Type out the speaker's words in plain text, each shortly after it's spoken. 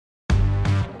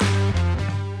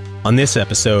On this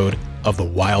episode of the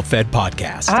WildFed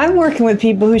podcast. I'm working with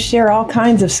people who share all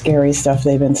kinds of scary stuff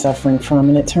they've been suffering from,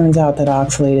 and it turns out that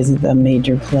oxalate is the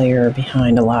major player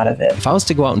behind a lot of it. If I was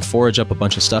to go out and forage up a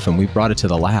bunch of stuff and we brought it to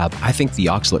the lab, I think the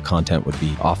oxalate content would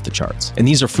be off the charts. And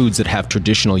these are foods that have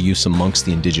traditional use amongst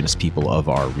the indigenous people of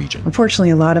our region.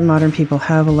 Unfortunately, a lot of modern people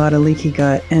have a lot of leaky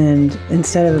gut, and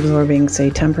instead of absorbing,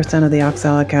 say, 10% of the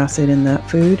oxalic acid in that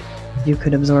food, you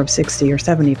could absorb 60 or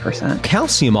 70%.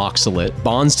 Calcium oxalate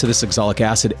bonds to this oxalic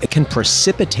acid. It can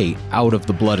precipitate out of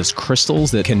the blood as crystals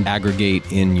that can aggregate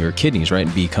in your kidneys, right,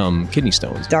 and become kidney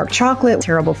stones. Dark chocolate,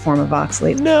 terrible form of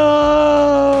oxalate.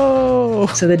 No!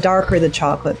 So the darker the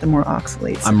chocolate, the more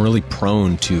oxalates. I'm really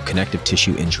prone to connective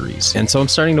tissue injuries. And so I'm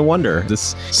starting to wonder,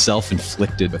 this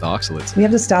self-inflicted with oxalates. We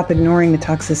have to stop ignoring the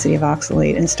toxicity of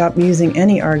oxalate and stop using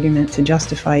any argument to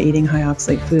justify eating high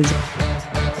oxalate foods.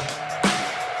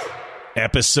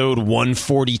 Episode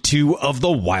 142 of the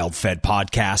WildFed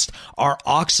podcast, Are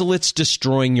Oxalates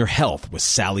Destroying Your Health with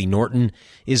Sally Norton,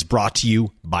 is brought to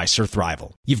you by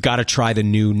Surthrival. You've got to try the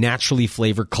new naturally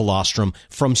flavored colostrum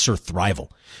from Surthrival.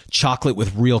 Chocolate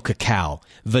with real cacao,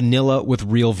 vanilla with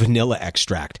real vanilla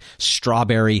extract,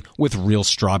 strawberry with real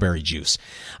strawberry juice.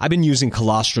 I've been using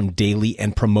colostrum daily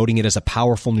and promoting it as a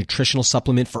powerful nutritional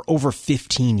supplement for over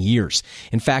 15 years.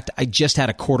 In fact, I just had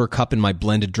a quarter cup in my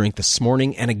blended drink this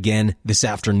morning and again this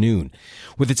afternoon.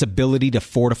 With its ability to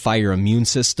fortify your immune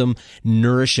system,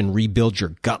 nourish and rebuild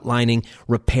your gut lining,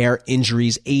 repair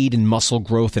injuries, aid in muscle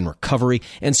growth and recovery,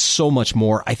 and so much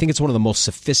more, I think it's one of the most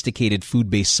sophisticated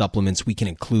food-based supplements we can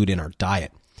include in our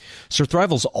diet.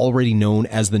 Surthrival's already known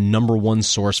as the #1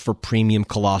 source for premium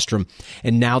colostrum,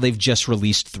 and now they've just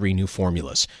released 3 new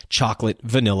formulas: chocolate,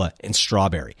 vanilla, and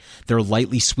strawberry. They're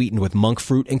lightly sweetened with monk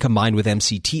fruit and combined with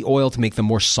MCT oil to make them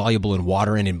more soluble in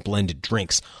water and in blended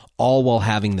drinks, all while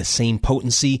having the same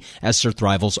potency as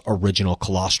Surthrival's original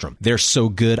colostrum. They're so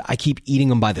good, I keep eating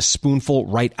them by the spoonful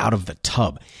right out of the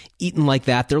tub. Eaten like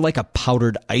that, they're like a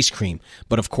powdered ice cream,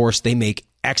 but of course they make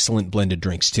excellent blended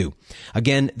drinks too.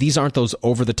 Again, these aren't those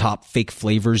over-the-top fake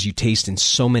flavors you taste in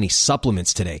so many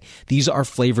supplements today. These are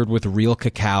flavored with real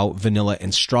cacao, vanilla,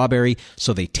 and strawberry,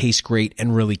 so they taste great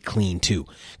and really clean too.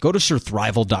 Go to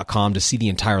surthrival.com to see the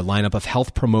entire lineup of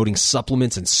health-promoting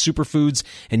supplements and superfoods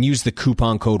and use the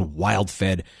coupon code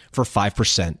WildFed for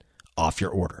 5% off your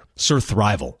order.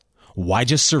 Surthrival. Why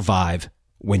just survive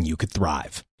when you could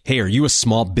thrive? Hey, are you a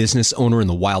small business owner in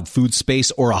the wild food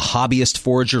space or a hobbyist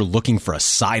forager looking for a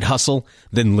side hustle?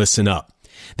 Then listen up.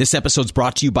 This episode's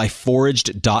brought to you by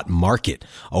foraged.market,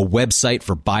 a website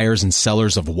for buyers and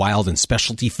sellers of wild and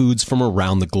specialty foods from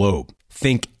around the globe.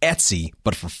 Think Etsy,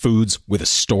 but for foods with a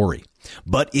story.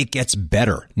 But it gets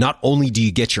better. Not only do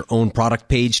you get your own product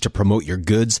page to promote your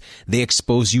goods, they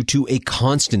expose you to a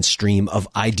constant stream of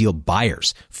ideal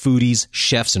buyers, foodies,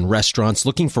 chefs, and restaurants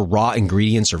looking for raw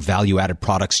ingredients or value-added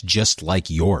products just like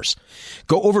yours.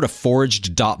 Go over to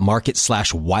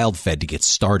foraged.market/wildfed to get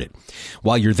started.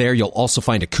 While you're there, you'll also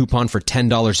find a coupon for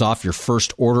 $10 off your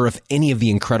first order of any of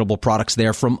the incredible products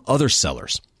there from other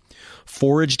sellers.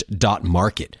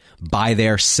 Foraged.market. Buy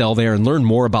there, sell there, and learn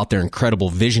more about their incredible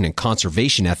vision and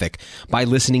conservation ethic by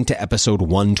listening to episode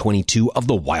 122 of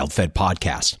the WildFed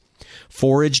podcast.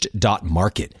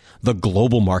 Foraged.market, the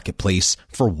global marketplace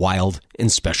for wild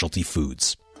and specialty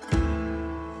foods.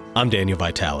 I'm Daniel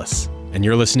Vitalis, and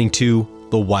you're listening to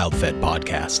the WildFed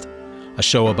podcast, a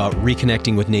show about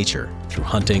reconnecting with nature through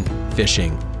hunting,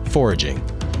 fishing, foraging,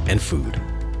 and food.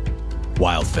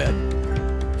 WildFed.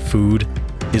 Food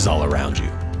is all around you.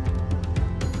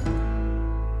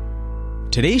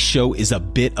 Today's show is a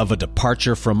bit of a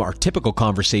departure from our typical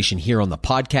conversation here on the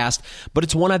podcast, but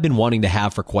it's one I've been wanting to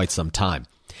have for quite some time.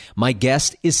 My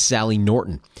guest is Sally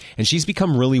Norton, and she's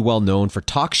become really well known for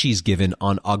talks she's given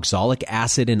on oxalic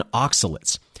acid and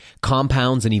oxalates,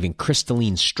 compounds and even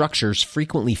crystalline structures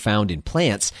frequently found in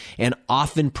plants and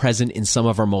often present in some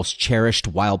of our most cherished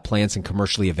wild plants and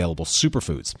commercially available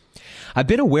superfoods. I've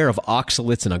been aware of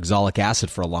oxalates and oxalic acid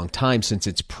for a long time since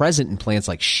it's present in plants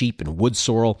like sheep and wood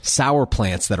sorrel, sour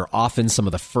plants that are often some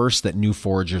of the first that new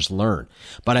foragers learn.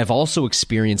 But I've also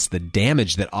experienced the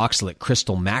damage that oxalate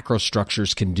crystal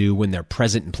macrostructures can do when they're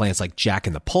present in plants like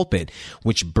jack-in-the-pulpit,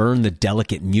 which burn the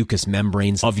delicate mucous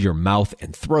membranes of your mouth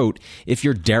and throat if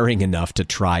you're daring enough to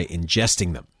try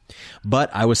ingesting them. But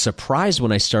I was surprised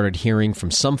when I started hearing from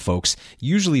some folks,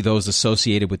 usually those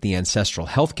associated with the ancestral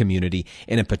health community,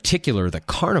 and in particular the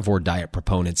carnivore diet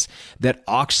proponents, that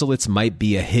oxalates might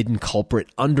be a hidden culprit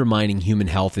undermining human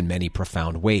health in many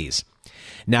profound ways.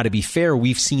 Now, to be fair,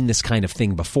 we've seen this kind of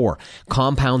thing before.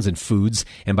 Compounds in foods,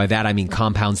 and by that I mean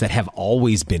compounds that have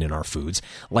always been in our foods,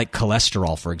 like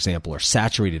cholesterol, for example, or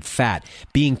saturated fat,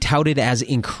 being touted as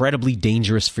incredibly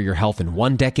dangerous for your health in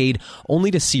one decade,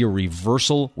 only to see a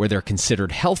reversal where they're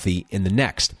considered healthy in the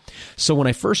next. So when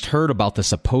I first heard about the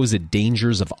supposed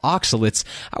dangers of oxalates,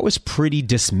 I was pretty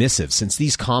dismissive, since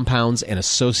these compounds and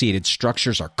associated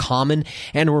structures are common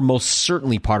and were most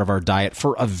certainly part of our diet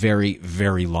for a very,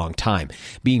 very long time,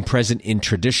 being present in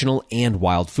traditional and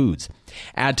wild foods.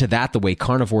 Add to that the way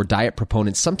carnivore diet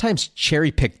proponents sometimes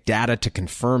cherry-pick data to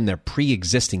confirm their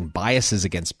pre-existing biases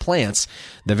against plants,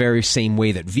 the very same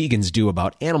way that vegans do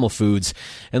about animal foods,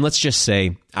 and let's just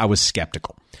say I was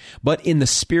skeptical. But in the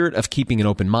spirit of keeping an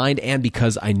open mind, and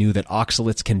because I knew that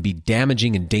oxalates can be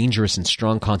damaging and dangerous in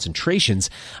strong concentrations,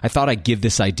 I thought I'd give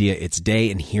this idea its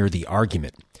day and hear the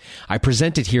argument. I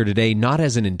present it here today not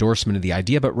as an endorsement of the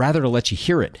idea, but rather to let you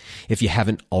hear it if you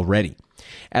haven't already.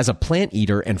 As a plant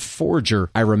eater and forager,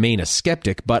 I remain a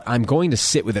skeptic, but I'm going to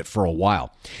sit with it for a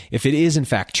while. If it is in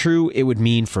fact true, it would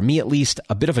mean, for me at least,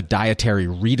 a bit of a dietary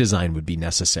redesign would be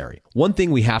necessary. One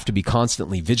thing we have to be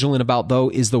constantly vigilant about, though,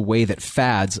 is the way that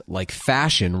fads, like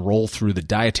fashion, roll through the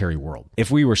dietary world.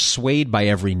 If we were swayed by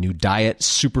every new diet,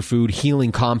 superfood,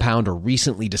 healing compound, or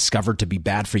recently discovered to be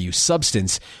bad for you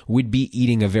substance, we'd be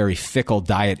eating a very fickle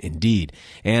diet indeed.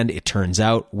 And it turns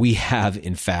out we have,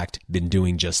 in fact, been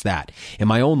doing just that. In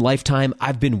my own lifetime,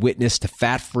 I've been witness to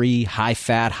fat-free,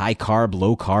 high-fat, high-carb,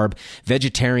 low-carb,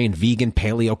 vegetarian, vegan,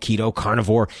 paleo, keto,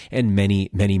 carnivore, and many,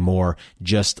 many more,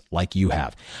 just like you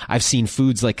have. I've seen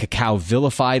foods like cacao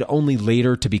vilified only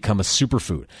later to become a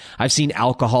superfood. I've seen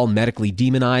alcohol medically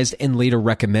demonized and later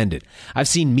recommended. I've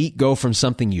seen meat go from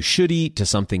something you should eat to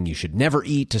something you should never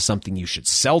eat to something you should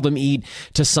seldom eat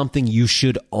to something you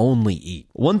should only eat.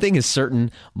 One thing is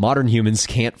certain, modern humans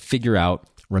can't figure out,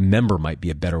 remember might be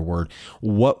a better word,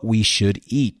 what we should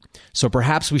eat. So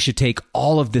perhaps we should take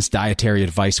all of this dietary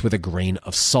advice with a grain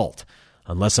of salt.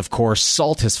 Unless, of course,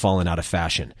 salt has fallen out of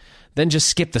fashion. Then just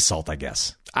skip the salt, I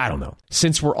guess. I don't know.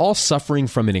 Since we're all suffering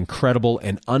from an incredible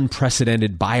and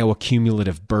unprecedented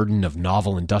bioaccumulative burden of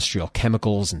novel industrial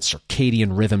chemicals and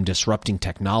circadian rhythm disrupting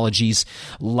technologies,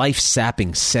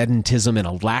 life-sapping sedentism, and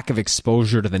a lack of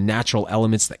exposure to the natural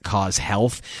elements that cause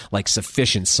health, like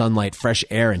sufficient sunlight, fresh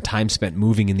air, and time spent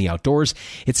moving in the outdoors,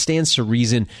 it stands to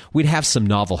reason we'd have some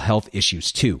novel health issues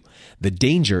too. The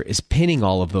danger is pinning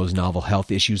all of those novel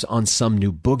health issues on some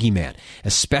new boogeyman,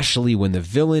 especially when the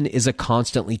villain is a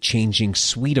constantly changing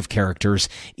suite of characters,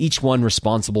 each one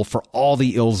responsible for all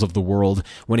the ills of the world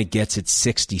when it gets its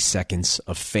 60 seconds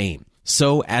of fame.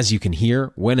 So, as you can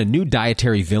hear, when a new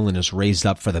dietary villain is raised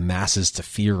up for the masses to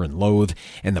fear and loathe,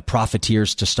 and the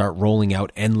profiteers to start rolling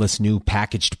out endless new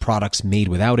packaged products made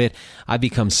without it, I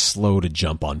become slow to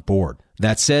jump on board.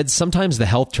 That said, sometimes the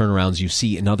health turnarounds you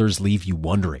see in others leave you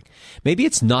wondering. Maybe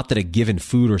it's not that a given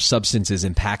food or substance is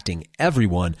impacting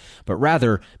everyone, but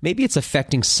rather, maybe it's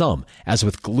affecting some, as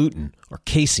with gluten or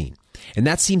casein. And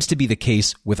that seems to be the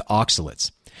case with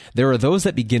oxalates. There are those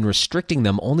that begin restricting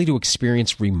them only to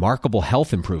experience remarkable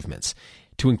health improvements,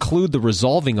 to include the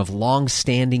resolving of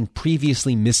long-standing,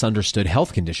 previously misunderstood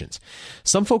health conditions.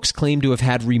 Some folks claim to have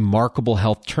had remarkable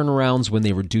health turnarounds when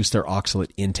they reduce their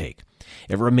oxalate intake.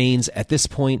 It remains, at this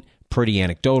point, pretty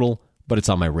anecdotal, but it's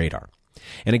on my radar.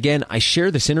 And again, I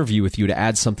share this interview with you to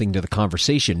add something to the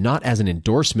conversation, not as an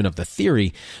endorsement of the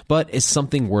theory, but as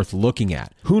something worth looking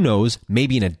at. Who knows,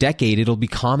 maybe in a decade it'll be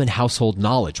common household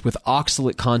knowledge, with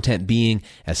oxalate content being,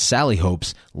 as Sally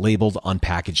hopes, labeled on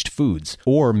packaged foods.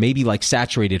 Or maybe like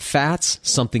saturated fats,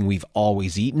 something we've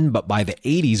always eaten, but by the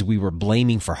 80s we were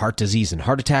blaming for heart disease and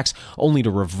heart attacks, only to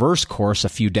reverse course a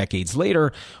few decades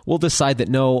later, we'll decide that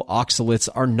no, oxalates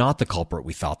are not the culprit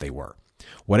we thought they were.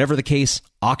 Whatever the case,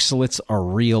 oxalates are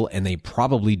real and they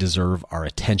probably deserve our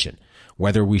attention.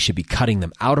 Whether we should be cutting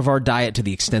them out of our diet to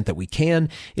the extent that we can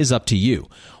is up to you.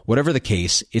 Whatever the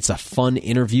case, it's a fun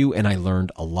interview and I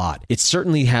learned a lot. It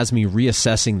certainly has me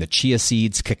reassessing the chia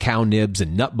seeds, cacao nibs,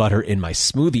 and nut butter in my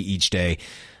smoothie each day.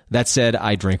 That said,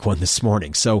 I drank one this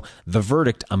morning, so the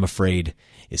verdict, I'm afraid,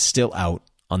 is still out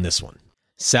on this one.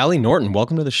 Sally Norton,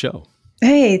 welcome to the show.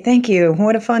 Hey, thank you.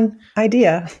 What a fun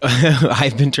idea.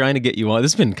 I've been trying to get you on.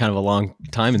 This has been kind of a long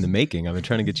time in the making. I've been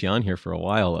trying to get you on here for a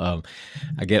while.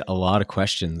 I get a lot of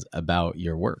questions about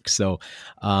your work. So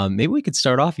maybe we could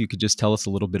start off. You could just tell us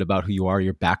a little bit about who you are,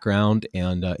 your background,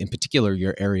 and in particular,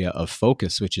 your area of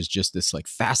focus, which is just this like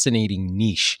fascinating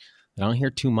niche that I don't hear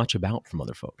too much about from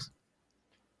other folks.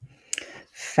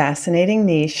 Fascinating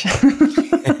niche.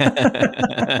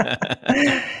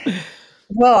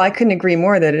 Well, I couldn't agree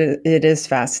more that it is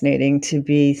fascinating to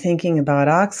be thinking about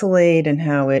oxalate and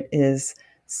how it is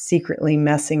secretly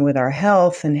messing with our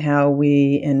health and how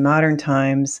we in modern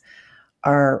times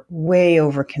are way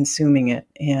over consuming it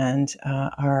and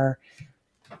are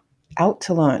out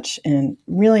to lunch and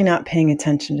really not paying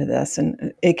attention to this.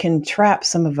 And it can trap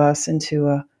some of us into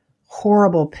a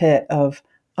horrible pit of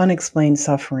unexplained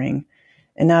suffering.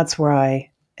 And that's where I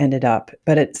ended up.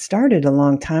 But it started a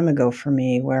long time ago for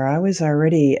me, where I was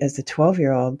already, as a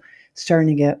 12-year-old, starting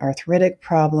to get arthritic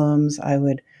problems. I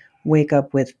would wake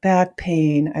up with back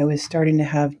pain. I was starting to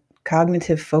have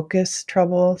cognitive focus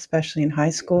trouble, especially in high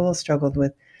school, struggled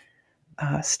with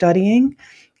studying.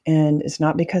 And it's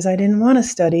not because I didn't want to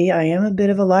study. I am a bit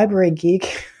of a library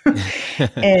geek.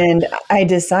 And I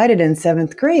decided in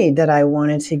 7th grade that I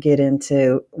wanted to get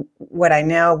into what I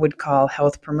now would call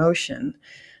health promotion.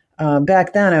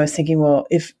 Back then, I was thinking, well,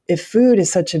 if food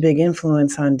is such a big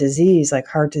influence on disease, like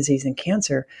heart disease and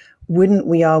cancer, wouldn't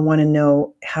we all want to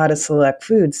know how to select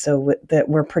foods so that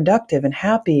we're productive and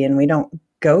happy and we don't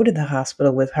go to the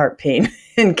hospital with heart pain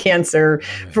and cancer,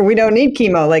 for we don't need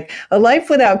chemo? Like a life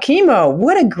without chemo,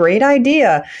 what a great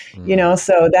idea.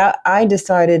 So that I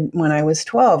decided when I was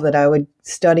 12 that I would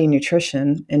study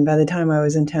nutrition. And by the time I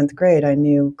was in 10th grade, I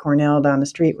knew Cornell down the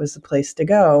street was the place to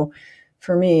go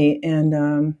for me.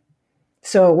 And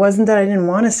so it wasn't that I didn't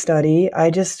want to study. I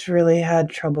just really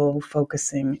had trouble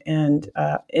focusing. And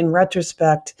in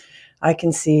retrospect, I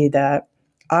can see that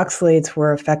oxalates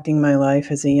were affecting my life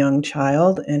as a young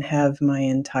child and have my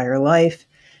entire life.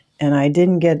 And I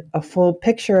didn't get a full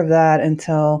picture of that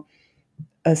until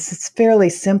a fairly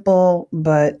simple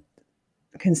but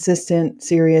consistent,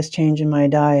 serious change in my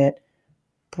diet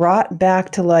brought back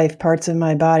to life parts of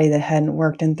my body that hadn't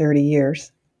worked in 30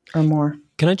 years or more.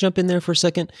 Can I jump in there for a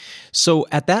second? So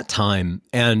at that time,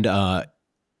 and I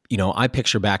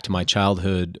picture back to my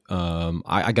childhood.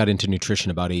 I got into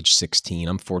nutrition about age 16.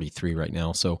 I'm 43 right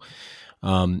now. So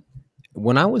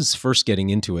when I was first getting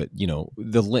into it,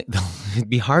 it'd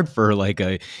be hard for like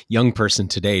a young person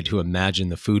today to imagine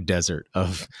the food desert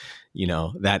of,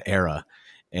 that era.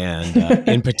 And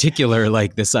in particular,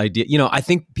 like this idea, I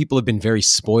think people have been very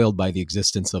spoiled by the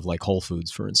existence of like Whole Foods,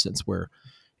 for instance, where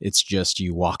it's just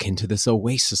you walk into this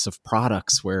oasis of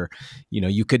products where,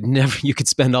 you could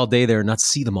spend all day there and not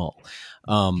see them all.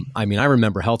 I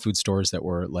remember health food stores that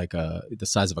were like the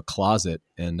size of a closet.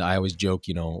 And I always joke,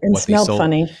 what smelled they sold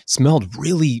funny. Smelled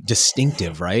really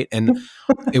distinctive, right? And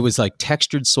it was like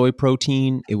textured soy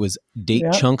protein. It was date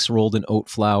chunks rolled in oat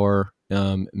flour,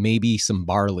 maybe some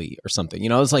barley or something.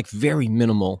 It was like very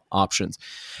minimal options.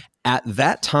 At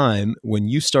that time, when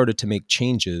you started to make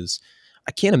changes,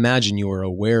 I can't imagine you were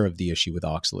aware of the issue with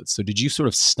oxalates. So did you sort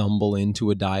of stumble into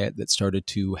a diet that started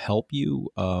to help you?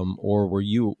 Or were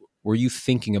you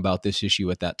thinking about this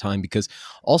issue at that time? Because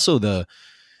also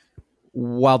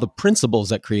while the principles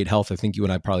that create health, I think you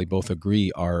and I probably both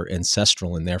agree, are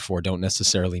ancestral and therefore don't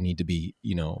necessarily need to be,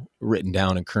 written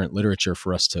down in current literature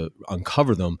for us to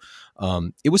uncover them.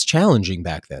 It was challenging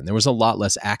back then. There was a lot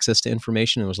less access to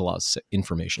information. There was a lot of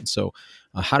information. So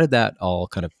how did that all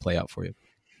kind of play out for you?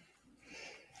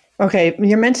 Okay,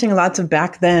 you're mentioning lots of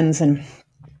back thens, and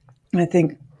I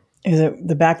think, is it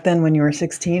the back then when you were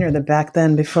 16 or the back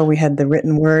then before we had the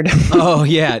written word? Oh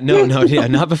yeah, no, yeah,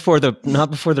 not before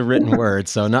the written word.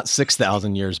 So not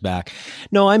 6,000 years back.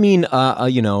 No,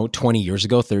 20 years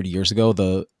ago, 30 years ago,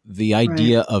 the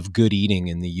idea of good eating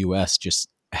in the U.S. just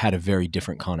had a very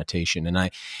different connotation. And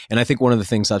I think one of the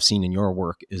things I've seen in your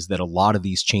work is that a lot of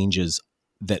these changes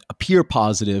that appear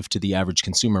positive to the average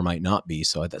consumer might not be.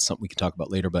 So that's something we can talk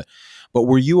about later. But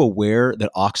were you aware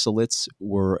that oxalates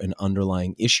were an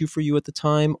underlying issue for you at the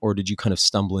time, or did you kind of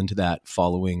stumble into that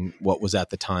following what was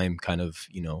at the time kind of,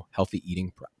 healthy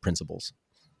eating principles?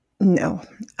 No,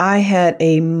 I had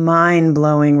a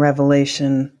mind-blowing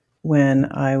revelation when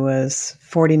I was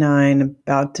 49,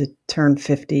 about to turn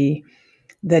 50,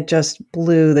 that just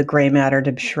blew the gray matter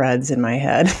to shreds in my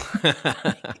head.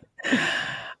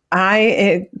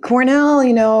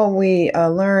 Cornell, we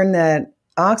learned that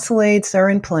oxalates are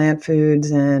in plant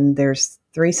foods, and there's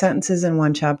 3 sentences in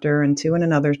one chapter and 2 in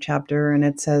another chapter. And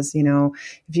it says,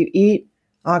 if you eat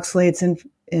oxalates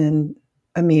in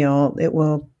a meal, it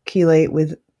will chelate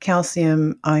with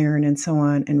calcium, iron, and so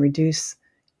on, and reduce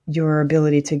your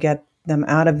ability to get them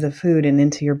out of the food and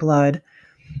into your blood.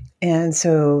 And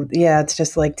so, it's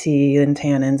just like tea and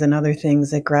tannins and other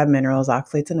things that grab minerals.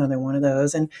 Oxalate's another one of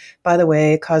those. And by the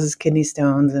way, it causes kidney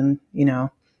stones. And,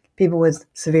 people with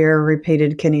severe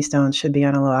repeated kidney stones should be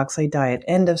on a low oxalate diet.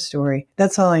 End of story.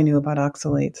 That's all I knew about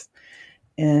oxalates.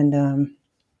 And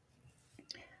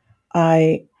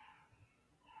I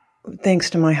thanks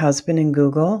to my husband and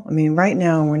Google. I mean, right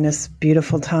now we're in this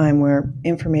beautiful time where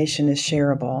information is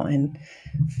shareable and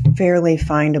fairly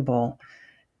findable.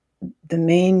 The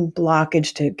main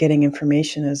blockage to getting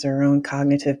information is our own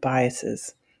cognitive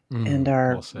biases and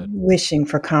our wishing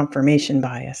for confirmation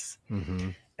bias. Mm-hmm.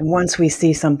 And once we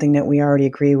see something that we already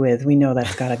agree with, we know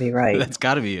that's got to be right. That's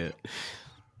got to be it.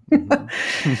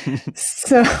 Mm-hmm.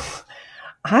 So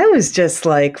I was just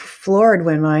like floored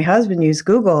when my husband used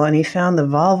Google and he found the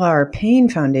Vulvar Pain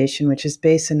Foundation, which is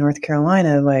based in North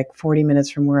Carolina, like 40 minutes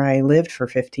from where I lived for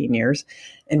 15 years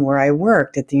and where I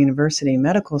worked at the University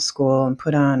Medical School, and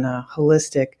put on a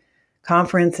holistic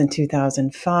conference in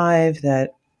 2005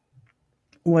 that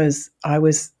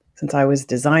since I was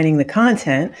designing the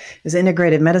content, it was an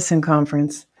integrated medicine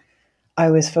conference.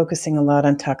 I was focusing a lot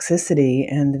on toxicity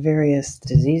and the various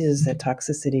diseases that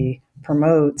toxicity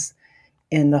promotes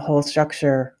in the whole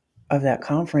structure of that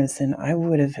conference. And I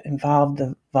would have involved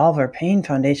the Vulvar Pain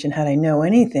Foundation had I know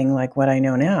anything like what I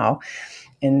know now.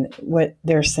 And what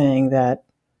they're saying, that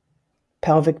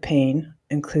pelvic pain,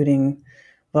 including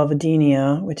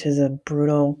vulvodynia, which is a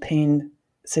brutal pain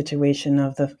situation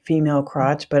of the female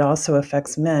crotch, but also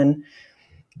affects men,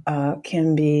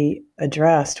 can be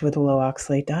addressed with a low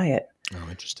oxalate diet. Oh,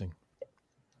 interesting.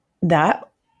 That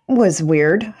was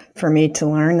weird for me to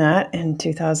learn that in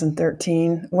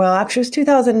 2013. Well, actually, it was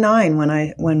 2009 when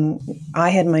I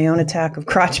had my own attack of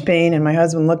crotch pain, and my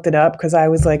husband looked it up because I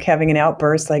was like having an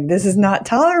outburst, like, this is not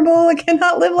tolerable. I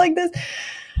cannot live like this.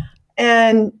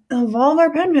 And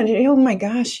Vulvar Pain Foundation, oh my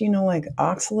gosh, like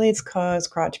oxalates cause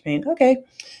crotch pain. Okay.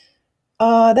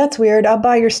 That's weird. I'll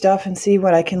buy your stuff and see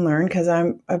what I can learn, because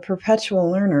I'm a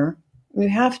perpetual learner. You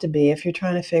have to be if you're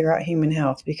trying to figure out human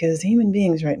health, because human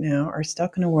beings right now are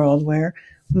stuck in a world where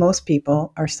most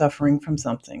people are suffering from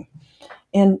something,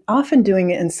 and often doing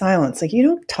it in silence. Like, you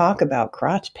don't talk about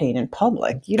crotch pain in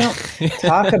public. You don't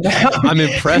talk about... I'm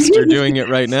impressed you're doing it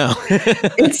right now.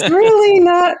 It's really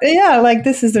not... Yeah, like,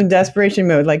 this is in desperation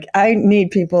mode. Like, I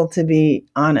need people to be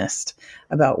honest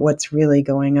about what's really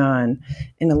going on.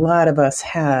 And a lot of us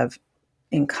have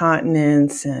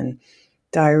incontinence and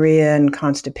diarrhea and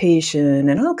constipation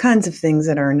and all kinds of things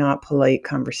that are not polite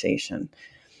conversation.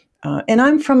 And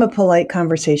I'm from a polite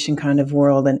conversation kind of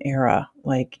world and era.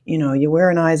 Like, you wear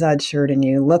an Izod shirt and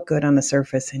you look good on the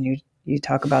surface, and you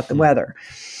talk about the weather.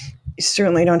 You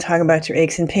certainly don't talk about your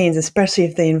aches and pains, especially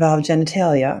if they involve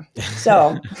genitalia.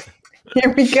 So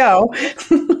here we go.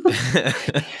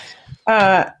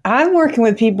 I'm working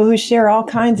with people who share all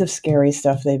kinds of scary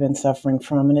stuff they've been suffering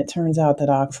from, and it turns out that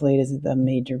oxalate is the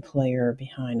major player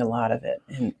behind a lot of it.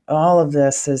 And all of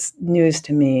this is news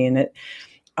to me, and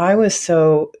I was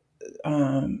so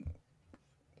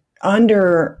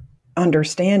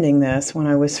understanding this when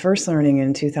I was first learning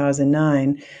in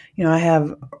 2009. I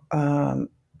have an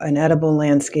edible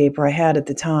landscape, or I had at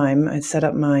the time. I set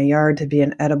up my yard to be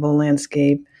an edible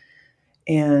landscape,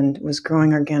 and was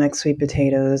growing organic sweet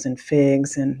potatoes and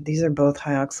figs, and these are both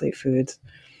high oxalate foods.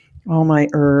 All my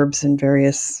herbs and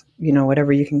various,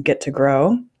 whatever you can get to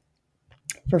grow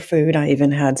for food. I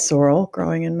even had sorrel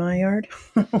growing in my yard,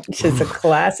 which is a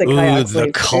classic high oxalate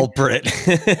the culprit.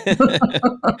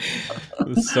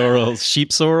 Sorrel,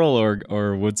 sheep sorrel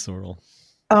or wood sorrel?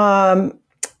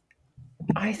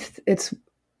 It's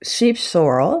sheep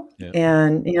sorrel, yeah.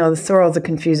 And the sorrel is a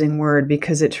confusing word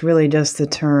because it's really just the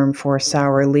term for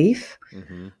sour leaf.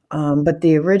 Mm-hmm. But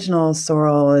the original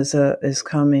sorrel is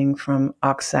coming from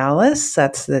oxalis.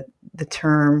 That's the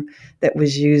term that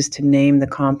was used to name the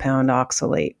compound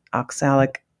oxalate.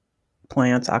 Oxalic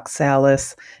plants.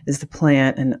 Oxalis is the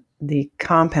plant, and the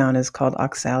compound is called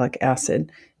oxalic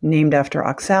acid, named after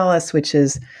oxalis, which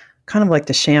is kind of like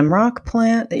the shamrock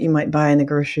plant that you might buy in the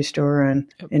grocery store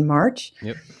in March.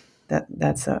 Yep.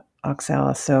 That's a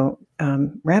oxalis. So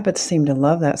rabbits seem to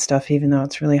love that stuff, even though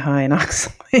it's really high in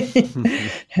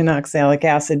oxalate and oxalic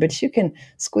acid. But you can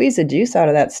squeeze the juice out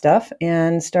of that stuff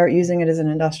and start using it as an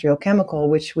industrial chemical,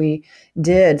 which we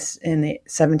did in the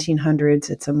 1700s.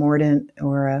 It's a mordant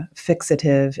or a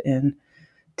fixative in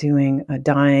doing a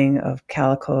dyeing of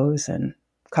calicos and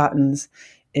cottons.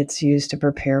 It's used to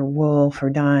prepare wool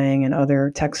for dyeing and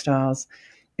other textiles.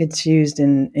 It's used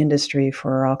in industry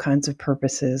for all kinds of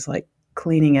purposes, like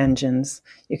cleaning engines.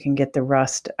 You can get the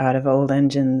rust out of old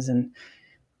engines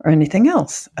or anything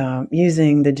else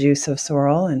using the juice of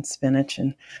sorrel and spinach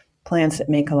and plants that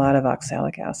make a lot of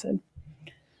oxalic acid.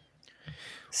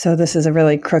 So this is a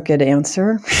really crooked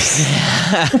answer.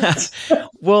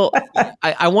 Well,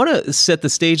 I want to set the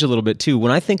stage a little bit too.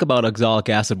 When I think about oxalic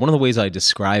acid, one of the ways I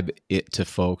describe it to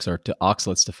folks, or to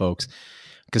oxalates to folks,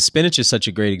 because spinach is such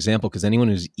a great example, because anyone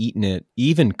who's eaten it,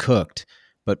 even cooked,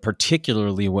 but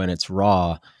particularly when it's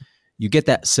raw, you get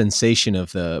that sensation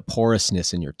of the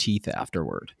porousness in your teeth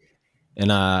afterward.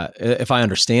 And if I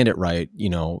understand it right,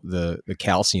 the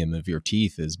calcium of your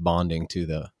teeth is bonding to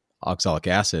the oxalic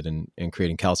acid and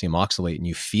creating calcium oxalate, and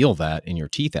you feel that in your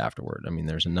teeth afterward. I mean,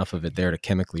 there's enough of it there to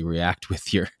chemically react with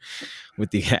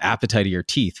the appetite of your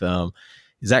teeth.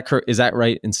 Is that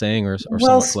right in saying, or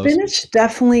well, somewhat close? spinach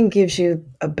definitely gives you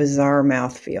a bizarre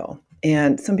mouthfeel,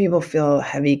 and some people feel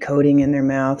heavy coating in their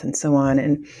mouth and so on.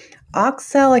 And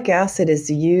oxalic acid is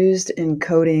used in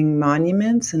coating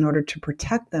monuments in order to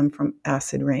protect them from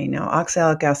acid rain. Now,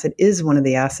 oxalic acid is one of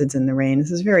the acids in the rain.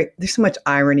 There's so much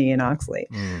irony in oxalate.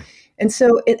 And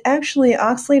so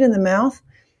oxalate in the mouth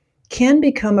can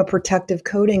become a protective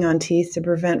coating on teeth to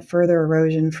prevent further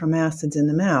erosion from acids in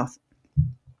the mouth.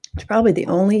 It's probably the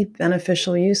only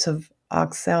beneficial use of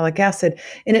oxalic acid,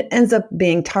 and it ends up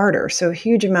being tartar. So a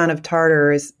huge amount of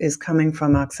tartar is coming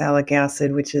from oxalic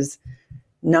acid, which is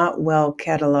not well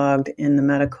cataloged in the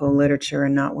medical literature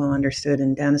and not well understood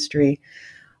in dentistry.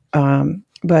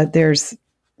 But there's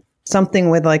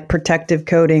something with like protective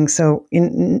coating. So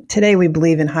today we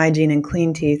believe in hygiene and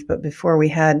clean teeth, but before we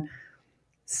had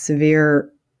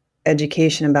severe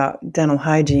education about dental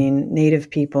hygiene, native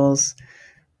peoples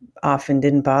often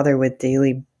didn't bother with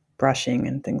daily brushing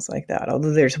and things like that,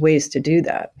 although there's ways to do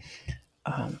that.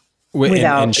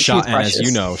 Without and as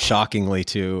you know, shockingly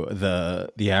to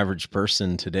the average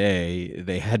person today,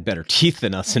 they had better teeth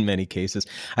than us in many cases.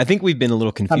 I think we've been a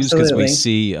little confused because we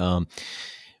see a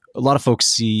lot of folks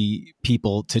see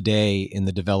people today in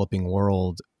the developing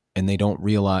world, and they don't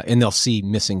realize, and they'll see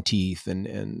missing teeth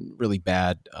and really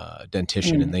bad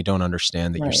dentition, and they don't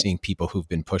understand that you're seeing people who've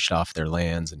been pushed off their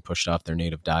lands and pushed off their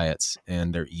native diets,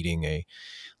 and they're eating a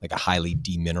highly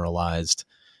demineralized,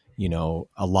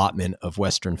 allotment of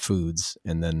Western foods.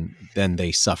 And then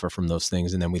they suffer from those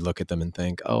things. And then we look at them and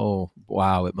think, oh,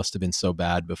 wow, it must've been so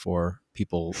bad before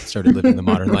people started living the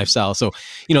modern lifestyle. So,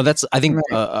 that's, I think,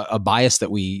 a bias that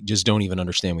we just don't even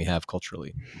understand we have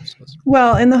culturally.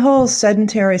 Well, in the whole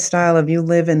sedentary style of you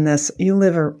live in this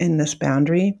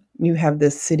boundary, you have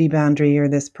this city boundary or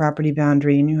this property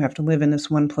boundary, and you have to live in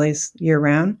this one place year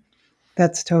round.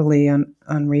 That's totally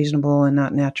unreasonable and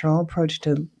not natural approach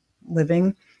to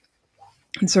living.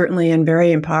 And certainly in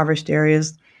very impoverished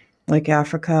areas like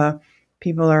Africa,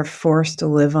 people are forced to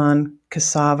live on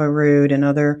cassava root and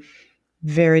other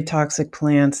very toxic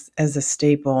plants as a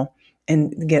staple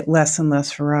and get less and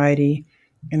less variety.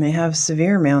 And they have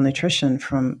severe malnutrition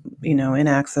from,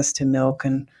 inaccess to milk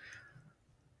and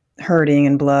herding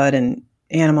and blood and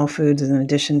animal foods, in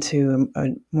addition to a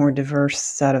more diverse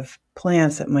set of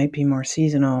plants that might be more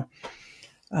seasonal.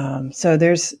 So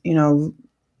there's,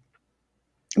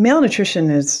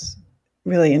 malnutrition is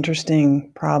really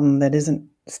interesting problem that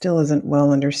still isn't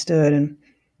well understood, and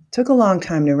took a long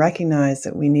time to recognize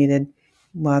that we needed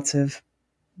lots of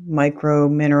micro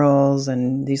minerals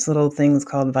and these little things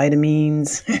called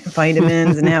vitamins,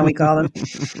 and now we call them,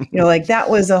 that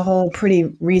was a whole pretty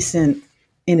recent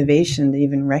innovation to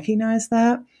even recognize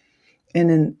that.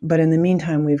 But in the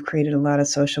meantime, we've created a lot of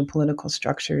social political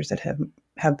structures that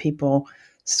have people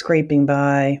scraping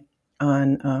by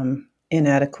on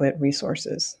inadequate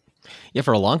resources. Yeah,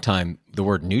 for a long time, the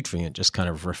word nutrient just kind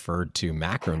of referred to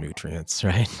macronutrients,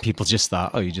 right? People just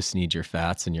thought, oh, you just need your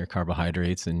fats and your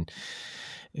carbohydrates and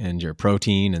your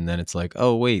protein. And then it's like,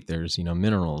 oh, wait, there's,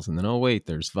 minerals. And then, oh, wait,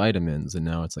 there's vitamins. And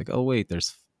now it's like, oh, wait,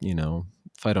 there's,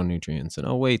 phytonutrients. And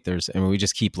oh, wait, we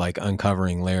just keep like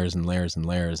uncovering layers and layers and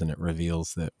layers. And it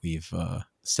reveals that we've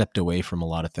stepped away from a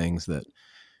lot of things that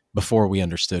before we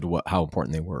understood how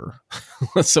important they were.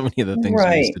 So many of the things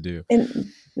we used to do.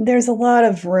 And there's a lot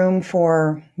of room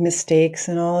for mistakes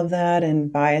and all of that,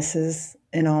 and biases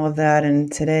and all of that.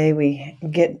 And today we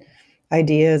get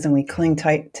ideas and we cling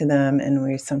tight to them, and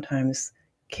we sometimes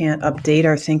can't update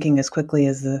our thinking as quickly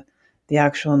as the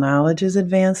actual knowledge is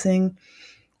advancing,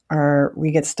 or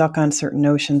we get stuck on certain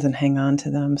notions and hang on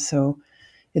to them. So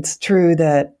it's true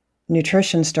that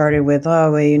nutrition started with,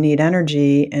 you need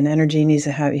energy, and energy you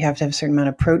have to have a certain amount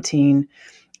of protein.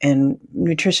 And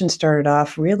nutrition started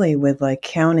off really with like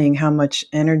counting how much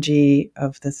energy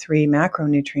of the three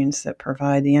macronutrients that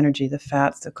provide the energy, the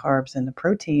fats, the carbs, and the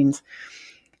proteins.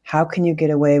 How can you get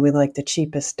away with like the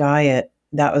cheapest diet?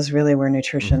 That was really where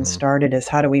nutrition started, is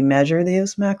how do we measure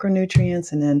those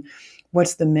macronutrients? And then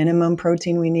what's the minimum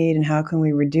protein we need, and how can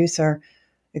we reduce our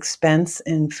expense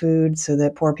in food so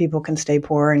that poor people can stay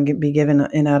poor and be given an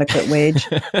inadequate wage.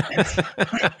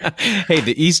 Hey,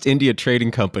 the East India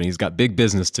Trading Company's got big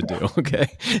business to do, okay?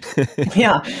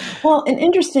 Yeah. Well, and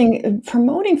interesting,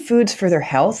 promoting foods for their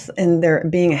health and their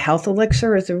being a health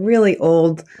elixir is a really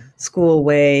old school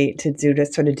way to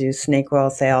sort of do snake oil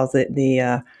sales.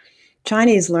 The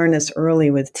Chinese learned this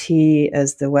early with tea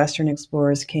as the Western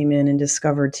explorers came in and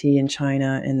discovered tea in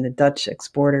China, and the Dutch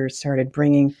exporters started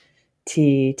bringing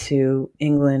tea to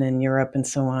England and Europe and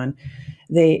so on.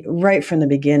 They, right from the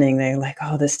beginning, they're like,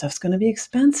 oh, this stuff's going to be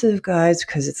expensive, guys,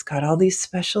 because it's got all these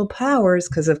special powers.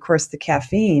 Because, of course, the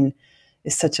caffeine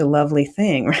is such a lovely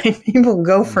thing, right? People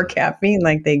go for caffeine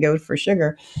like they go for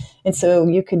sugar. And so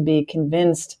you could be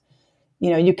convinced,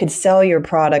 you could sell your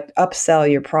product, upsell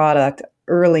your product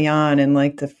early on in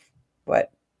like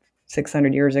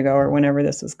 600 years ago or whenever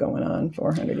this was going on,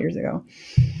 400 years ago.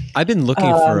 I've been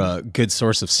looking for a good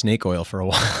source of snake oil for a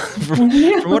while. From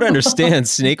what I understand,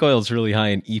 snake oil is really high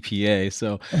in EPA.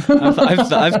 So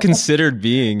I've considered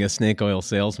being a snake oil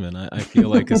salesman. I feel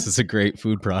like this is a great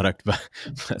food product,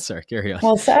 but sorry, carry on.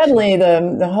 Well, sadly,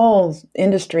 the whole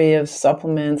industry of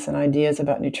supplements and ideas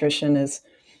about nutrition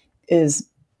is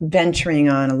venturing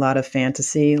on a lot of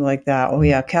fantasy like that. Oh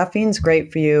yeah, caffeine's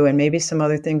great for you, and maybe some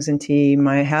other things in tea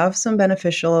might have some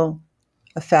beneficial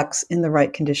effects in the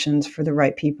right conditions for the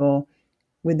right people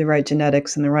with the right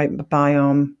genetics and the right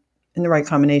biome in the right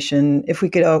combination. If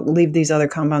we could leave these other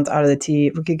compounds out of the tea,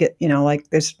 if we could get,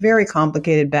 there's very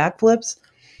complicated backflips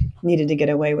needed to get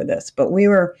away with this. But we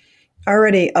were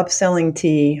already upselling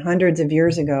tea hundreds of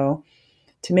years ago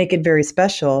to make it very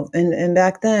special. And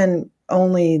back then,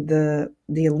 only the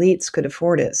elites could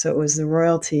afford it. So it was the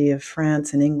royalty of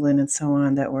France and England and so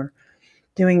on that were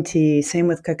doing tea. Same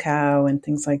with cacao and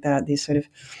things like that. These sort of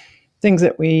things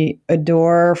that we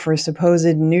adore for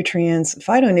supposed nutrients.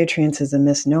 Phytonutrients is a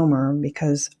misnomer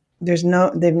because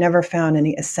they've never found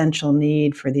any essential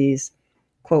need for these,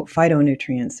 quote,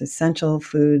 phytonutrients. Essential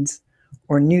foods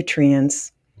or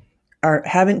nutrients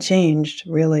haven't changed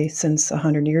really since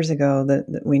 100 years ago.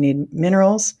 That we need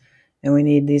minerals and we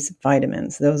need these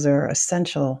vitamins. Those are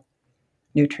essential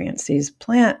nutrients. These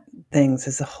plant things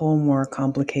is a whole more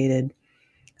complicated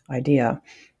idea.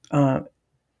 And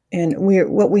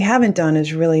what we haven't done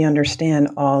is really understand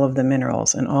all of the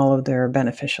minerals and all of their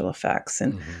beneficial effects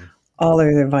and all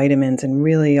of their vitamins and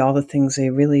really all the things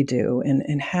they really do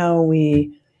and how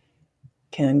we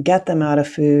can get them out of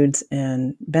foods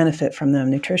and benefit from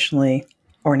them nutritionally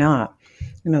or not.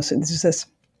 So this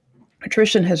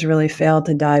nutrition has really failed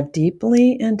to dive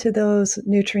deeply into those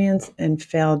nutrients and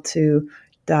failed to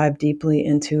dive deeply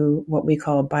into what we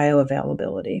call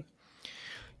bioavailability.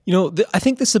 I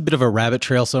think this is a bit of a rabbit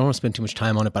trail, so I don't want to spend too much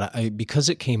time on it, but because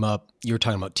it came up, you were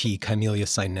talking about tea, Camellia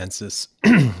sinensis,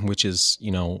 which is,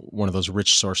 one of those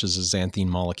rich sources of xanthine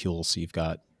molecules. So you've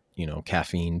got,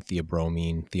 caffeine,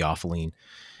 theobromine, theophylline,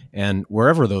 and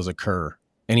wherever those occur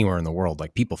anywhere in the world,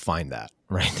 like people find that,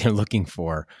 right? We're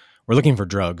looking for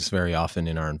drugs very often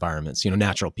in our environments,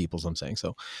 natural peoples, I'm saying.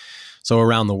 So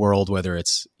around the world, whether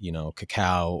it's,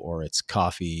 cacao or it's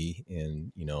coffee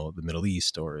in, the Middle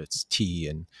East, or it's tea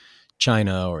in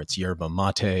China, or it's yerba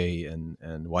mate and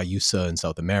guayusa in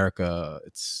South America,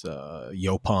 it's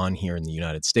yopan here in the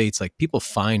United States, like people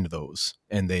find those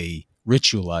and they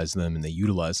ritualize them and they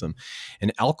utilize them.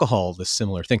 And alcohol, the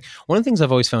similar thing. One of the things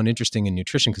I've always found interesting in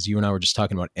nutrition, because you and I were just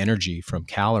talking about energy from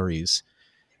calories,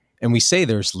 and we say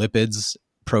there's lipids,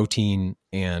 protein,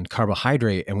 and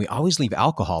carbohydrate, and we always leave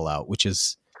alcohol out, which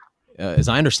is, as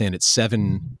I understand it,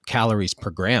 7 calories per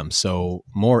gram. So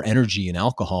more energy in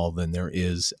alcohol than there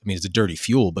is. I mean, it's a dirty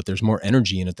fuel, but there's more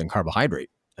energy in it than carbohydrate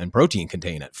and protein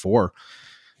contain at 4,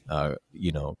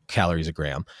 calories a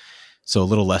gram. So a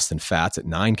little less than fats at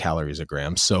 9 calories a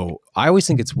gram. So I always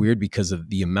think it's weird because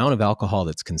of the amount of alcohol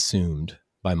that's consumed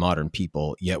by modern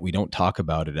people, yet we don't talk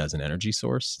about it as an energy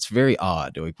source. It's very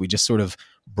odd. Like we just sort of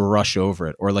brush over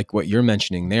it. Or like what you're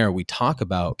mentioning there, we talk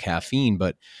about caffeine,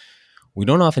 but we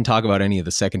don't often talk about any of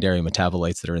the secondary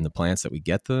metabolites that are in the plants that we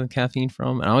get the caffeine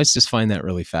from. And I always just find that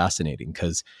really fascinating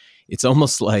because it's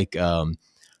almost like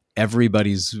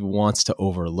everybody's wants to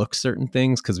overlook certain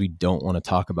things because we don't want to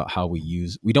talk about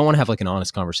we don't want to have like an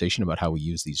honest conversation about how we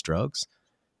use these drugs.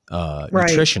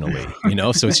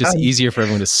 Nutritionally, so it's just easier for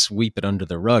everyone to sweep it under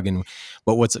the rug.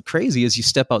 But what's crazy is you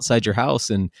step outside your house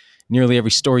and nearly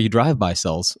every store you drive by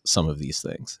sells some of these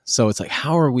things. So it's like,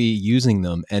 how are we using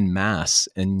them en masse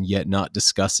and yet not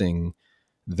discussing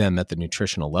them at the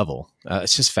nutritional level?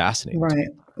 It's just fascinating. Right.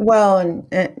 Well, and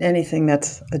anything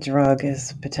that's a drug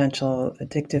has potential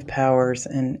addictive powers,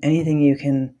 and anything you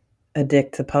can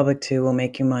addict the public to will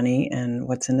make you money, and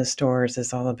what's in the stores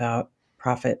is all about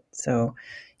profit. So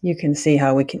you can see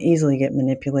how we can easily get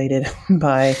manipulated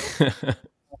by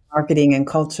marketing and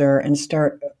culture and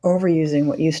start overusing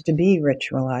what used to be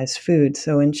ritualized food.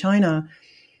 So in China,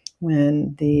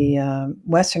 when the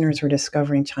Westerners were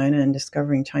discovering China and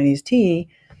discovering Chinese tea,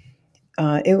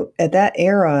 at that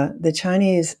era, the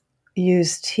Chinese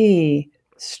used tea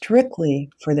strictly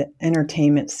for the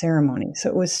entertainment ceremony. So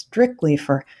it was strictly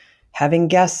for having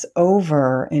guests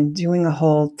over and doing a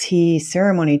whole tea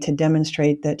ceremony to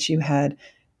demonstrate that you had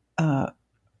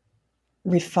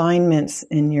refinements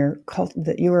in your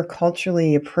that you were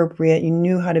culturally appropriate. You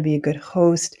knew how to be a good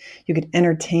host. You could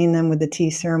entertain them with the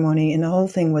tea ceremony. And the whole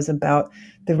thing was about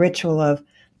the ritual of,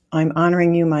 I'm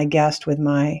honoring you, my guest, with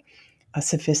my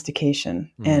sophistication.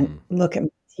 And look at my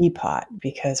teapot,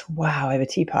 because wow, I have a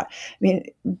teapot. I mean,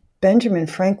 Benjamin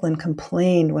Franklin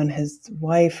complained when his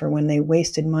wife, or when they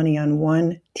wasted money on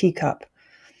one teacup.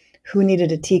 Who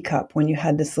needed a teacup when you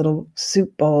had this little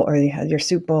soup bowl, or you had your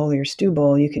soup bowl or your stew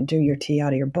bowl? You could do your tea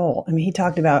out of your bowl. I mean, he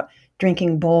talked about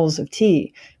drinking bowls of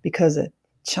tea because a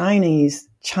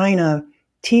China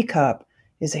teacup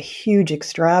is a huge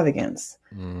extravagance.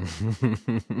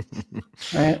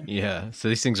 Right? Yeah. So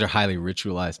these things are highly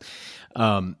ritualized.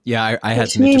 I had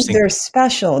Which some means interesting. they're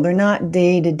special. They're not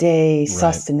day-to-day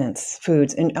sustenance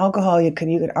foods. And alcohol, you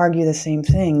could argue the same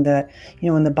thing, that,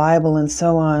 in the Bible and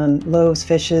so on, loaves,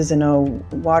 fishes, and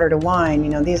water to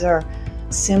wine, these are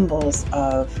symbols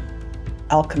of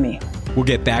alchemy. We'll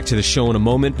get back to the show in a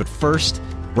moment, but first,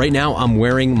 right now I'm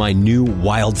wearing my new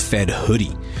WildFed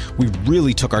hoodie. We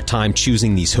really took our time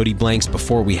choosing these hoodie blanks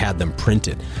before we had them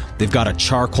printed. They've got a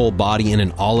charcoal body and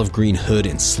an olive green hood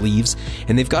and sleeves,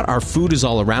 and they've got our Food Is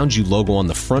All Around You logo on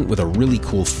the front with a really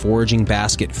cool foraging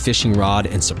basket, fishing rod,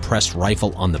 and suppressed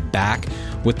rifle on the back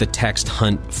with the text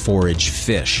Hunt, Forage,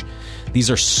 Fish. These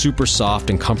are super soft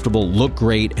and comfortable, look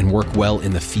great, and work well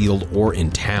in the field or in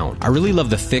town. I really love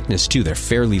the thickness too. They're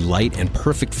fairly light and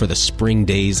perfect for the spring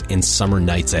days and summer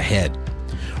nights ahead.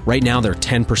 Right now, they're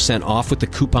 10% off with the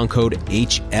coupon code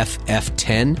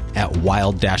HFF10 at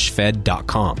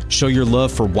wild-fed.com. Show your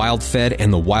love for WildFed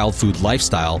and the wild food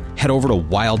lifestyle. Head over to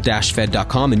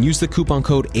wild-fed.com and use the coupon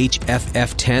code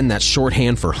HFF10, that's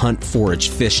shorthand for Hunt, Forage,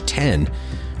 Fish 10,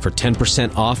 for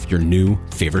 10% off your new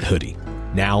favorite hoodie.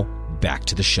 Now, back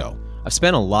to the show. I've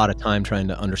spent a lot of time trying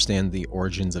to understand the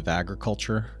origins of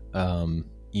agriculture,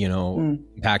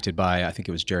 impacted by, I think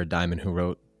it was Jared Diamond who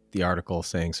wrote the article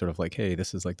saying sort of like, hey,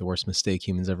 this is like the worst mistake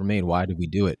humans ever made. Why did we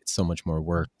do it? It's so much more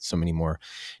work, so many more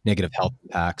negative health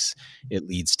impacts. It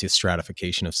leads to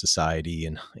stratification of society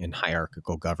and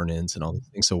hierarchical governance and all these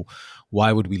things. So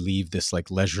why would we leave this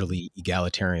like leisurely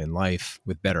egalitarian life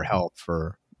with better health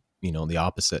for, the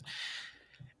opposite?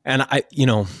 And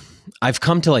I've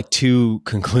come to like two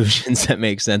conclusions that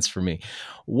make sense for me.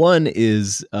 One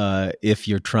is if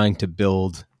you're trying to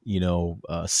build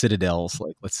citadels,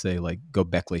 like let's say like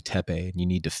Göbekli Tepe, and you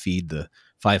need to feed the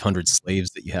 500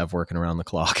 slaves that you have working around the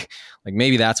clock. Like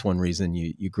maybe that's one reason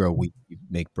you grow wheat, you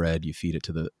make bread, you feed it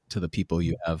to the people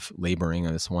you have laboring.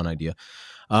 That's one idea.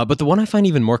 But the one I find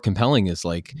even more compelling is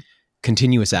like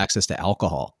continuous access to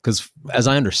alcohol. Because as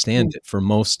I understand it, for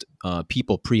most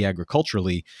people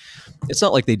pre-agriculturally, it's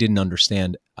not like they didn't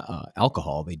understand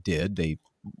alcohol. They did. They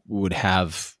would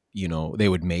have they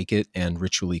would make it and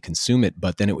ritually consume it,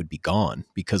 but then it would be gone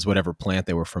because whatever plant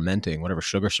they were fermenting, whatever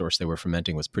sugar source they were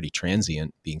fermenting was pretty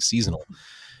transient, being seasonal.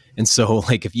 And so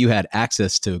like if you had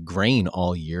access to grain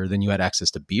all year, then you had access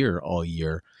to beer all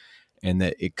year. And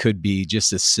that it could be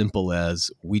just as simple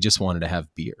as we just wanted to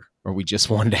have beer or we just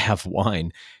wanted to have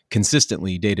wine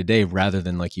consistently day to day, rather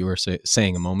than like you were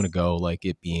saying a moment ago, like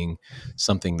it being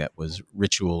something that was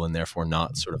ritual and therefore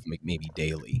not sort of maybe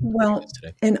daily. Well,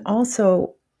 and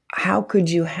also, how could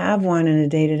you have one on a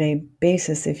day-to-day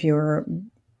basis if you're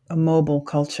a mobile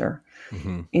culture?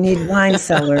 Mm-hmm. You need wine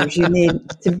cellars. You need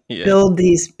to build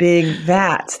these big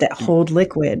vats that hold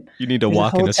liquid. You need to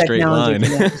walk in a straight line.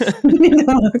 You need to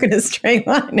walk in a straight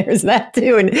line. There's that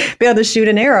too. And be able to shoot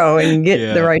an arrow and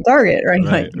get the right target, right?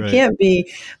 Like you can't be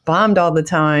bombed all the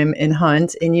time and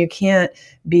hunt, and you can't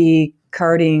be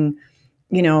carting.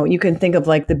 You can think of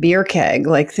like the beer keg,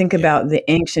 like think about the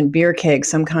ancient beer keg,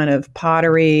 some kind of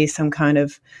pottery, some kind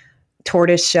of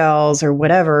tortoise shells or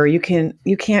whatever. You can't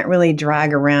really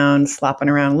drag around, slopping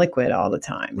around liquid all the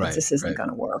time. Right, this isn't going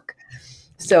to work.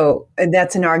 So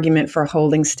that's an argument for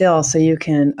holding still so you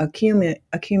can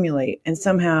accumulate. And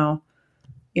somehow,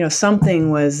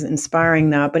 something was inspiring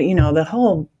that. But, the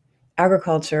whole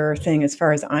agriculture thing, as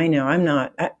far as I know, I'm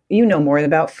not, you know more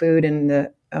about food and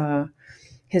the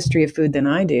history of food than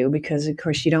I do, because of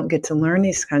course you don't get to learn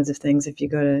these kinds of things if you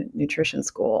go to nutrition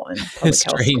school and public health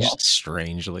school.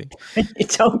 Strangely. You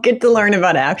don't get to learn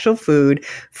about actual food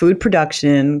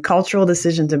production, cultural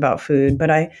decisions about food.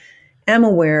 But I am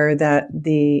aware that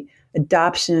the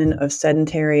adoption of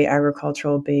sedentary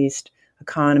agricultural-based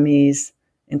economies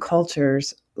and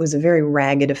cultures was a very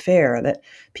ragged affair, that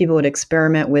people would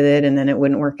experiment with it and then it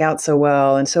wouldn't work out so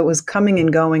well. And so it was coming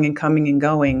and going and coming and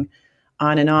going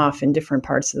on and off in different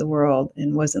parts of the world,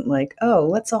 and wasn't like, oh,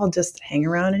 let's all just hang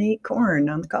around and eat corn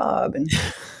on the cob. And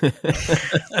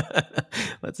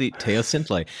let's eat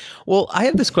teosynthete. Well, I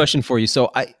have this question for you.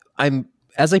 So I'm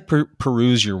as I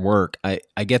peruse your work, I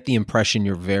get the impression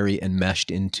you're very enmeshed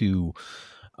into,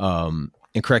 and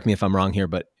correct me if I'm wrong here,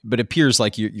 but it appears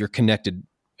like you're connected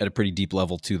at a pretty deep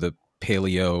level to the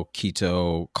paleo,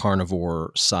 keto,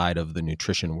 carnivore side of the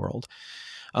nutrition world.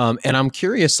 And I'm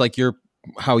curious, like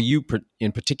how you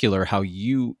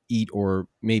eat, or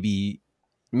maybe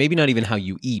not even how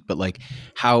you eat, but like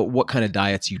what kind of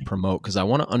diets you promote. Cause I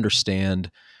want to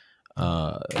understand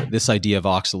this idea of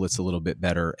oxalates a little bit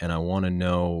better. And I want to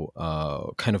know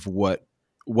kind of what's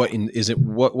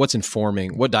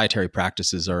informing, what dietary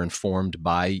practices are informed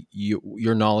by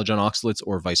your knowledge on oxalates,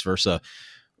 or vice versa,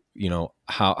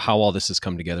 how all this has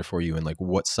come together for you, and like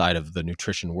what side of the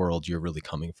nutrition world you're really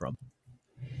coming from.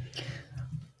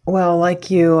 Well,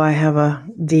 like you, I have a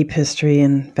deep history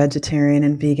in vegetarian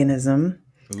and veganism.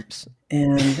 Oops.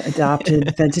 And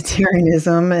adopted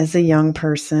vegetarianism as a young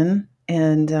person,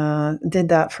 and did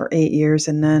that for 8 years.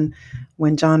 And then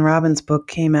when John Robbins' book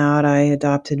came out, I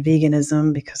adopted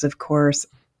veganism because, of course,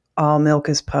 all milk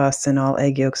is pus and all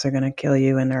egg yolks are going to kill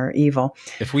you and are evil.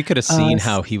 If we could have seen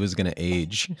how he was going to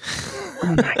age.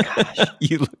 Oh my gosh.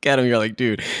 You look at him, you're like,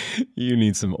 dude, you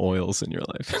need some oils in your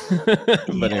life.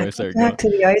 But anyway, sorry. Back to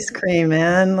the ice cream,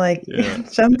 man. Like,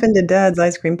 jump into Dad's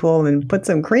ice cream pool and put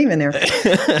some cream in there.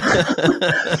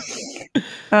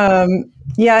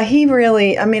 He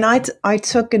really, I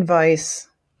took advice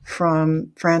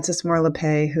from Frances Moore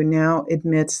Lappé, who now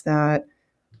admits that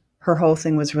her whole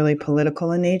thing was really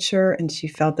political in nature. And she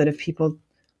felt that if people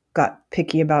got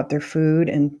picky about their food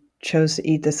and chose to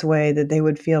eat this way, that they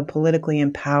would feel politically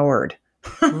empowered.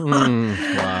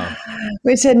 Wow.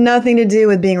 Which had nothing to do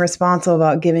with being responsible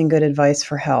about giving good advice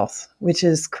for health, which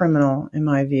is criminal in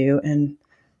my view. And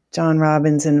John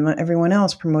Robbins and everyone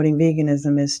else promoting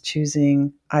veganism is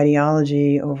choosing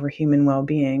ideology over human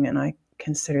well-being. And I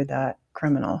consider that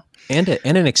criminal. And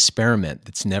an experiment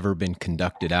that's never been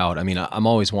conducted out. I mean, I'm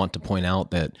always want to point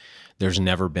out that there's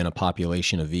never been a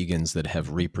population of vegans that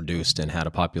have reproduced and had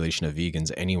a population of vegans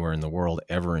anywhere in the world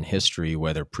ever in history,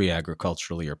 whether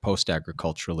pre-agriculturally or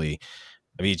post-agriculturally.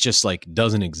 I mean, it just like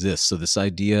doesn't exist. So this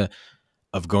idea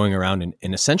of going around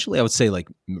and essentially, I would say like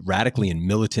radically and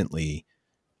militantly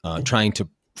trying to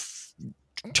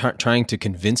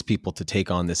convince people to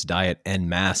take on this diet en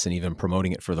masse and even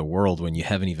promoting it for the world when you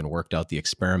haven't even worked out the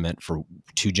experiment for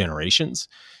 2 generations,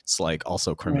 it's like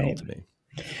also criminal to me.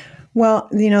 Well,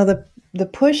 the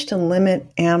push to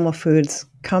limit animal foods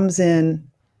comes in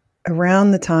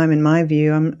around the time, in my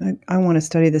view, I want to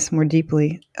study this more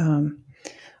deeply,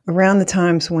 around the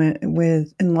times when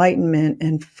with Enlightenment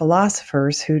and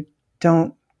philosophers who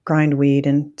don't grind weed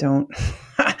and don't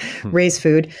raise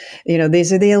food.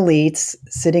 These are the elites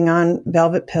sitting on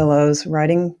velvet pillows,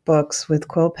 writing books with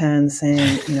quill pens,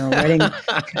 saying, writing,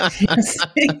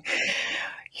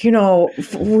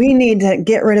 we need to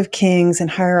get rid of kings and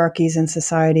hierarchies in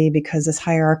society because this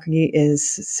hierarchy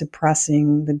is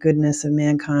suppressing the goodness of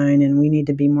mankind and we need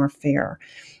to be more fair.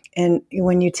 And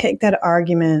when you take that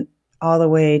argument all the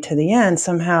way to the end,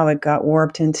 somehow it got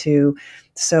warped into,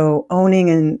 so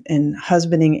owning and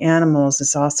husbanding animals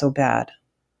is also bad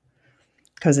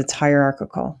because it's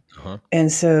hierarchical. Uh-huh.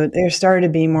 And so there started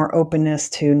to be more openness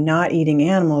to not eating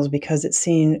animals because it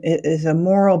is a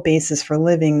moral basis for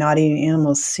living. Not eating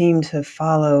animals seemed to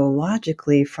follow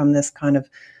logically from this kind of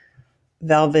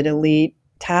velvet elite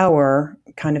tower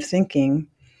kind of thinking.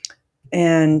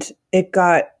 And it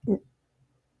got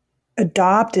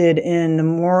adopted in the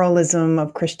moralism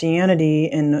of Christianity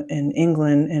in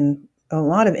England, and a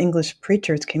lot of English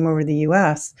preachers came over to the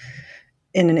U.S.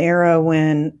 in an era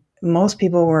when most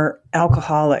people were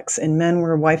alcoholics and men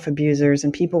were wife abusers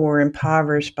and people were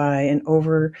impoverished by an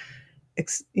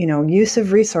use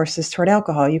of resources toward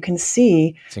alcohol. You can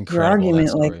see your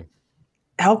argument, like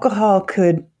alcohol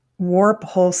could warp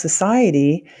whole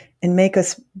society and make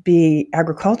us be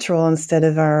agricultural instead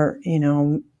of our,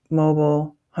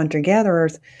 mobile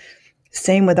hunter-gatherers.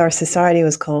 same with our society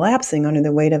was collapsing under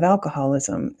the weight of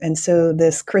alcoholism. And so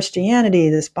this Christianity,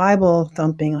 this Bible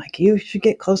thumping, like you should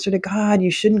get closer to God, you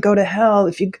shouldn't go to hell.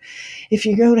 If you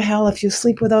go to hell, if you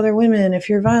sleep with other women, if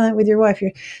you're violent with your wife,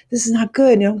 this is not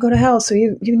good. You don't go to hell. So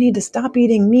you need to stop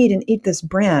eating meat and eat this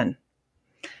bran.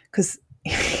 Because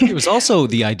it was also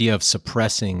the idea of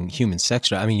suppressing human sex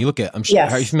drive. I mean, you look at, I'm sure,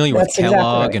 yes, are you familiar with Kellogg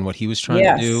exactly right. and what he was trying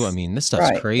to do? I mean, this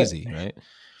stuff's crazy, right?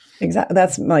 Exactly.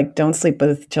 That's like, don't sleep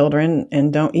with children,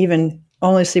 and don't even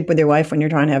only sleep with your wife when you're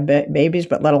trying to have babies,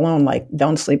 but let alone like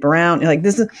don't sleep around. Like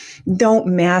don't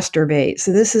masturbate.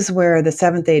 So this is where the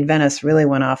Seventh-day Adventists really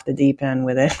went off the deep end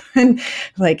with it. And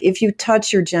like, if you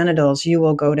touch your genitals, you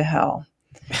will go to hell.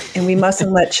 And we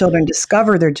mustn't let children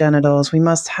discover their genitals. We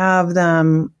must have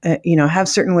them, have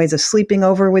certain ways of sleeping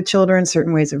over with children,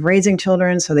 certain ways of raising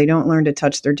children, so they don't learn to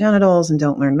touch their genitals and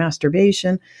don't learn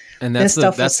masterbation. And that's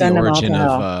the origin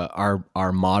of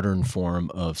our modern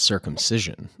form of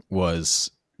circumcision,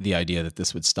 was the idea that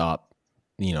this would stop.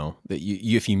 That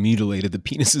you if you mutilated the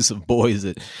penises of boys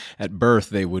at birth,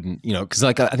 they wouldn't. Because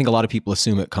like I think a lot of people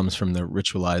assume it comes from the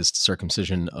ritualized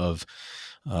circumcision of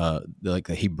like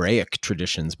the Hebraic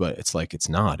traditions, but it's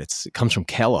not. It comes from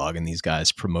Kellogg and these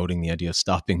guys promoting the idea of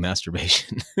stopping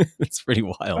masturbation. It's pretty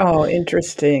wild. Oh,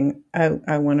 interesting.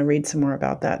 I want to read some more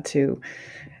about that too.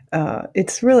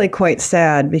 It's really quite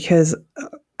sad because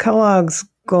Kellogg's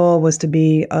goal was to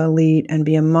be elite and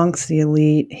be amongst the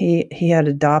elite. He had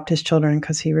to adopt his children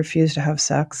because he refused to have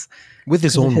sex with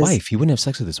his own wife. He wouldn't have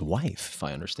sex with his wife, if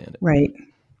I understand it. Right.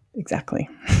 Exactly.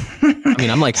 I mean,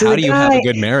 I'm like, so how do you have a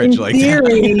good marriage like that?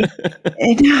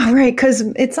 Right, because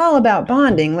it's all about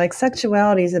bonding. Like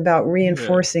sexuality is about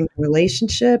reinforcing the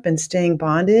relationship and staying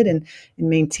bonded and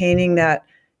maintaining that,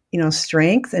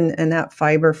 strength and that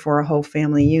fiber for a whole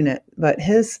family unit. But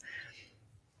his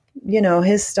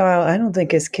style, I don't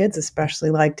think his kids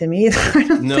especially liked him either. I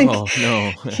don't think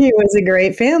he was a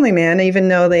great family man, even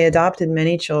though they adopted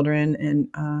many children.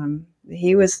 And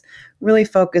he was really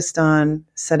focused on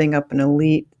setting up an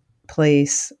elite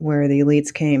place where the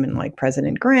elites came, and like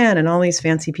President Grant and all these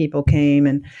fancy people came,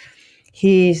 and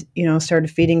he, started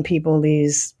feeding people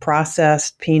these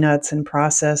processed peanuts and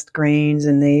processed grains,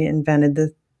 and they invented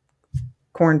the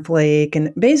cornflake.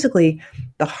 And basically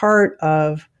the heart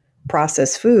of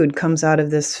processed food comes out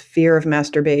of this fear of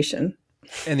masturbation.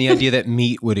 And the idea that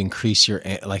meat would increase your,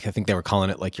 like, I think they were calling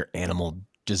it like your animal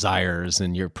desires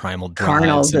and your primal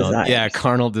carnal desires. Yeah,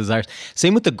 carnal desires.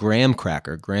 Same with the graham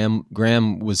cracker.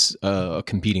 Graham was a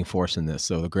competing force in this.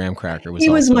 So the graham cracker was. He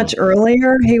was much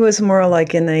earlier. He was more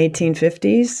like in the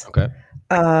 1850s. Okay.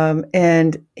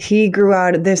 And he grew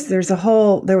out of this. There was a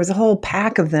whole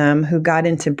pack of them who got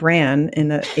into bran in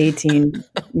the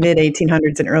mid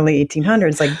 1800s and early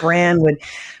 1800s. Like bran would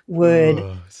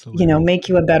make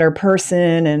you a better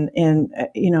person.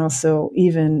 And so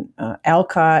even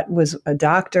Alcott was a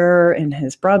doctor, and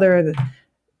his brother,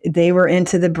 they were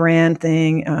into the bran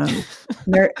thing.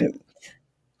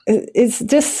 It's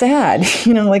just sad,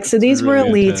 so these were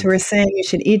elites who were saying you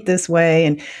should eat this way.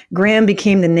 And graham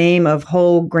became the name of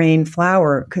whole grain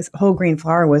flour because whole grain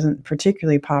flour wasn't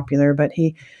particularly popular, but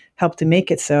he helped to make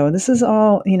it so. This is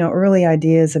all, early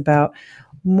ideas about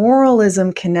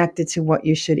moralism connected to what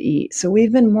you should eat. So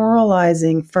we've been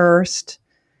moralizing first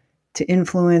to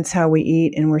influence how we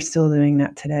eat, and we're still doing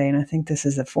that today. And I think this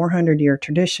is a 400-year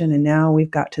tradition, and now we've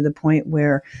got to the point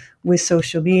where with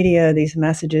social media, these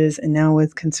messages, and now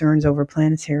with concerns over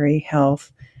planetary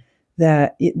health,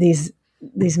 that these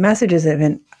messages have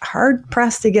been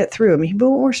hard-pressed to get through. I mean,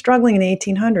 people were struggling in the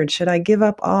 1800s. Should I give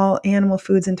up all animal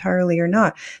foods entirely or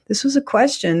not? This was a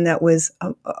question that was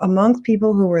amongst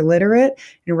people who were literate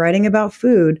and writing about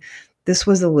food. This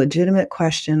was a legitimate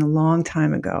question a long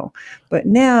time ago. But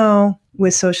now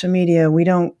with social media, we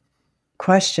don't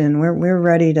question. We're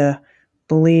ready to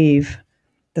believe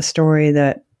the story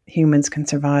that humans can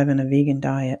survive in a vegan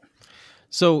diet.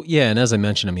 So, yeah, and as I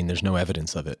mentioned, I mean, there's no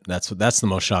evidence of it. That's the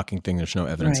most shocking thing. There's no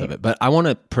evidence of it. But I'm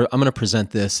going to present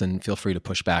this, and feel free to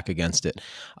push back against it.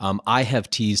 I have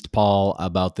teased Paul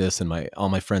about this and all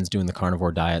my friends doing the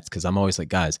carnivore diets, because I'm always like,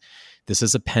 guys, this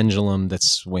is a pendulum that's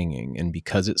swinging, and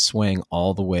because it's swaying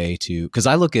all the way to, because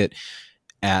I look at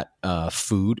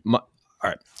food. All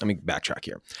right, let me backtrack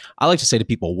here. I like to say to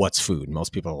people, what's food?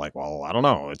 Most people are like, well, I don't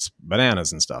know. It's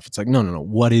bananas and stuff. It's like, no.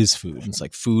 What is food? And it's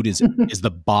like, food is the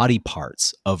body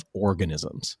parts of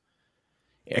organisms.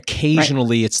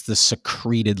 Occasionally, It's the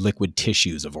secreted liquid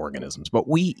tissues of organisms, but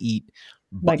we eat,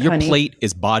 like your honey. Plate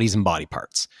is bodies and body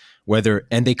parts.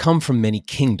 and they come from many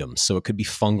kingdoms. So it could be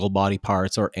fungal body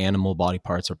parts or animal body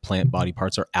parts or plant body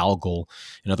parts or algal,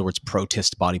 in other words,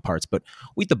 protist body parts, but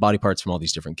we eat the body parts from all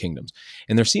these different kingdoms.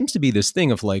 And there seems to be this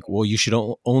thing of like, well, you should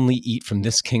only eat from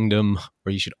this kingdom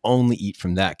or you should only eat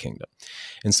from that kingdom.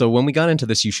 And so when we got into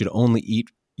this, you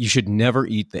should never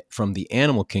eat from the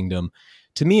animal kingdom.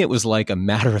 To me, it was like a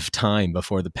matter of time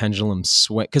before the pendulum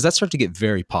swung, because that started to get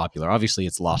very popular. Obviously,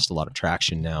 it's lost a lot of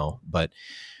traction now, but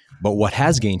what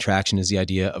has gained traction is the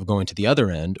idea of going to the other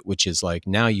end, which is like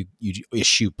now you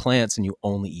eschew plants and you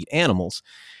only eat animals.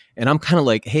 And I'm kind of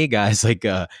like, hey guys, like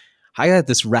I got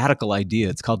this radical idea.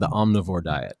 It's called the omnivore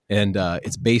diet, and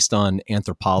it's based on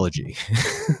anthropology.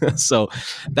 So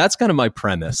that's kind of my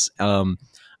premise.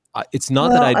 It's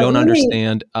not that I don't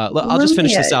understand. I'll just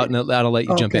finish this out and I'll let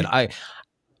you jump in.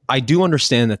 I do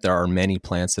understand that there are many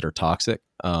plants that are toxic.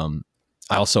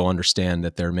 I also understand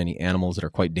that there are many animals that are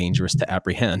quite dangerous to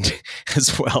apprehend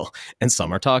as well, and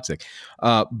some are toxic.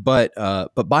 But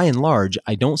by and large,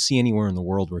 I don't see anywhere in the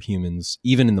world where humans,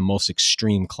 even in the most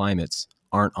extreme climates,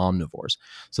 aren't omnivores.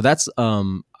 So that's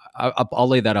I'll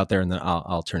lay that out there, and then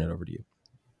I'll turn it over to you.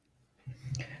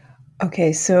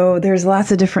 Okay, so there's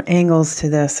lots of different angles to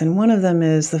this, and one of them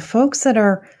is the folks that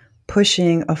are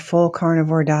pushing a full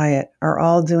carnivore diet are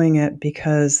all doing it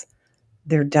because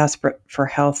they're desperate for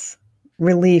health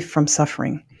relief from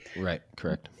suffering. Right,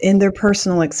 correct. In their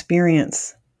personal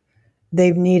experience,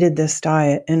 they've needed this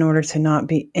diet in order to not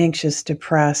be anxious,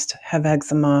 depressed, have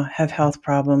eczema, have health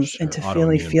problems, and to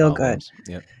really feel good.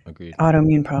 Yep, agreed.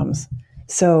 Autoimmune problems.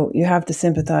 So you have to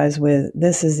sympathize with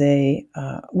this is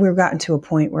we've gotten to a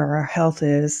point where our health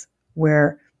is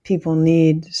where people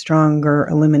need stronger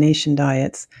elimination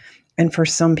diets. And for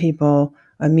some people,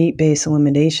 a meat-based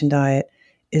elimination diet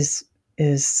is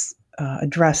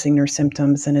addressing their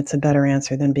symptoms, and it's a better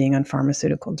answer than being on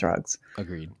pharmaceutical drugs.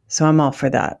 Agreed. So I'm all for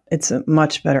that. It's a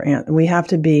much better answer. We have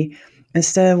to be,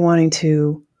 instead of wanting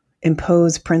to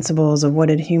impose principles of what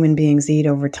did human beings eat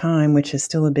over time, which is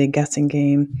still a big guessing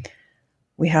game,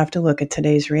 we have to look at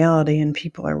today's reality, and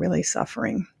people are really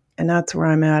suffering. And that's where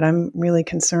I'm at. I'm really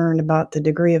concerned about the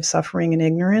degree of suffering and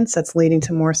ignorance that's leading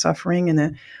to more suffering, and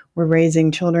that we're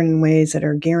raising children in ways that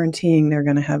are guaranteeing they're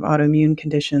going to have autoimmune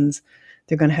conditions.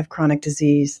 They're going to have chronic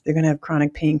disease. They're going to have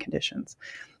chronic pain conditions.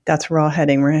 That's where we're all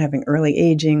heading. We're having early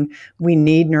aging. We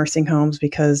need nursing homes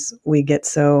because we get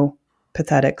so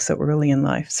pathetic so early in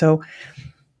life. So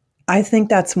I think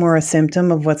that's more a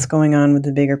symptom of what's going on with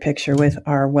the bigger picture with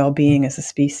our well-being as a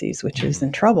species, which is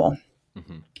in trouble.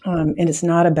 Mm-hmm. And it's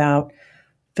not about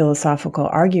philosophical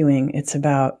arguing. It's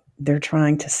about they're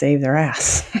trying to save their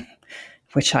ass,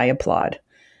 which I applaud.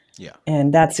 Yeah.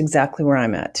 And that's exactly where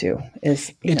I'm at too.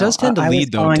 It does tend to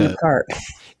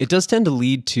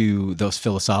lead to those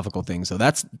philosophical things. So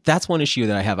that's one issue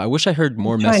that I have. I wish I heard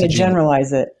more messaging. Trying to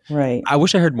generalize it, right? I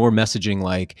wish I heard more messaging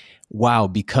like, wow,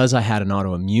 because I had an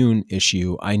autoimmune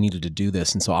issue, I needed to do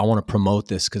this. And so I want to promote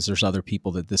this because there's other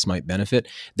people that this might benefit.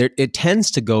 It tends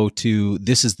to go to,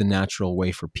 this is the natural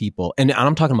way for people. And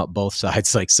I'm talking about both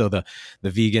sides. Like, so the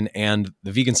vegan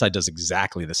side does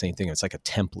exactly the same thing. It's like a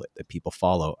template that people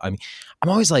follow. I mean, I'm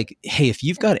always like, hey, if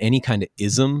you've got any kind of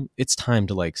ism, it's time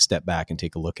to like step back and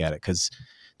take a look at it, because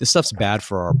this stuff's bad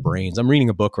for our brains. I'm reading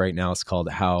a book right now. It's called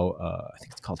How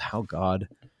God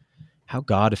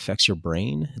Affects Your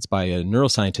Brain. It's by a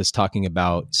neuroscientist talking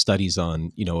about studies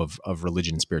on, of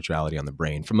religion and spirituality on the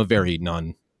brain from a very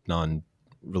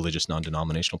non-religious,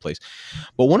 non-denominational place.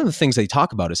 But one of the things they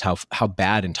talk about is how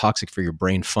bad and toxic for your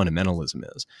brain fundamentalism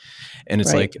is. And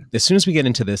it's like, as soon as we get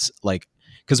into this, like,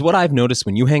 because what I've noticed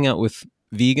when you hang out with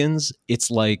vegans, it's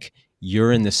like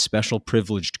you're in this special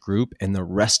privileged group and the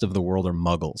rest of the world are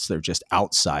muggles. They're just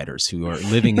outsiders who are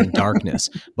living in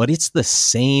darkness. But it's the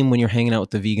same when you're hanging out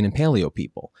with the vegan and paleo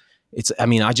people.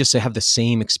 I just have the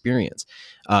same experience.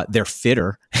 They're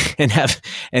fitter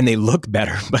and they look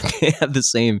better, but they have the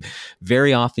same.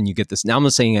 Very often you get this. Now I'm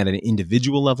not saying at an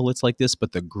individual level it's like this,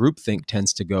 but the groupthink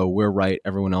tends to go, we're right,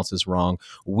 everyone else is wrong.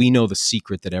 We know the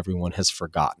secret that everyone has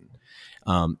forgotten.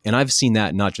 And I've seen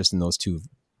that not just in those two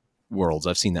worlds.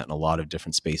 I've seen that in a lot of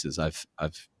different spaces. I've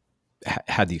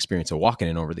had the experience of walking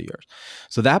in over the years.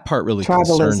 So that part really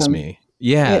concerns me.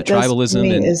 Yeah, it tribalism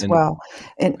does me as well.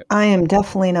 And I am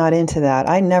definitely not into that.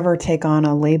 I never take on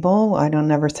a label. I don't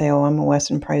never say, oh, I'm a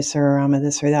Weston Pricer or I'm a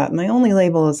this or that. My only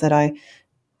label is that I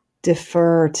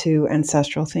defer to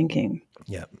ancestral thinking.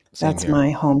 Yeah, that's my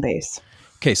home base.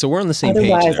 Okay, so we're on the same page.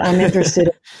 Otherwise, I'm interested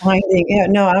in finding. Yeah,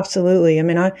 no, absolutely. I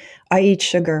mean, I eat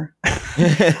sugar.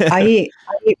 I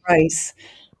eat rice.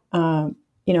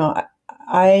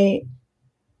 I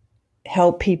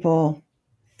help people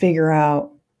figure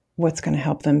out what's going to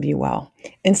help them be well.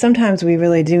 And sometimes we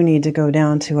really do need to go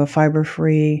down to a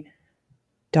fiber-free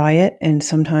diet, and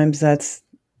sometimes that's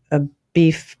a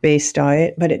beef-based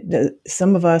diet. But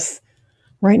some of us,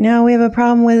 right now, we have a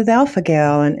problem with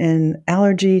alpha-gal and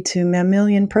allergy to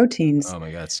mammalian proteins. Oh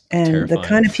my God, it's and terrifying. The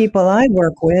kind of people I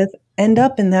work with end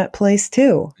up in that place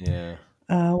too. Yeah.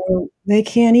 Where they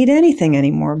can't eat anything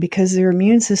anymore because their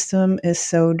immune system is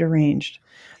so deranged.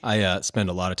 I spend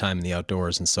a lot of time in the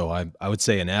outdoors, and so I would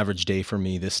say an average day for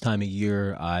me this time of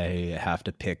year, I have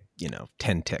to pick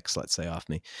 10 ticks, let's say, off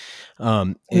me,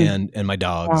 and my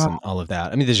dogs and all of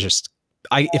that. I mean, there's just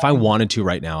if I wanted to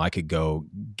right now, I could go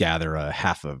gather a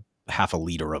half a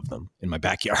liter of them in my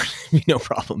backyard, no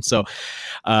problem. So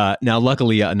now,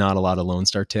 luckily, not a lot of Lone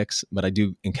Star ticks, but I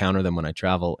do encounter them when I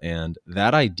travel, and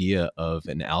that idea of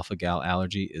an alpha gal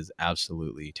allergy is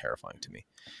absolutely terrifying to me.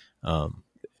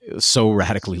 So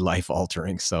radically life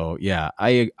altering. So yeah,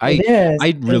 I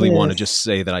really want to just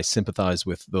say that I sympathize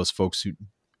with those folks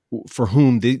for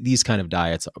whom these kind of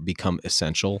diets become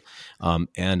essential.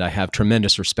 And I have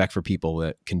tremendous respect for people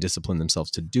that can discipline themselves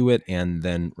to do it and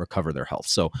then recover their health.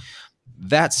 So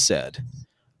that said,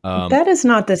 that is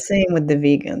not the same with the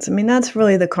vegans. I mean, that's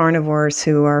really the carnivores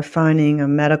who are finding a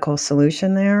medical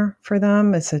solution there for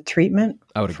them. It's a treatment.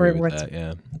 I would agree with that.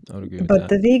 Yeah, I would agree with that. But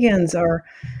the vegans are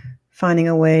finding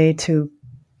a way to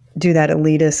do that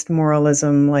elitist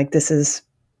moralism, like this is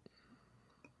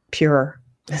pure.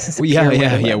 This is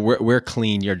yeah. We're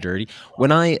clean, you're dirty. When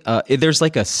there's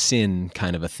like a sin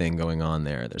kind of a thing going on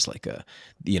there. There's like a,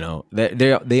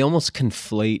 they almost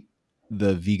conflate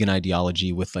the vegan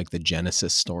ideology with like the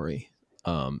Genesis story.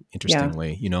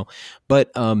 Interestingly,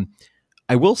 but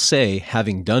I will say,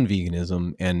 having done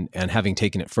veganism and having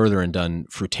taken it further and done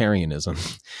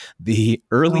fruitarianism, the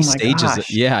early stages.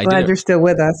 I'm glad you're still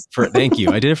with us. Thank you.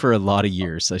 I did it for a lot of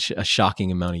years, a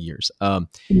shocking amount of years.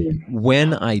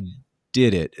 When I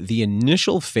did it, the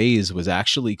initial phase was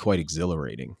actually quite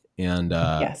exhilarating. And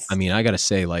yes. I mean, I got to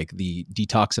say, like, the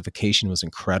detoxification was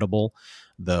incredible.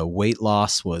 The weight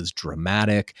loss was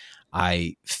dramatic.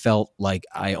 I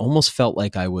almost felt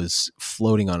like I was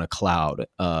floating on a cloud,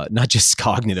 not just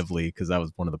cognitively, because that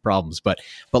was one of the problems, but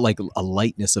like a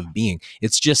lightness of being.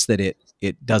 It's just that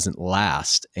it doesn't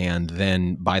last. And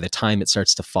then by the time it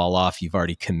starts to fall off, you've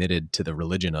already committed to the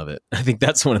religion of it. I think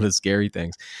that's one of the scary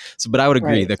things. So, but I would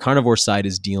agree, the carnivore side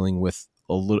is dealing with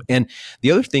a little, and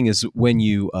the other thing is when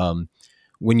you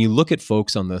look at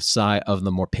folks on the side of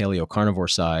the more paleo carnivore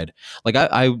side, like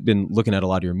I've been looking at a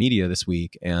lot of your media this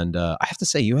week, and I have to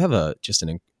say you have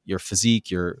your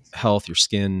physique, your health, your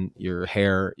skin, your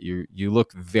hair, you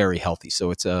look very healthy.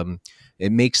 So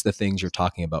it makes the things you're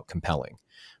talking about compelling,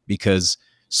 because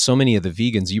so many of the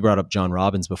vegans, you brought up John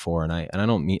Robbins before, and I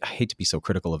hate to be so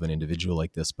critical of an individual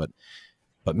like this, but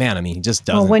man, I mean, he just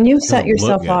doesn't. Well, when you set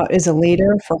yourself up as a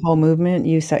leader for whole movement,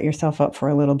 you set yourself up for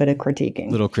a little bit of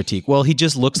critiquing. Little critique. Well, he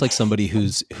just looks like somebody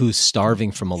who's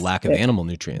starving from a lack of animal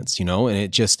nutrients, and it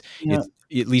just,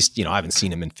 at least, I haven't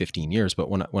seen him in 15 years,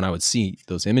 but when I would see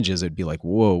those images, it'd be like,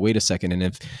 whoa, wait a second.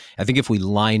 And I think if we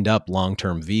lined up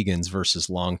long-term vegans versus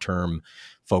long-term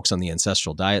folks on the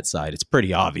ancestral diet side, it's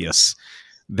pretty obvious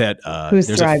that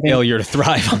there's thriving? A failure to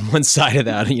thrive on one side of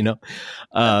that,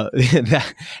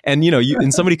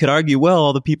 and somebody could argue, well,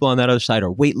 all the people on that other side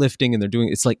are weightlifting and they're doing,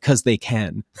 it's like, cause they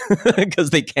can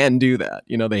do that.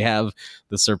 They have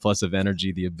the surplus of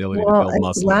energy, the ability to build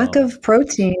muscle. Lack of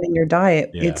protein in your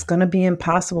diet, it's going to be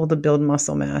impossible to build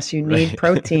muscle mass. You need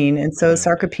protein. And so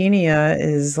sarcopenia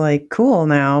is like cool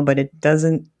now, but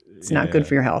it's not good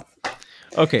for your health.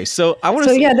 Okay, so I want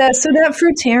to. So that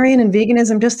fruitarian and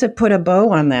veganism, just to put a bow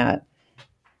on that,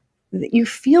 you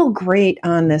feel great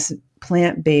on this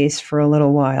plant-based for a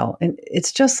little while, and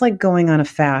it's just like going on a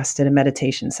fast at a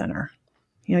meditation center.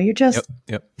 You're just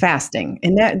fasting,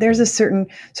 and there's a certain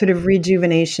sort of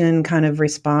rejuvenation kind of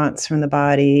response from the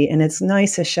body, and it's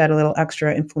nice to shed a little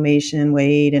extra inflammation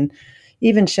weight, and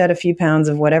even shed a few pounds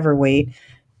of whatever weight.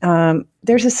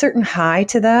 There's a certain high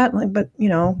to that, but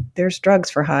there's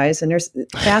drugs for highs, and there's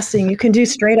fasting. You can do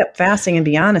straight up fasting and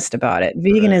be honest about it.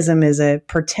 Veganism is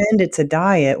pretend it's a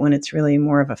diet when it's really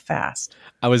more of a fast.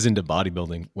 I was into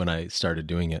bodybuilding when I started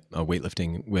doing it,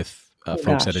 weightlifting with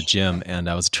folks at a gym, and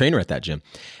I was a trainer at that gym,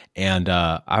 and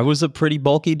I was a pretty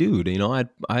bulky dude.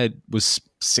 I was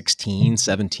 16,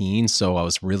 17, so I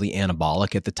was really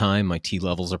anabolic at the time. My T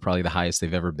levels are probably the highest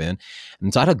they've ever been,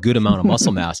 and so I had a good amount of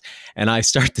muscle mass. And I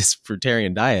start this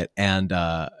fruitarian diet, and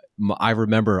I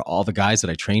remember all the guys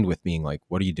that I trained with being like,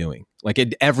 "What are you doing?" Like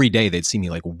every day they'd see me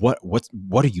like, "What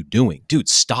are you doing, dude?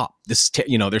 Stop this!"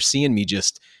 They're seeing me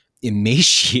just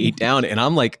emaciate down. And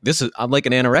I'm like, I'm like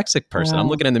an anorexic person. Wow. I'm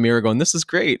looking in the mirror going, this is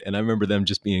great. And I remember them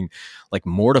just being like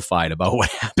mortified about what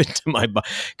happened to my body.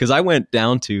 Cause I went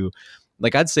down to,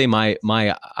 like, I'd say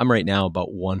I'm right now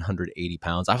about 180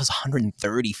 pounds. I was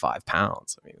 135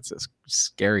 pounds. I mean, it's just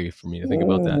scary for me to think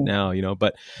about that now, you know,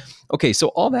 but okay. So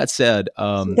all that said,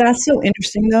 that's so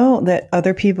interesting though, that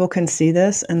other people can see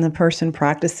this and the person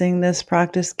practicing this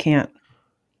practice can't.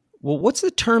 well, what's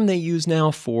the term they use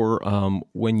now for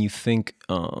when you think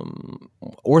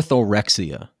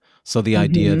orthorexia? So the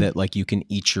idea that like you can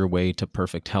eat your way to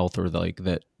perfect health, or like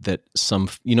that some,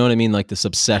 you know what I mean? Like this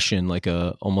obsession, like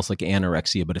almost like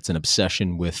anorexia, but it's an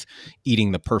obsession with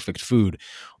eating the perfect food.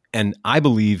 And I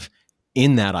believe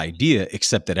in that idea,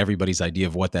 except that everybody's idea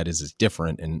of what that is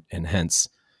different. And hence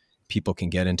people can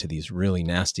get into these really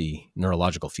nasty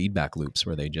neurological feedback loops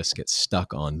where they just get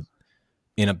stuck on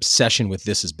an obsession with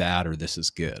this is bad or this is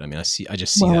good. I mean, I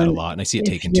just see that a lot, and I see it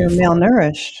taken too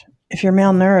far. If you're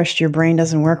malnourished, your brain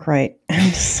doesn't work right.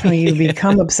 And so you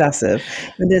become obsessive.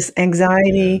 This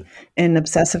anxiety and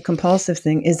obsessive compulsive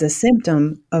thing is a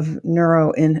symptom of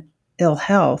ill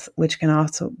health, which can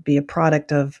also be a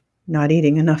product of not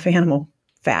eating enough animal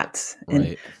fats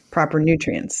and proper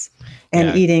nutrients.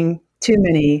 And eating too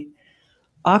many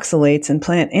oxalates and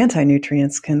plant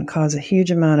anti-nutrients can cause a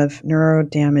huge amount of neuro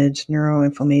damage,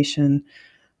 neuroinflammation,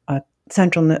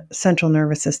 central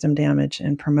nervous system damage,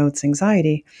 and promotes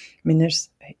anxiety. I mean, there's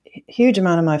a huge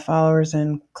amount of my followers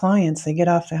and clients, they get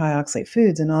off the high oxalate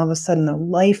foods and all of a sudden a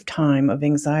lifetime of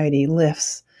anxiety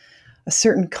lifts. A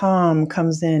certain calm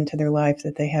comes into their life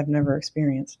that they have never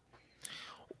experienced.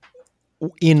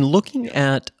 In looking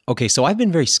at, okay, so I've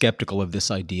been very skeptical of this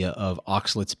idea of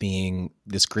oxalates being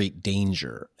this great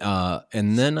danger.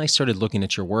 And then I started looking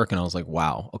at your work and I was like,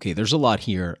 wow, okay, there's a lot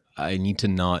here. I need to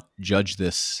not judge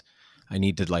this. I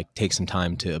need to like take some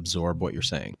time to absorb what you're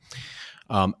saying.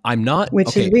 I'm not, which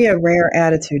okay. would be a rare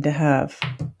attitude to have.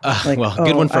 Like, well,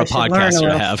 good one for a podcaster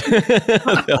to have.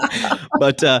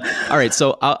 But all right,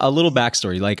 so a little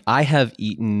backstory. Like I have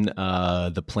eaten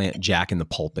the plant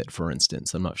jack-in-the-pulpit, for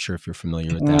instance. I'm not sure if you're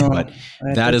familiar with that, but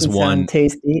that is one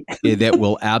tasty. that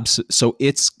will so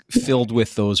it's filled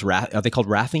with those are they called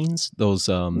raphines? Those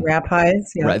raphides,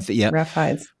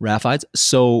 raphides.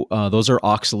 So those are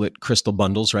oxalate crystal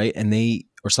bundles, right? And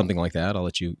or something like that. I'll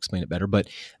let you explain it better. But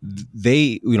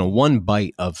they, one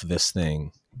bite of this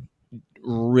thing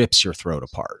rips your throat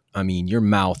apart. I mean, your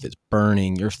mouth is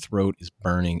burning, your throat is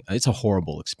burning. It's a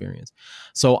horrible experience.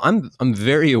 So I'm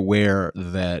very aware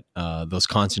that those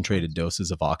concentrated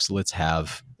doses of oxalates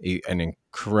have an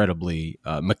incredibly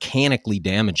mechanically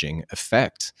damaging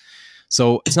effect.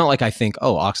 So it's not like I think,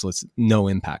 oh, oxalates, no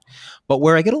impact. But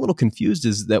where I get a little confused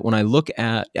is that when I look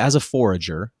at, as a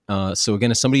forager, so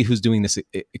again, as somebody who's doing this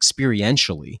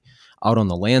experientially out on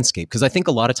the landscape, because I think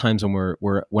a lot of times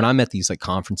when I'm at these like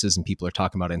conferences and people are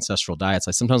talking about ancestral diets,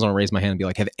 I sometimes want to raise my hand and be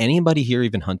like, have anybody here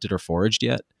even hunted or foraged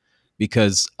yet?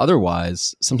 Because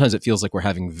otherwise, sometimes it feels like we're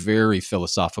having very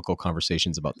philosophical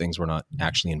conversations about things we're not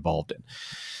actually involved in.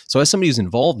 So as somebody who's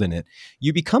involved in it,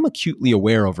 you become acutely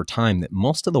aware over time that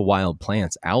most of the wild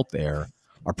plants out there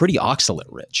are pretty oxalate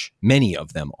rich. Many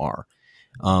of them are.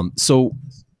 So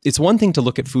it's one thing to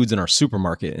look at foods in our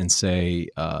supermarket and say,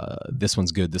 this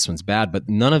one's good, this one's bad, but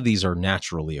none of these are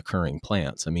naturally occurring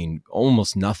plants. I mean,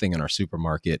 almost nothing in our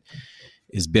supermarket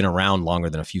has been around longer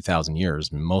than a few thousand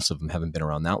years. And most of them haven't been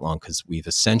around that long because we've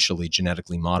essentially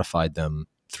genetically modified them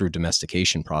through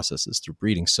domestication processes, through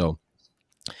breeding. So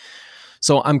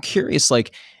I'm curious,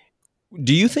 like,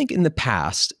 do you think in the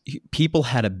past people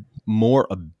had a more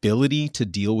ability to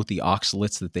deal with the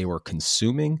oxalates that they were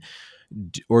consuming?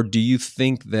 Or do you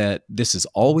think that this has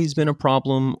always been a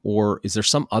problem? Or is there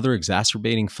some other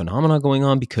exacerbating phenomena going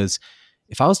on? Because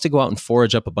if I was to go out and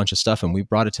forage up a bunch of stuff and we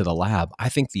brought it to the lab, I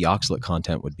think the oxalate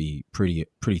content would be pretty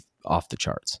off the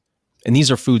charts. And these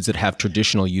are foods that have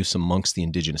traditional use amongst the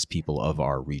indigenous people of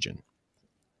our region.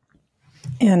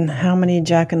 And how many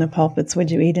jack-in-the-pulpits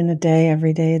would you eat in a day,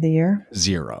 every day of the year?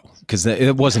 0, because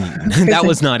it wasn't eaten. That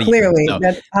was not eaten. Clearly, no,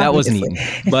 that wasn't eaten.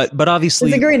 But obviously,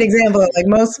 it's a great example. Like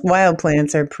most wild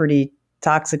plants are pretty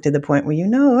toxic to the point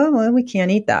where we can't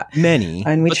eat that. Many,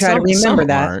 and we try to remember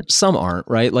that. Some aren't,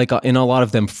 right? Like in a lot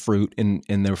of them, fruit and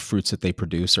their fruits that they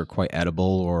produce are quite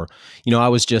edible. Or I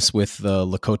was just with the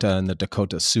Lakota and the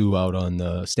Dakota Sioux out on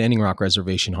the Standing Rock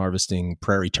Reservation harvesting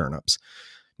prairie turnips.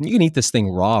 You can eat this thing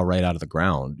raw right out of the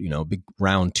ground, big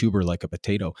round tuber like a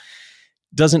potato.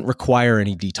 Doesn't require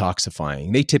any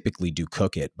detoxifying. They typically do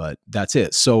cook it, but that's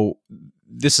it. So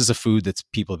this is a food that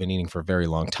people have been eating for a very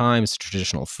long time. It's a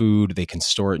traditional food. They can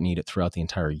store it and eat it throughout the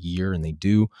entire year, and they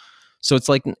do. So it's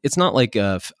like, it's not like,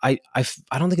 I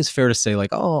don't think it's fair to say like,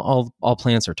 oh, all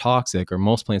plants are toxic or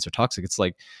most plants are toxic. It's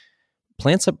like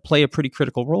plants play a pretty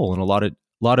critical role in a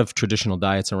lot of traditional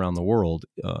diets around the world,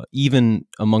 even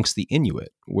amongst the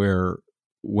Inuit, where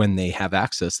when they have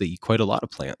access, they eat quite a lot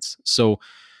of plants. So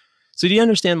do you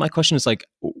understand? My question is like,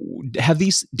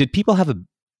 did people have an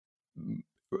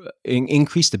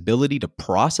increased ability to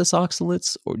process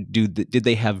oxalates, or did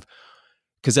they have,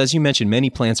 because as you mentioned,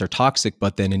 many plants are toxic,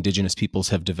 but then indigenous peoples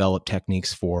have developed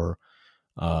techniques for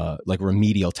like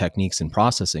remedial techniques in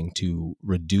processing to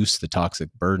reduce the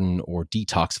toxic burden or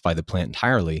detoxify the plant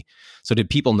entirely. So did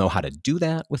people know how to do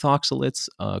that with oxalates?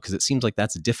 Because it seems like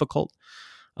that's difficult.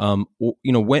 How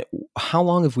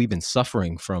long have we been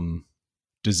suffering from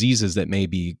diseases that may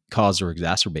be caused or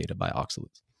exacerbated by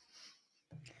oxalates?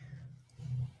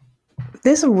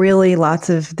 There's really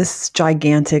this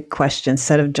gigantic question,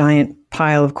 set of giant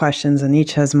pile of questions, and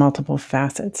each has multiple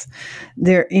facets.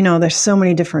 There's so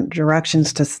many different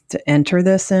directions to enter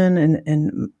this in.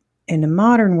 And in the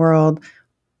modern world,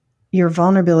 your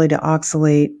vulnerability to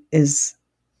oxalate is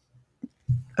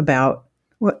about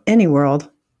any world,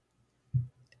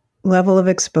 level of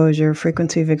exposure,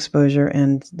 frequency of exposure,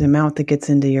 and the amount that gets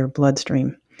into your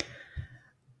bloodstream.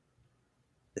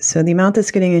 So the amount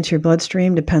that's getting into your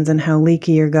bloodstream depends on how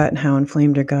leaky your gut and how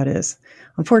inflamed your gut is.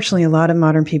 Unfortunately, a lot of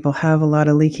modern people have a lot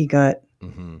of leaky gut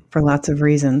for lots of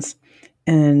reasons.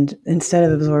 And instead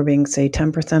of absorbing, say,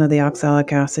 10% of the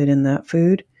oxalic acid in that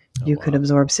food, you could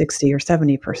absorb 60 or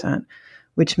 70%,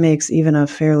 which makes even a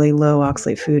fairly low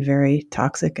oxalate food very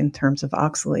toxic in terms of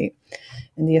oxalate.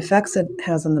 And the effects it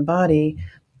has on the body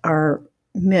are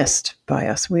missed by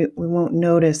us. We won't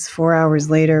notice 4 hours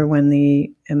later when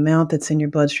the amount that's in your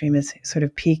bloodstream is sort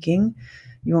of peaking.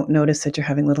 You won't notice that you're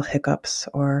having little hiccups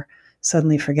or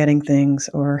suddenly forgetting things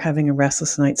or having a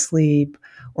restless night's sleep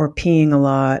or peeing a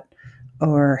lot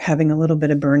or having a little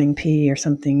bit of burning pee or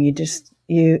something.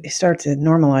 You start to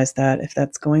normalize that if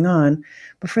that's going on.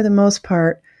 But for the most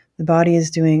part, the body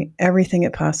is doing everything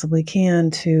it possibly can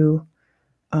to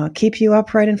keep you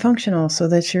upright and functional so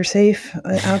that you're safe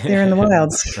out there in the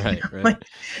wilds. Right.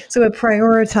 So it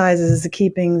prioritizes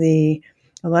keeping the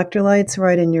electrolytes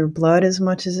right in your blood as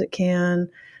much as it can,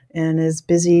 and is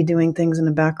busy doing things in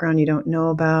the background you don't know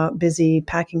about, busy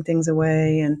packing things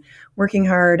away and working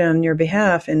hard on your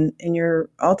behalf. And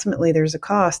ultimately there's a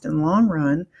cost in the long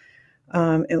run.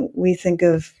 And we think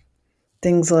of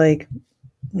things like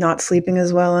not sleeping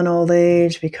as well in old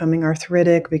age, becoming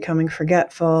arthritic, becoming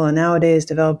forgetful, and nowadays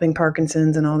developing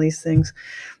Parkinson's and all these things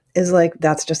is like,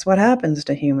 that's just what happens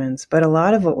to humans. But a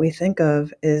lot of what we think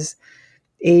of is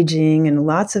aging, and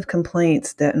lots of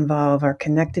complaints that involve our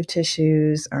connective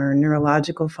tissues, our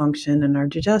neurological function, and our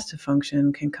digestive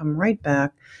function can come right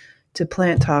back to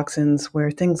plant toxins,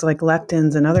 where things like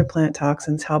lectins and other plant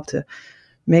toxins help to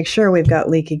make sure we've got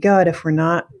leaky gut if we're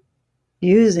not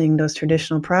using those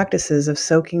traditional practices of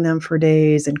soaking them for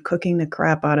days and cooking the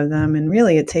crap out of them. And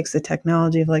really, it takes the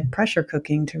technology of like pressure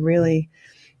cooking to really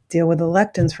deal with the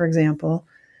lectins, for example,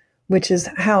 which is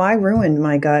how I ruined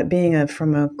my gut, being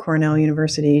from a Cornell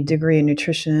University degree in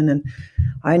nutrition. And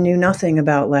I knew nothing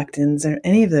about lectins or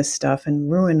any of this stuff,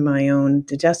 and ruined my own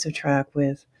digestive tract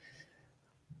with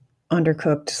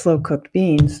undercooked, slow-cooked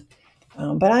beans.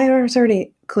 But I was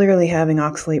already clearly having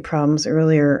oxalate problems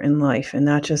earlier in life, and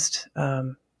that just,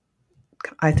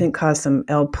 I think, caused some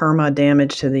L-perma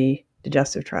damage to the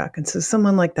digestive tract. And so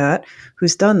someone like that,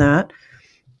 who's done that,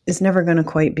 is never going to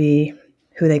quite be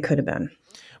who they could have been.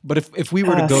 But if we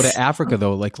were to go to Africa,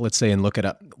 though, like let's say, and look at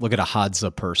a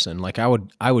Hadza person, like I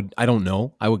don't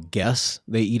know, I would guess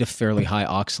they eat a fairly high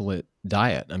oxalate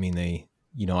diet. I mean,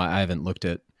 I haven't looked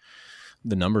at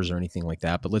the numbers or anything like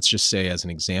that, but let's just say, as an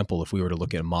example, if we were to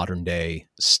look at a modern day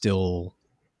still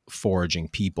foraging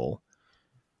people,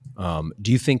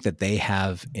 do you think that they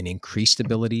have an increased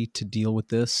ability to deal with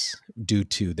this due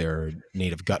to their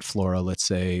native gut flora, let's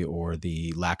say, or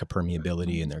the lack of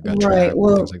permeability in their gut tract,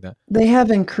 well, things like that? They have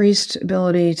increased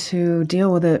ability to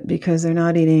deal with it because they're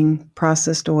not eating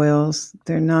processed oils.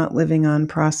 They're not living on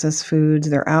processed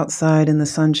foods. They're outside in the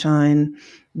sunshine.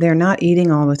 They're not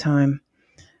eating all the time.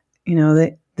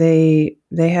 They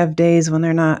have days when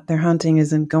their hunting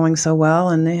isn't going so well,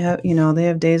 and they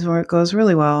have days where it goes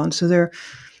really well. And so they're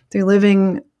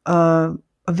living a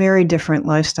very different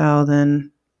lifestyle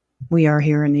than we are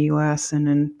here in the U.S. and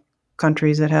in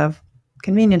countries that have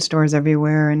convenience stores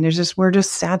everywhere. And we're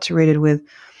just saturated with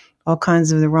all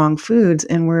kinds of the wrong foods.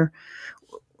 And we're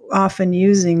often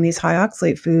using these high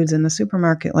oxalate foods in the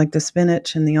supermarket, like the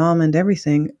spinach and the almond,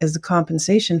 everything, as the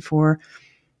compensation for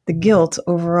the guilt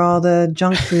over all the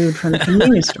junk food from the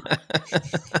convenience store.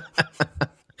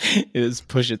 Is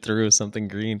push it through something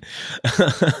green.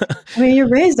 I mean, you're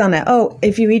raised on that. Oh,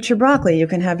 if you eat your broccoli, you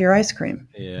can have your ice cream.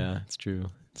 Yeah, it's true.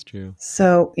 It's true.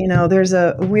 So, there's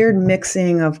a weird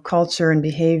mixing of culture and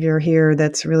behavior here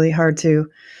that's really hard to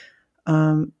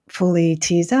fully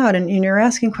tease out. And you're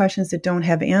asking questions that don't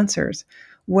have answers.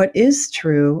 What is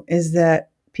true is that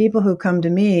people who come to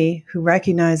me who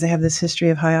recognize they have this history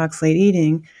of high oxalate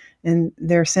eating and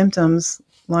their symptoms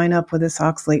line up with this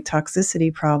oxalate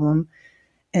toxicity problem,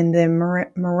 and then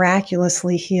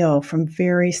miraculously heal from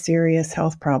very serious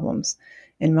health problems.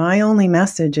 And my only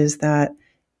message is that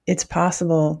it's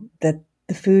possible that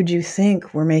the food you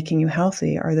think were making you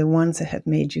healthy are the ones that have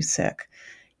made you sick.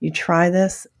 You try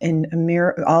this and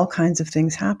all kinds of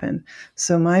things happen.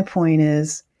 So my point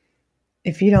is,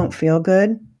 if you don't feel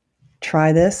good,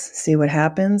 try this, see what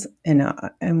happens,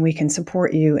 and we can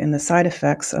support you in the side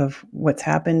effects of what's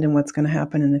happened and what's going to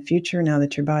happen in the future now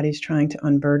that your body's trying to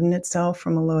unburden itself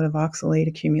from a load of oxalate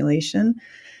accumulation.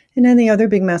 And then the other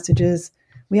big message is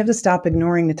we have to stop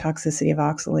ignoring the toxicity of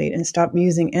oxalate and stop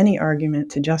using any argument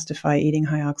to justify eating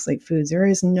high oxalate foods. There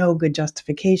is no good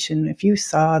justification. If you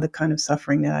saw the kind of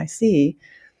suffering that I see,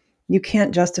 you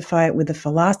can't justify it with a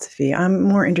philosophy. I'm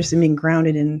more interested in being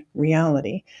grounded in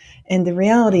reality. And the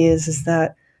reality is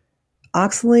that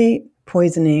oxalate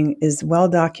poisoning is well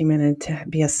documented to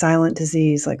be a silent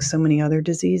disease like so many other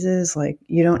diseases. Like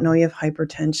you don't know you have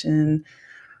hypertension,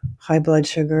 high blood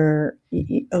sugar.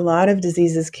 A lot of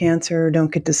diseases, cancer,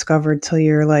 don't get discovered till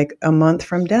you're like a month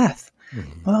from death.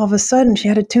 Mm-hmm. Well, all of a sudden she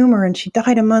had a tumor and she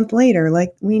died a month later.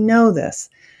 Like we know this.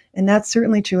 And that's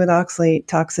certainly true with oxalate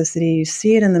toxicity. You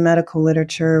see it in the medical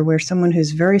literature where someone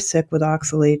who's very sick with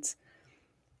oxalates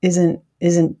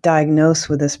isn't diagnosed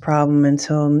with this problem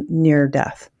until near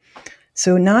death.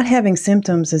 So not having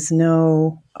symptoms is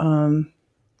no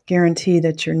guarantee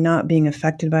that you're not being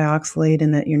affected by oxalate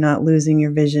and that you're not losing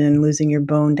your vision, losing your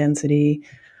bone density,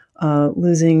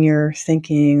 losing your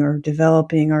thinking, or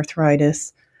developing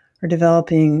arthritis, or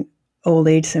developing old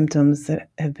age symptoms that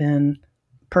have been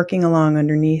perking along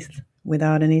underneath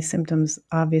without any symptoms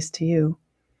obvious to you.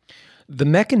 The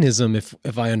mechanism,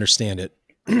 if I understand it,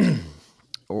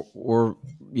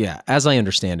 as I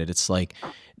understand it, it's like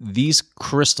these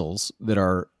crystals that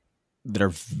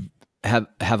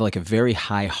have like a very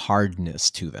high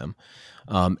hardness to them,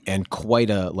 and quite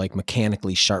a like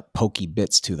mechanically sharp, pokey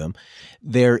bits to them.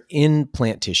 They're in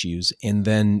plant tissues, and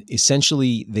then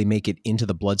essentially they make it into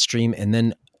the bloodstream, and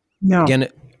then again,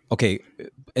 okay.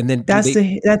 And then that's a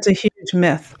huge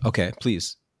myth. Okay,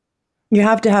 please. You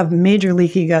have to have major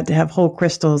leaky gut to have whole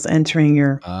crystals entering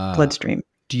your bloodstream.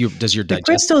 Does your the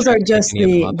crystals are just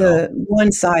the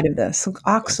one side of this? So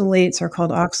oxalates are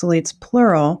called oxalates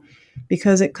plural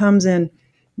because it comes in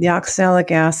the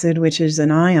oxalic acid, which is an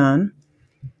ion.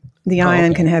 The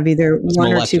ion can have either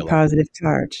one or two positive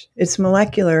charge. It's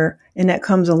molecular, and that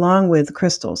comes along with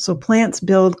crystals. So plants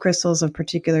build crystals of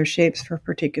particular shapes for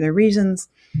particular reasons.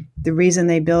 The reason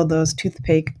they build those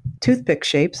toothpick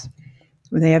shapes,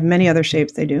 they have many other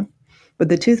shapes they do, but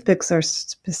the toothpicks are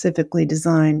specifically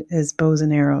designed as bows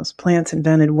and arrows. Plants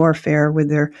invented warfare with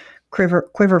their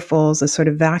quiverfuls, a sort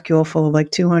of vacuole full of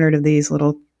like 200 of these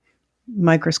little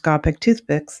microscopic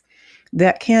toothpicks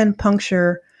that can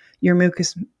puncture your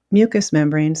mucous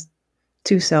membranes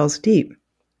 2 cells deep.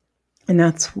 And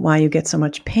that's why you get so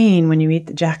much pain when you eat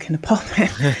the jack-in-the-pulpit,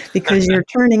 because you're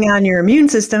turning on your immune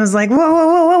system. It's like, whoa, whoa,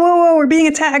 whoa, whoa, whoa, whoa, we're being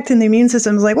attacked. And the immune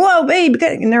system is like, whoa, babe,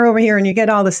 and they're over here, and you get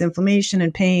all this inflammation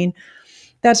and pain.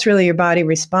 That's really your body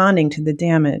responding to the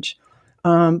damage.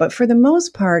 But for the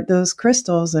most part, those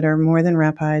crystals that are more than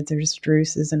rapides, there's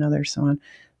druses and others, so on.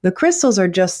 The crystals are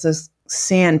just this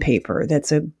sandpaper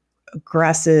that's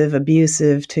aggressive,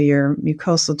 abusive to your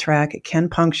mucosal tract. It can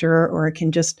puncture, or it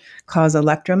can just cause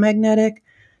electromagnetic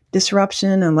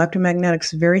disruption. And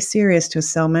electromagnetics is very serious to a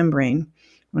cell membrane.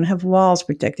 We don't have walls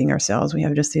protecting our cells. We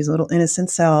have just these little innocent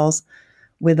cells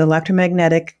with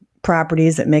electromagnetic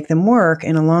properties that make them work.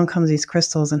 And along comes these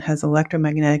crystals and has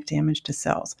electromagnetic damage to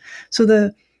cells. So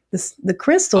the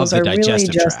crystals are really just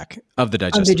of the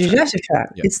digestive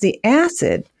tract. Yep. It's the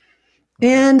acid.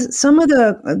 And some of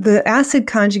the acid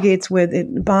conjugates with,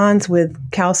 it bonds with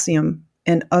calcium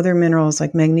and other minerals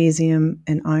like magnesium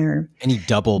and iron. Any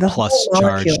double plus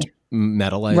charged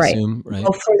metal, I assume, right?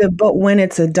 Well, but when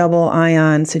it's a double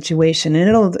ion situation,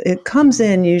 and it comes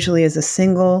in usually as a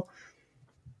single,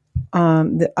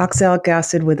 the oxalic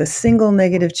acid with a single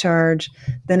negative charge,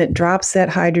 then it drops that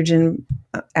hydrogen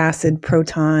acid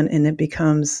proton, and it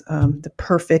becomes the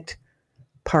perfect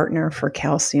partner for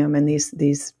calcium and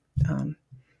these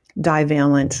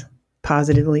divalent,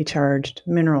 positively charged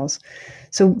minerals.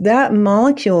 So that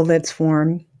molecule that's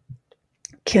formed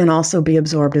can also be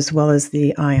absorbed as well as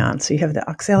the ion. So you have the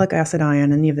oxalic acid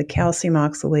ion and you have the calcium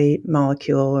oxalate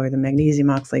molecule or the magnesium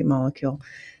oxalate molecule.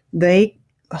 They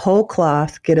whole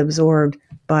cloth get absorbed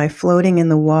by floating in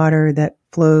the water that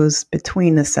flows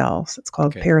between the cells. It's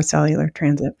called paracellular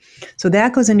transit. So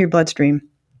that goes in your bloodstream.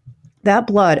 That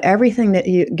blood, everything that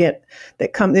you get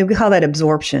that comes, we call that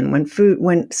absorption.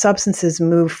 When substances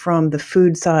move from the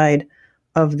food side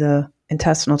of the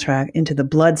intestinal tract into the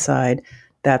blood side,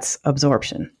 that's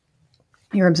absorption.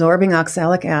 You're absorbing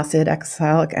oxalic acid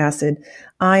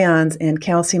ions, and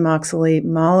calcium oxalate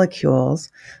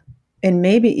molecules, and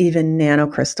maybe even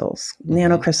nanocrystals.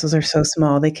 Nanocrystals are so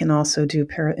small, they can also do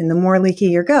and the more leaky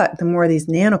your gut, the more these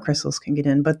nanocrystals can get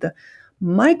in. But the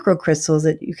microcrystals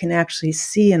that you can actually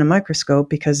see in a microscope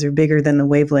because they're bigger than the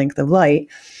wavelength of light,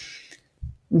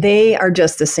 they are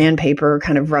just the sandpaper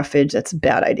kind of roughage. That's a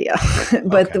bad idea.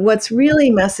 But what's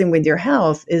really messing with your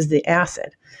health is the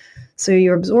acid. So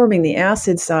you're absorbing the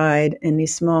acid side in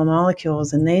these small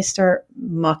molecules, and they start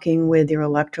mucking with your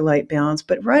electrolyte balance.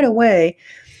 But right away,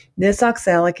 this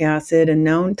oxalic acid, a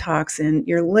known toxin,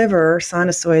 your liver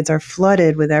sinusoids are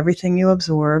flooded with everything you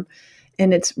absorb,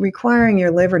 and it's requiring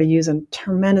your liver to use a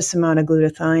tremendous amount of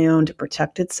glutathione to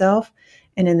protect itself.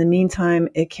 And in the meantime,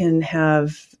 it can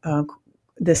have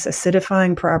this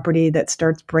acidifying property that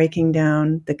starts breaking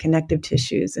down the connective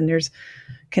tissues. And there's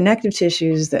connective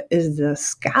tissues that is the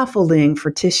scaffolding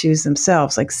for tissues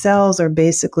themselves. Like cells are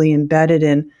basically embedded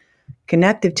in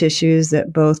connective tissues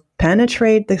that both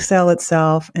penetrate the cell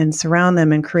itself and surround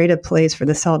them and create a place for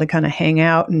the cell to kind of hang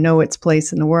out and know its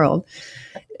place in the world.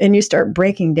 And you start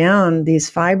breaking down these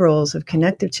fibrils of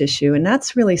connective tissue, and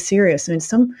that's really serious. I mean,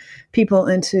 some people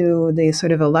into the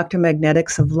sort of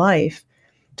electromagnetics of life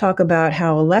talk about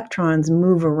how electrons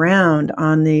move around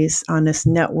on this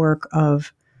network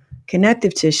of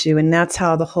connective tissue, and that's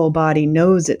how the whole body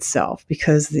knows itself,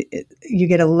 because you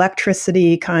get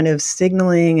electricity kind of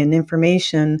signaling and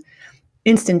information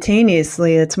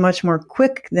instantaneously. It's much more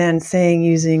quick than, saying,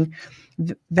 using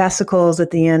vesicles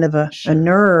at the end of a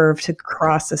nerve to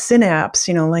cross a synapse.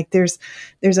 Like there's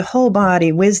a whole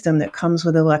body wisdom that comes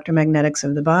with electromagnetics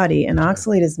of the body, and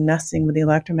oxalate is messing with the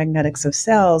electromagnetics of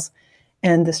cells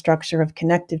and the structure of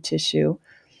connective tissue.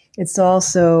 It's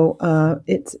also,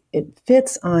 it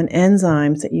fits on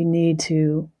enzymes that you need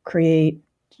to create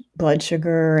blood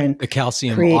sugar and the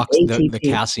calcium, ATP. the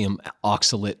calcium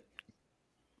oxalate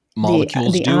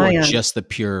molecules the do, ion, or just the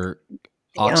pure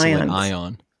oxalate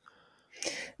ion?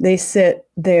 They sit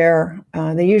there.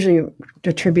 They usually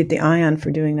attribute the ion for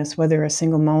doing this, whether a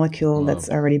single molecule that's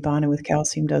already bonded with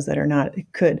calcium does that or not.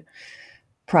 It could.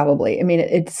 Probably. I mean,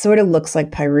 it sort of looks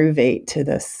like pyruvate to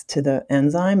the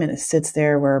enzyme, and it sits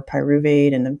there where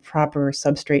pyruvate and the proper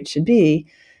substrate should be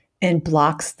and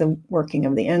blocks the working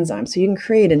of the enzyme. So you can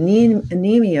create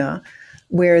anemia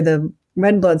where the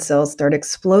red blood cells start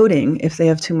exploding if they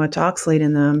have too much oxalate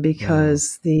in them,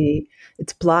 because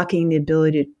it's blocking the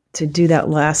ability to do that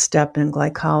last step in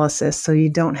glycolysis. So you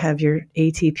don't have your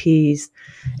ATPs,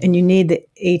 and you need the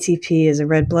ATP as a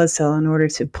red blood cell in order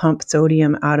to pump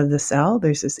sodium out of the cell.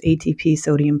 There's this ATP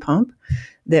sodium pump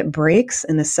that breaks,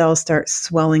 and the cells start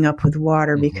swelling up with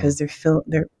water because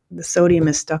the sodium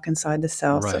is stuck inside the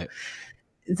cell. Right.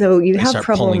 So you have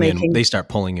trouble making. They start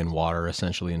pulling in water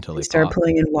essentially until they start pop.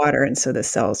 pulling in water, and so the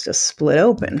cells just split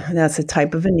open. That's a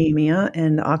type of anemia,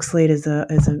 and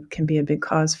oxalate can be a big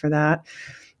cause for that,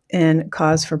 and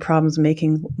cause for problems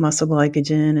making muscle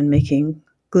glycogen and making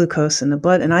glucose in the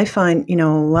blood. And I find, a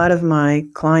lot of my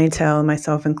clientele,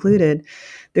 myself included,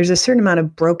 there's a certain amount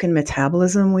of broken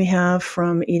metabolism we have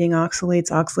from eating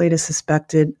oxalates. Oxalate is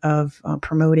suspected of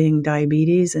promoting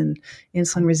diabetes and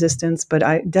insulin resistance, but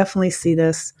I definitely see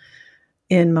this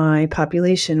in my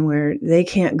population where they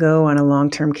can't go on a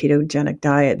long-term ketogenic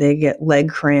diet. They get leg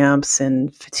cramps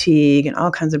and fatigue and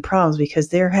all kinds of problems because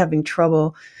they're having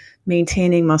trouble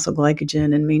maintaining muscle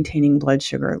glycogen and maintaining blood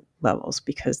sugar levels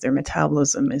because their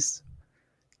metabolism is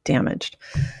damaged.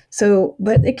 So,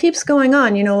 but it keeps going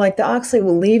on, like the oxalate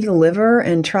will leave the liver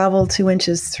and travel 2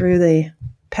 inches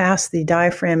past the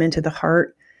diaphragm into the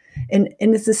heart. And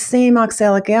it's the same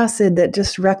oxalic acid that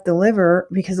just wrecked the liver,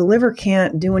 because the liver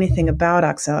can't do anything about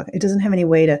oxalic. It doesn't have any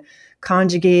way to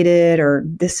conjugate it or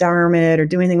disarm it or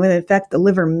do anything with it. In fact, the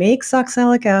liver makes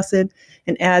oxalic acid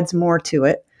and adds more to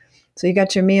it. So you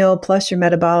got your meal plus your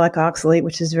metabolic oxalate,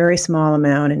 which is a very small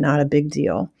amount and not a big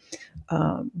deal.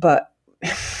 But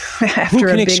after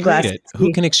a big glass of tea,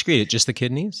 who can excrete it? Just the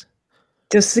kidneys?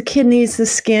 Just the kidneys, the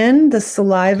skin, the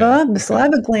saliva. Okay. The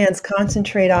saliva glands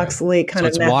concentrate oxalate kind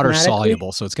of mathematically. So it's water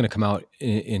soluble, so it's going to come out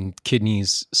in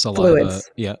kidneys, saliva. Fluids.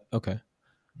 Yeah, okay.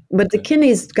 But the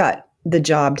kidneys got the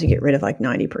job to get rid of like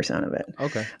 90% of it.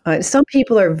 Okay. Some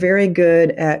people are very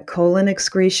good at colon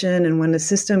excretion, and when the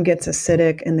system gets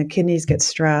acidic and the kidneys get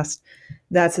stressed,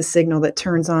 that's a signal that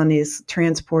turns on these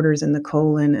transporters in the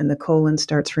colon, and the colon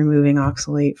starts removing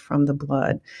oxalate from the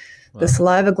blood. Wow. The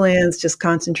saliva glands just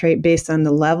concentrate based on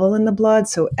the level in the blood.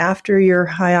 So after your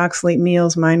high oxalate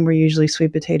meals, mine were usually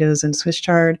sweet potatoes and Swiss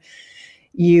chard,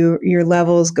 your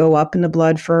levels go up in the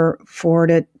blood for 4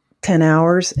 to 10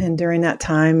 hours. And during that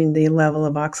time, the level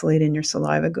of oxalate in your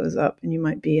saliva goes up, and you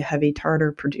might be a heavy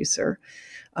tartar producer.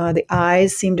 The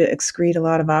eyes seem to excrete a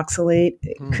lot of oxalate.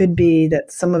 It could be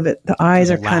that some of it, the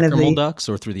eyes are kind of lacrimal ducts,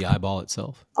 or through the eyeball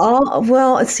itself?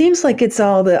 Well, it seems like it's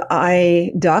all the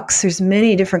eye ducts. There's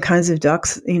many different kinds of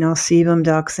ducts, sebum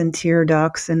ducts and tear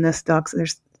ducts and this ducts.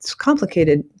 It's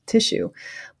complicated tissue.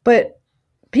 But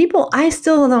I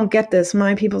still don't get this.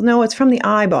 My people, no, it's from the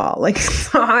eyeball. Like,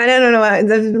 I don't know.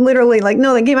 They're literally like,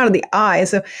 no, they came out of the eye.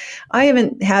 So I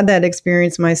haven't had that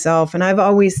experience myself. And I've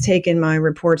always taken my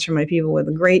reports from my people with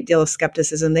a great deal of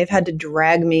skepticism. They've had to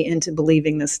drag me into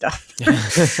believing this stuff.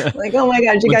 Like, oh my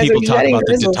gosh, you guys are people talk shedding about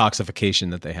the crystals.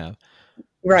 detoxification that they have.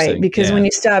 Right, because when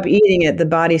you stop eating it, the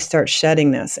body starts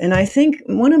shedding this. And I think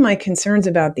one of my concerns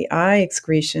about the eye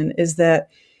excretion is that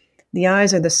the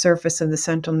eyes are the surface of the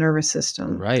central nervous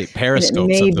system. Right.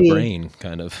 Periscopes of the brain,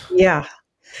 kind of. Yeah.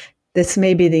 This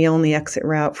may be the only exit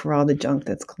route for all the junk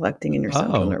that's collecting in your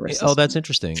central nervous system. Oh, that's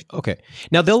interesting. Okay.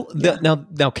 Now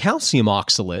now calcium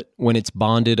oxalate, when it's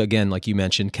bonded, again, like you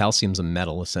mentioned, calcium's a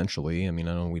metal essentially. I mean,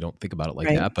 I know we don't think about it like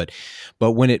that,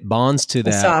 but when it bonds to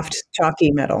that soft,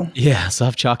 chalky metal. Yeah,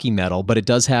 soft, chalky metal, but it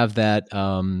does have that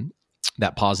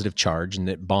that positive charge, and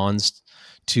it bonds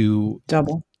to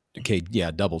double. Okay,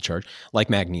 yeah, double charge, like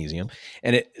magnesium,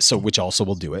 and which also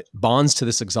will do it, bonds to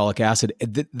this oxalic acid.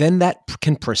 Then that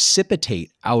can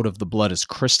precipitate out of the blood as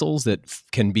crystals that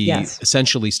can be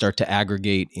essentially start to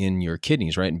aggregate in your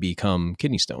kidneys, right, and become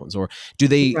kidney stones. Or do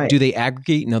they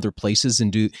aggregate in other places?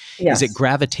 And is it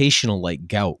gravitational like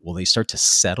gout? Will they start to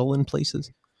settle in places?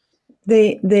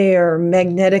 They are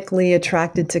magnetically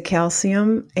attracted to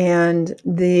calcium, and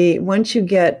once you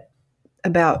get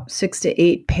about 6 to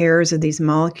 8 pairs of these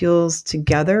molecules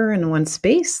together in one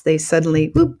space, they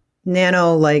suddenly,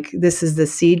 nano, like this is the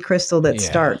seed crystal that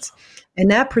starts.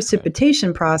 And that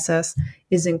precipitation process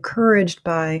is encouraged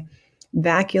by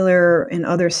vascular and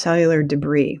other cellular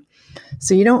debris.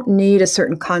 So you don't need a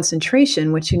certain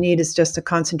concentration. What you need is just a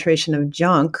concentration of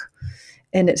junk,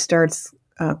 and it starts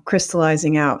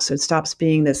crystallizing out. So it stops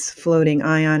being this floating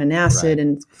ion and acid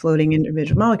and floating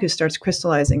individual molecules, starts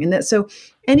crystallizing. And so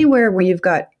anywhere where you've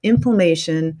got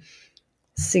inflammation,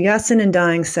 senescent and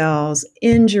dying cells,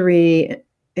 injury,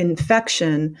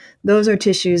 infection, those are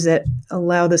tissues that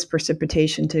allow this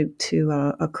precipitation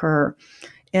to occur.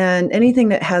 And anything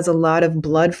that has a lot of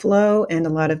blood flow and a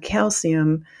lot of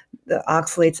calcium, the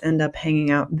oxalates end up hanging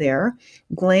out there.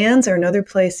 Glands are another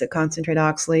place that concentrate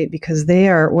oxalate because they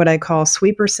are what I call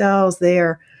sweeper cells. They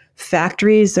are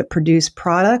factories that produce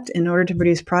product. In order to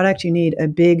produce product, you need a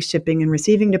big shipping and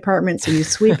receiving department. So you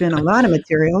sweep in a lot of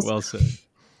materials. Well said.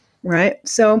 Right?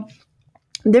 So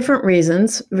different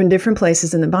reasons in different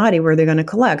places in the body where they're going to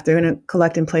collect. They're going to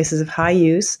collect in places of high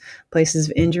use, places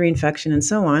of injury, infection, and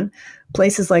so on.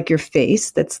 Places like your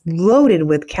face that's loaded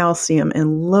with calcium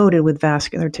and loaded with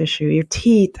vascular tissue. Your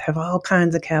teeth have all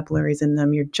kinds of capillaries in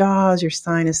them. Your jaws, your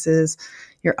sinuses,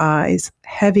 your eyes,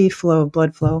 heavy flow of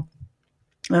blood flow.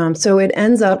 So it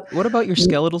ends up. What about your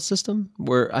skeletal system?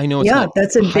 Where I know it's not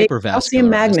that's a big calcium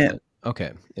magnet.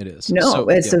 Okay, it is. No,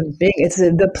 it's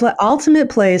the ultimate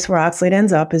place where oxalate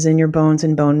ends up is in your bones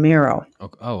and bone marrow.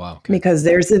 Oh wow. Okay. Because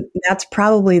that's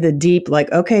probably the deep,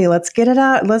 like, okay, let's get it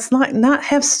out. Let's not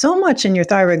have so much in your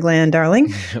thyroid gland,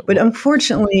 darling. But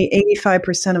unfortunately,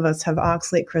 85% of us have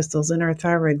oxalate crystals in our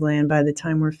thyroid gland by the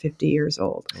time we're 50 years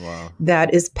old. Wow.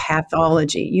 That is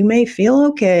pathology. You may feel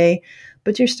okay,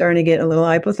 but you're starting to get a little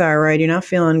hypothyroid. You're not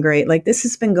feeling great. Like this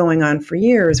has been going on for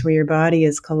years where your body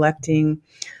is collecting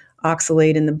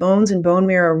oxalate in the bones and bone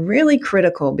marrow are really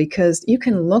critical because you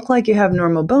can look like you have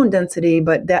normal bone density,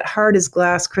 but that hard as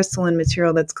glass crystalline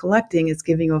material that's collecting is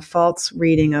giving you a false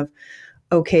reading of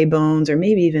okay bones or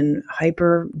maybe even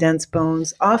hyper dense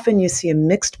bones. Often you see a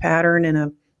mixed pattern in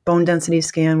a bone density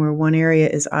scan where one area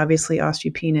is obviously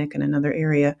osteopenic and another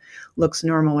area looks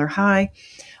normal or high.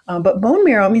 But bone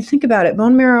marrow, I mean, think about it.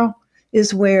 Bone marrow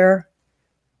is where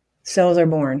cells are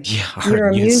born. Yeah,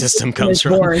 our immune system comes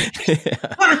from. Born.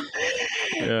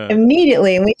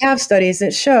 Immediately, and we have studies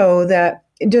that show that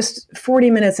just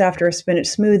 40 minutes after a spinach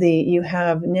smoothie, you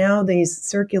have now these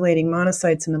circulating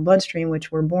monocytes in the bloodstream,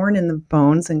 which were born in the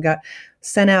bones and got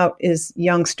sent out as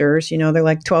youngsters. They're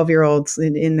like 12-year-olds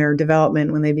in their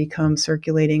development when they become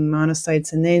circulating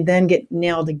monocytes, and they then get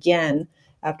nailed again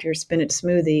after your spinach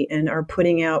smoothie and are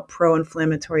putting out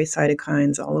pro-inflammatory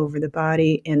cytokines all over the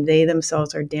body, and they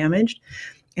themselves are damaged.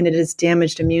 And it is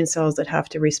damaged immune cells that have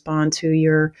to respond to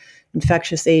your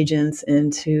infectious agents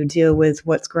and to deal with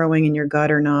what's growing in your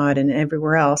gut or not and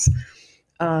everywhere else.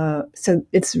 So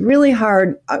it's really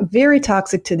hard, very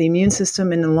toxic to the immune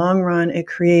system in the long run. It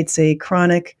creates a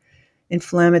chronic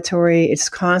inflammatory, it's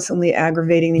constantly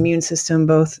aggravating the immune system,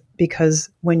 both because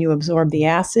when you absorb the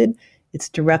acid, it's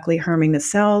directly harming the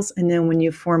cells. And then when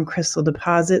you form crystal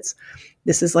deposits,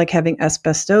 this is like having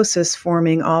asbestosis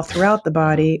forming all throughout the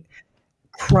body,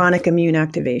 chronic immune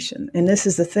activation. And this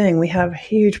is the thing, we have a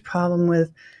huge problem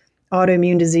with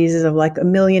autoimmune diseases, of like a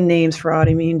million names for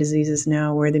autoimmune diseases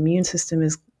now, where the immune system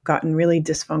has gotten really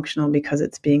dysfunctional because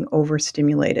it's being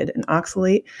overstimulated. And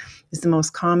oxalate is the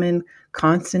most common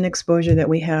constant exposure that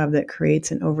we have that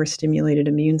creates an overstimulated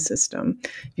immune system.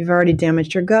 You've already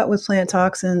damaged your gut with plant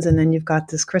toxins, and then you've got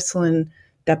this crystalline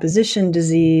deposition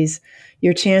disease.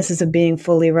 Your chances of being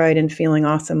fully right and feeling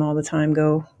awesome all the time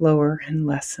go lower and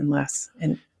less and less.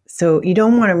 And so you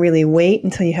don't want to really wait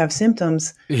until you have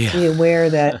symptoms to be aware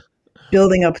that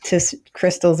building up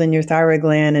crystals in your thyroid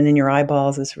gland and in your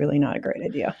eyeballs is really not a great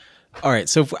idea. All right.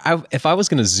 So if I was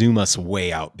going to zoom us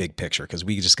way out, big picture, because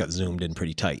we just got zoomed in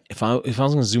pretty tight. If I was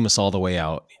going to zoom us all the way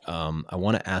out, I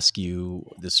want to ask you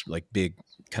this like big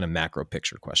kind of macro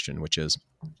picture question, which is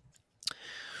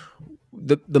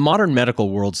the modern medical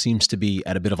world seems to be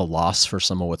at a bit of a loss for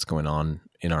some of what's going on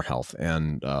in our health,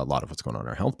 and a lot of what's going on in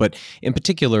our health. But in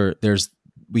particular,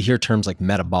 we hear terms like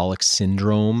metabolic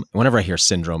syndrome. Whenever I hear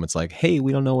syndrome, it's like, hey,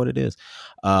 we don't know what it is.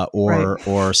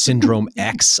 Or syndrome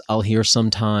X, I'll hear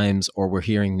sometimes, or we're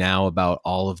hearing now about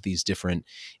all of these different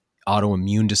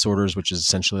autoimmune disorders, which is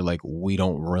essentially like, we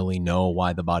don't really know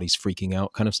why the body's freaking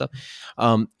out kind of stuff.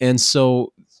 And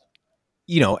so,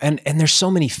 and there's so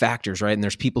many factors, right? And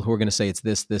there's people who are going to say it's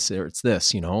this, or it's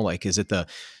this, like, is it the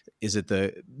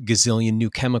gazillion new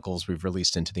chemicals we've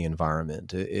released into the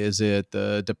environment? Is it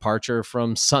the departure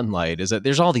from sunlight?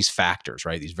 There's all these factors,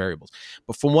 right? These variables.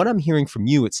 But from what I'm hearing from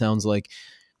you, it sounds like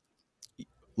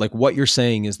what you're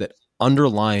saying is that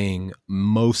underlying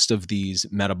most of these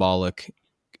metabolic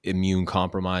immune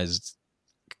compromised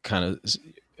kind of,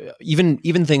 even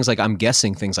things like, I'm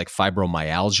guessing things like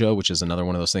fibromyalgia, which is another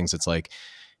one of those things. It's like,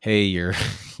 hey, your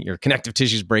connective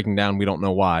tissue is breaking down. We don't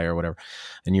know why or whatever.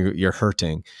 And you're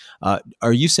hurting.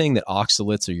 Are you saying that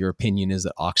oxalates, or your opinion is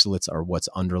that oxalates are what's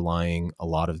underlying a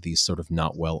lot of these sort of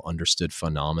not well understood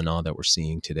phenomena that we're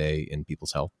seeing today in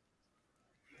people's health?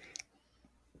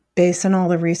 Based on all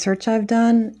the research I've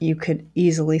done, you could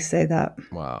easily say that.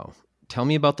 Wow. Tell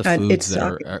me about the foods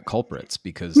that are culprits,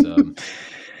 because...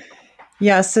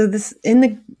 Yeah, so this in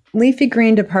the leafy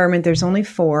green department, there's only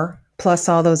 4, plus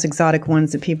all those exotic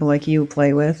ones that people like you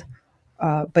play with.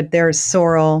 But there's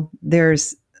sorrel,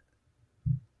 there's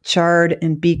chard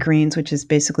and beet greens, which is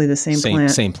basically the same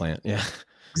plant. Same plant, yeah.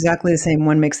 Exactly the same.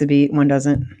 One makes a beet, one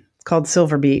doesn't. It's called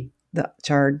silver beet, the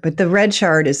chard. But the red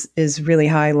chard is really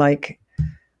high, like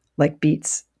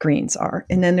beets greens are.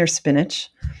 And then there's spinach.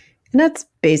 And that's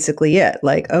basically it.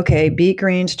 Like, okay, beet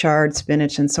greens, chard,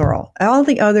 spinach, and sorrel. All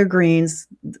the other greens,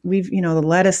 the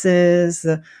lettuces,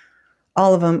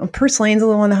 all of them. Purslane's a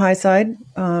little on the high side.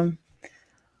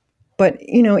 But,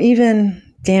 even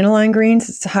dandelion greens,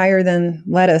 it's higher than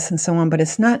lettuce and so on, but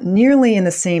it's not nearly in the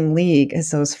same league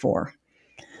as those 4.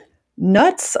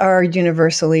 Nuts are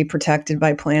universally protected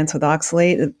by plants with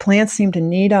oxalate. The plants seem to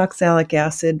need oxalic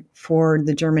acid for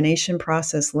the germination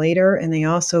process later, and they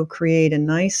also create a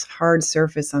nice hard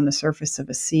surface on the surface of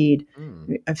a seed.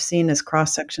 I've seen this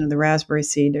cross-section of the raspberry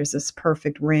seed. There's this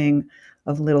perfect ring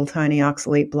of little tiny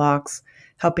oxalate blocks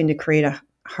helping to create a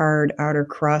hard outer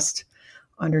crust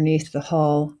underneath the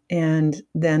hull, and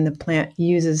then the plant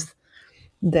uses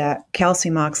that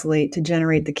calcium oxalate to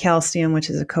generate the calcium, which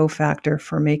is a cofactor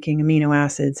for making amino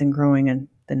acids and growing in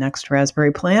the next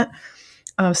raspberry plant.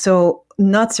 So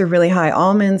nuts are really high.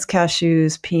 Almonds,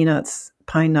 cashews, peanuts,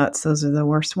 pine nuts, those are the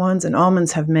worst ones. And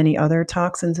almonds have many other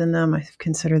toxins in them. I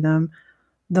consider them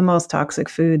the most toxic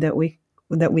food that we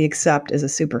accept as a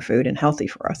superfood and healthy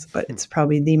for us, but it's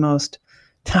probably the most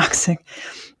toxic.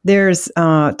 There's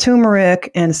turmeric,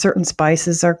 and certain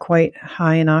spices are quite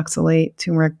high in oxalate,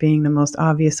 turmeric being the most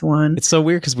obvious one. It's so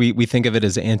weird because we think of it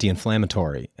as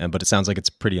anti-inflammatory, but it sounds like it's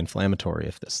pretty inflammatory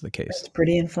if this is the case. It's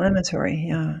pretty inflammatory,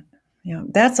 yeah. Yeah,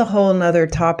 that's a whole nother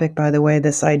topic, by the way,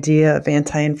 this idea of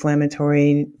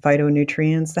anti-inflammatory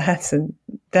phytonutrients.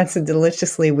 That's a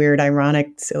deliciously weird,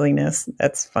 ironic silliness.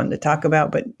 That's fun to talk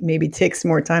about, but maybe takes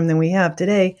more time than we have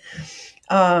today.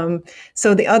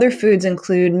 So the other foods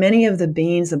include many of the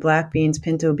beans, the black beans,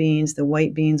 pinto beans, the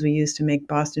white beans we use to make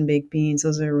Boston baked beans.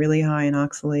 Those are really high in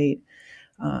oxalate.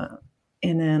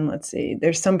 And then let's see,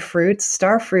 there's some fruits.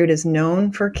 Star fruit is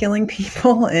known for killing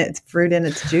people. It's fruit in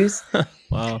its juice.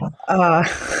 Wow.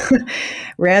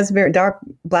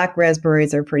 Black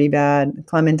raspberries are pretty bad.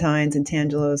 Clementines and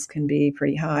tangelos can be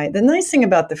pretty high. The nice thing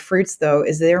about the fruits, though,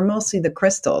 is they're mostly the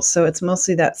crystals. So it's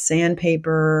mostly that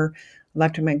sandpaper,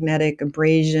 electromagnetic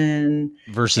abrasion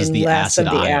versus the acid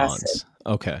ions. Acid.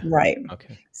 Okay. Right.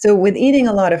 Okay. So with eating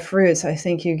a lot of fruits, I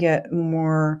think you get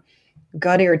more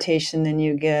gut irritation than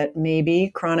you get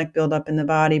maybe chronic buildup in the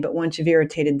body. But once you've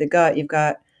irritated the gut, you've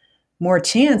got more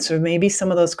chance of maybe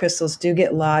some of those crystals do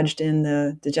get lodged in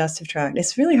the digestive tract.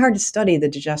 It's really hard to study the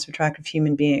digestive tract of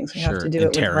human beings. We have to do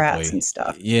it with rats and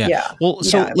stuff. Yeah. Well,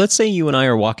 so let's say you and I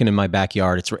are walking in my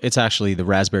backyard. It's actually the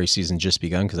raspberry season just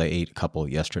begun because I ate a couple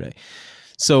yesterday.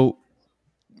 So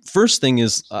first thing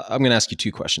is, I'm going to ask you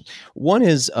two questions. One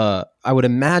is, I would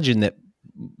imagine that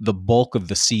the bulk of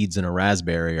the seeds in a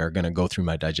raspberry are going to go through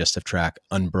my digestive tract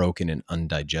unbroken and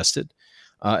undigested.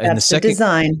 And the second,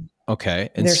 design. Okay.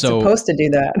 And they're supposed to do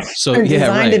that. So they're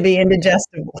designed to be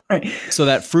indigestible. Right. So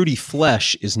that fruity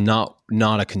flesh is not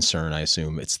a concern, I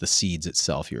assume. It's the seeds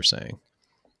itself, you're saying.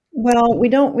 Well, we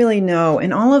don't really know.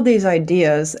 And all of these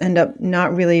ideas end up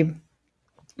not really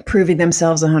proving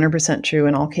themselves 100% true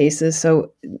in all cases.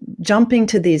 So jumping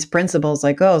to these principles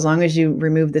like, as long as you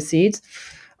remove the seeds,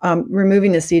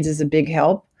 removing the seeds is a big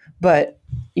help. But,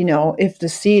 if the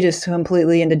seed is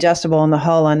completely indigestible and the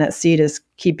hull on that seed is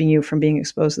keeping you from being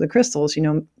exposed to the crystals,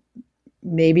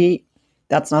 maybe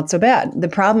that's not so bad. The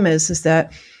problem is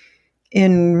that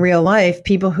in real life,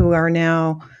 people who are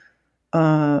now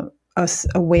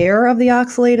aware of the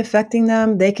oxalate affecting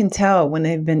them, they can tell when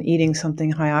they've been eating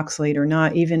something high oxalate or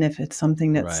not, even if it's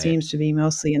something that seems to be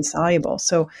mostly insoluble.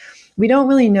 So we don't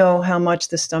really know how much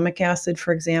the stomach acid,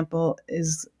 for example,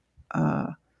 is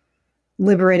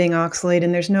liberating oxalate.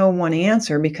 And there's no one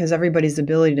answer because everybody's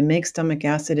ability to make stomach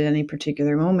acid at any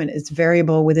particular moment is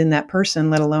variable within that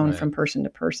person, let alone from person to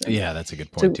person. Yeah, that's a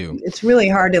good point too. It's really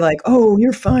hard to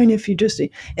you're fine if you just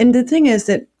eat. And the thing is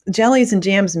that jellies and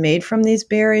jams made from these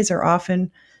berries are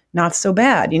often not so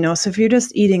bad, So if you're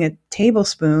just eating a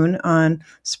tablespoon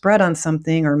spread on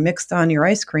something or mixed on your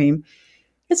ice cream,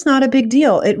 it's not a big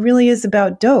deal. It really is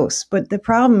about dose. But the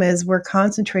problem is we're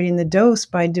concentrating the dose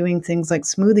by doing things like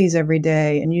smoothies every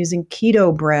day and using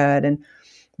keto bread and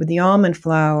with the almond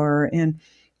flour. And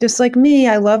just like me,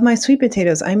 I love my sweet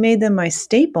potatoes. I made them my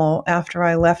staple after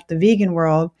I left the vegan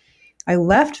world. I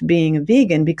left being a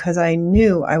vegan because I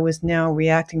knew I was now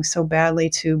reacting so badly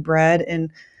to bread and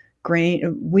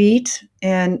wheat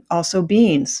and also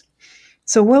beans.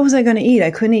 So what was I going to eat?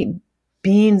 I couldn't eat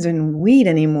beans and wheat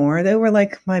anymore. They were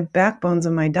like my backbones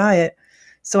of my diet.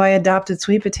 So I adopted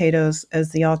sweet potatoes as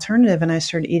the alternative and I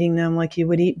started eating them like you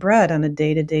would eat bread on a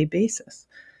day-to-day basis.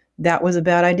 That was a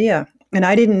bad idea. And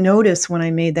I didn't notice when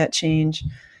I made that change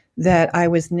that I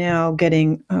was now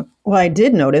getting, I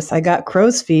did notice I got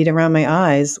crow's feet around my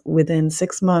eyes within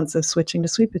 6 months of switching to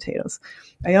sweet potatoes.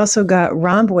 I also got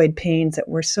rhomboid pains that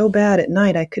were so bad at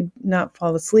night I could not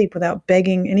fall asleep without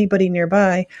begging anybody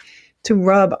nearby to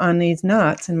rub on these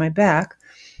knots in my back.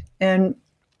 And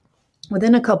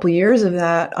within a couple years of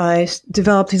that, I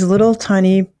developed these little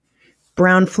tiny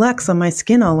brown flecks on my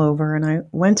skin all over. And I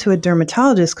went to a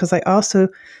dermatologist because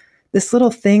this little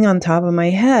thing on top of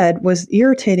my head was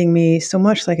irritating me so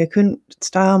much, like I couldn't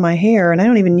style my hair. And I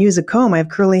don't even use a comb. I have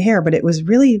curly hair, but it was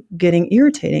really getting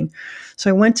irritating.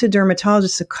 So I went to a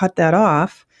dermatologist to cut that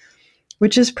off,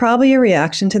 which is probably a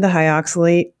reaction to the high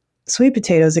oxalate sweet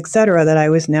potatoes, et cetera, that I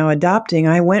was now adopting.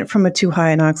 I went from a too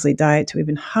high an oxalate diet to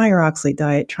even higher oxalate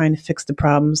diet, trying to fix the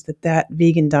problems that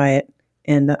vegan diet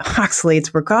and the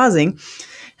oxalates were causing.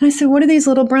 And I said, what are these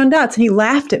little brown dots? And he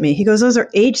laughed at me. He goes, those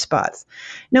are age spots.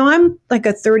 Now, I'm like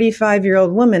a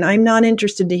 35-year-old woman. I'm not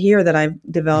interested to hear that I'm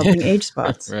developing age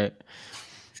spots. Right.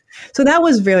 So that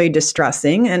was very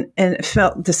distressing and it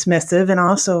felt dismissive and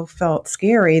also felt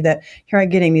scary that here I'm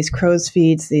getting these crow's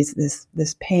feet,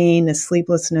 this pain, this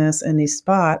sleeplessness, and these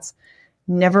spots.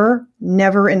 Never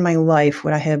in my life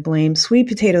would I have blamed sweet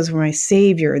potatoes were my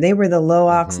savior. They were the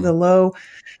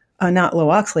not low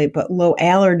oxalate, but low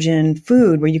allergen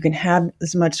food where you can have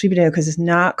as much sweet potato because it's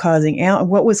not causing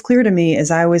what was clear to me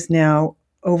is I was now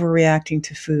overreacting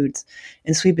to foods,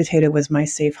 and sweet potato was my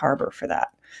safe harbor for that.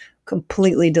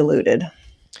 Completely diluted.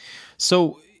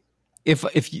 So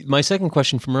My second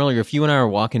question from earlier, if you and I are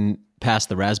walking past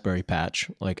the raspberry patch,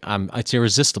 like it's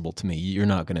irresistible to me. You're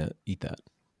not going to eat that.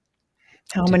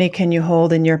 How many can you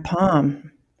hold in your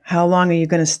palm? How long are you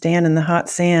going to stand in the hot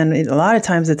sand? A lot of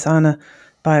times it's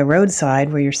by a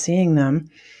roadside where you're seeing them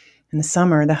in the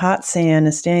summer. The hot sand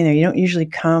is standing there. You don't usually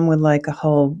come with like a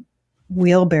whole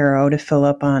wheelbarrow to fill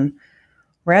up on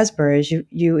raspberries.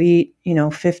 You eat,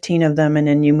 15 of them and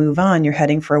then you move on. You're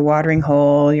heading for a watering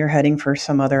hole. You're heading for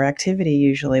some other activity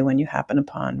usually when you happen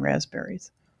upon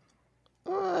raspberries.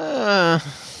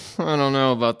 I don't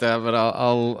know about that, but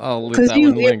I'll leave that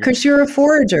one linger. Because you're a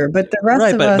forager, but the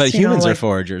rest of us, but humans are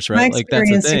foragers, right? My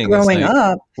experience that's the thing. Growing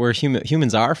up, where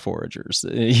humans are foragers,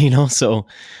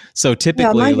 So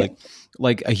typically,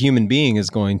 like a human being is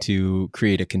going to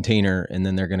create a container, and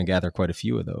then they're going to gather quite a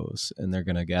few of those, and they're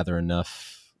going to gather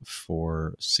enough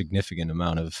for significant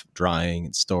amount of drying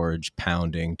and storage,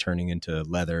 pounding, turning into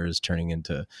leathers, turning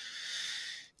into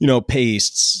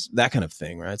pastes, that kind of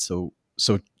thing, right? So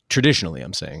traditionally,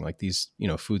 I'm saying like these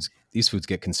foods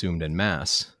get consumed in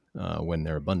mass when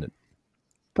they're abundant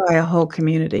by a whole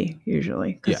community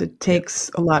usually, because it takes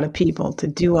a lot of people to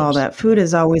do all that. Food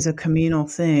is always a communal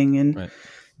thing, and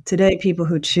today people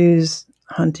who choose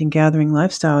hunting gathering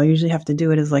lifestyle usually have to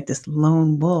do it as like this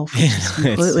lone wolf, which is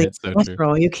completely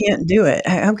cultural. You can't do it.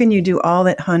 How can you do all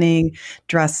that hunting,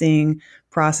 dressing,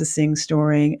 processing,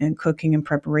 storing, and cooking and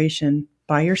preparation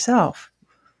by yourself?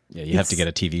 Yeah, you have to get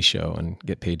a TV show and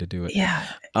get paid to do it. Yeah,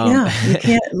 you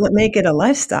can't make it a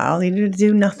lifestyle. You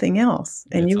do nothing else.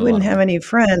 And you wouldn't have any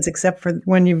friends except for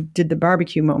when you did the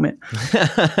barbecue moment.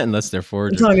 Unless they're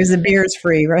foragers. As long as the beer is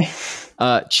free, right?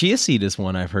 Chia seed is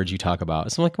one I've heard you talk about.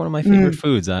 It's like one of my favorite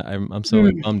foods. I'm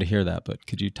so bummed to hear that, but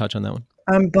could you touch on that one?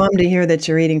 I'm bummed to hear that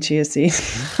you're eating chia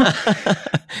seeds.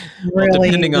 Well,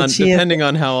 depending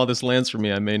on how all this lands for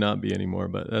me, I may not be anymore,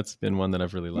 but that's been one that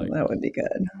I've really liked. That would be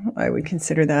good. I would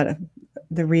consider that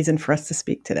the reason for us to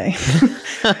speak today.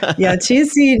 Yeah, chia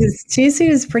seed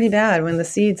is pretty bad. When the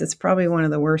seeds, it's probably one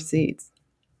of the worst seeds.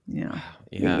 Yeah.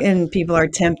 And people are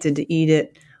tempted to eat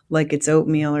it like it's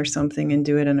oatmeal or something and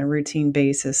do it on a routine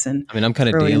basis. And I'm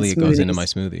kind of daily. It goes into my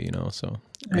smoothie, so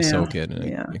I soak it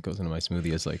and it goes into my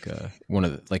smoothie as like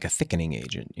a thickening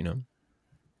agent,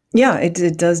 Yeah,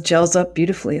 it does gels up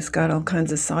beautifully. It's got all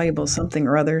kinds of soluble something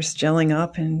or others gelling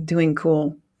up and doing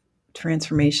cool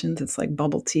transformations. It's like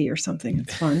bubble tea or something.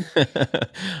 It's fun.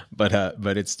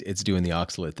 but it's doing the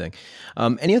oxalate thing.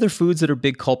 Any other foods that are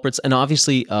big culprits? And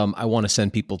obviously, I want to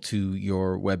send people to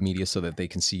your web media so that they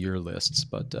can see your lists.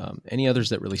 But any others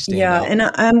that really stand out? Yeah,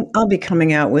 and I'll be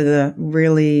coming out with a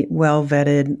really well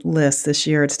vetted list this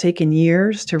year. It's taken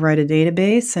years to write a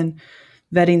database, and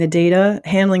vetting the data,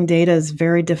 handling data is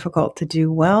very difficult to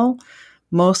do well.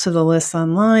 Most of the lists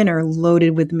online are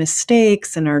loaded with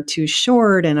mistakes and are too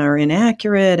short and are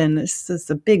inaccurate, and it's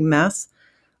a big mess.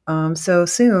 So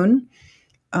soon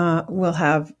we'll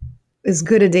have as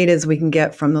good a data as we can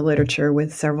get from the literature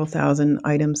with several thousand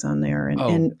items on there.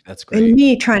 And that's great. And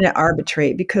me trying to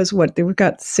arbitrate, because we've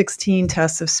got 16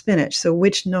 tests of spinach. So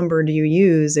which number do you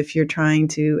use if you're trying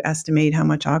to estimate how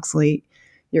much oxalate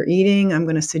you're eating? I'm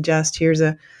going to suggest here's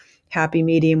a happy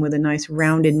medium with a nice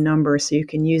rounded number so you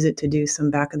can use it to do some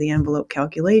back of the envelope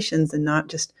calculations and not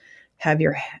just have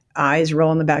your eyes roll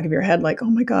in the back of your head like, oh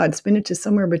my God, spinach is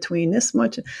somewhere between this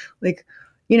much. Like,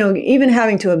 even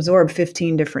having to absorb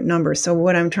 15 different numbers. So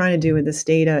what I'm trying to do with this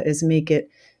data is make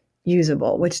it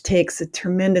usable, which takes a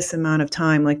tremendous amount of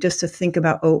time, like just to think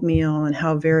about oatmeal and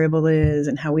how variable it is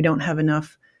and how we don't have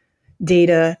enough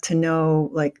data to know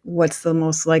like what's the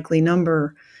most likely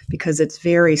number because it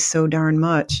varies so darn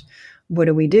much. What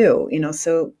do we do?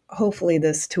 So hopefully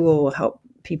this tool will help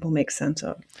people make sense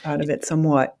out of it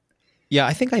somewhat. Yeah,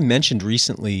 I think I mentioned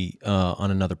recently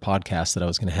on another podcast that I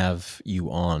was going to have you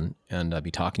on and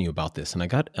be talking to you about this. And I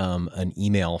got an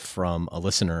email from a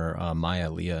listener,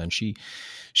 Maya Leah, and she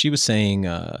was saying,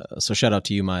 so shout out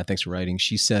to you, Maya, thanks for writing.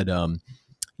 She said,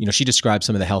 she described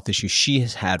some of the health issues she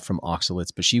has had from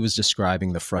oxalates, but she was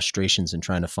describing the frustrations in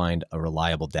trying to find a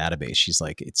reliable database. She's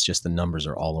like, it's just the numbers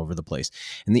are all over the place.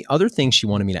 And the other thing she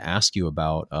wanted me to ask you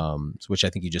about, which I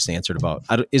think you just answered about,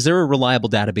 is there a reliable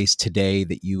database today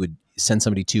that you would send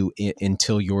somebody to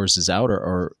until yours is out,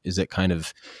 or is it kind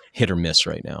of hit or miss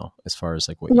right now as far as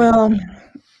like what? Well,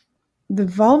 the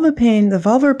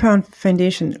Vulvar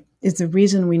Foundation is the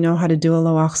reason we know how to do a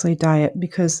low oxalate diet,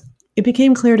 because it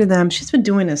became clear to them, she's been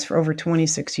doing this for over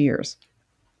 26 years.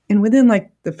 And within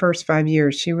like the first 5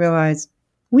 years, she realized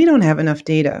we don't have enough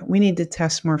data. We need to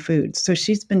test more foods. So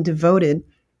she's been devoted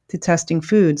to testing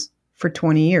foods for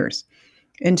 20 years.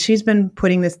 And she's been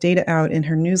putting this data out in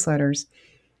her newsletters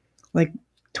like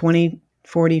 25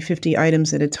 40, 50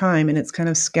 items at a time, and it's kind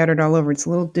of scattered all over. It's a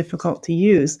little difficult to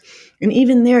use. And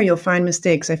even there, you'll find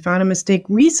mistakes. I found a mistake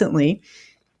recently.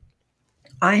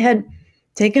 I had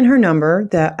taken her number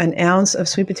that an ounce of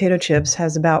sweet potato chips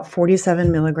has about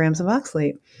 47 milligrams of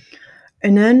oxalate.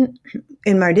 And then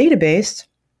in my database,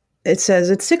 it says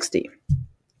it's 60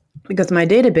 because my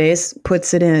database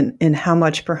puts it in how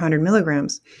much per 100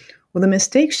 milligrams. Well, the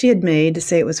mistake she had made to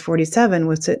say it was 47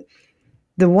 was that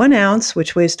the 1 ounce,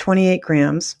 which weighs 28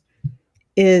 grams,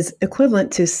 is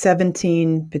equivalent to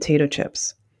 17 potato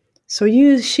chips. So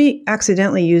she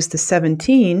accidentally used the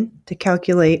 17 to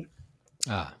calculate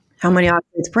how many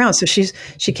oxalates per ounce. So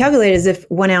she calculated as if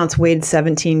 1 ounce weighed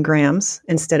 17 grams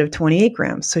instead of 28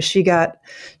 grams. So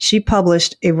she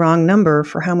published a wrong number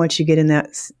for how much you get in that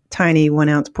tiny 1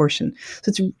 ounce portion.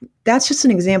 So that's just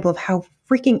an example of how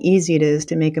freaking easy it is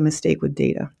to make a mistake with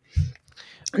data.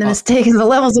 And the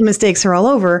levels of mistakes are all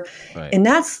over. Right. And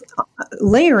that's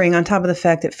layering on top of the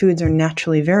fact that foods are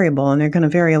naturally variable and they're going to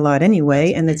vary a lot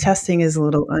anyway. And the testing is a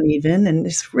little uneven and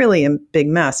it's really a big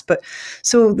mess. But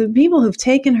so the people who've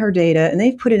taken her data and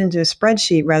they've put it into a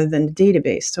spreadsheet rather than a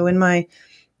database. So in my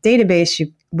database,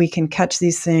 we can catch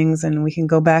these things and we can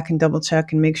go back and double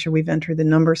check and make sure we've entered the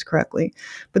numbers correctly.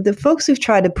 But the folks who've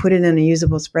tried to put it in a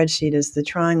usable spreadsheet is the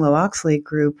Trying Low Oxalate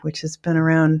group, which has been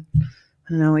around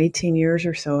 18 years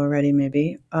or so already,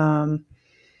 maybe. And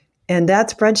that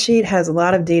spreadsheet has a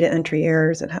lot of data entry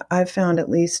errors. I've found at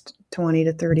least 20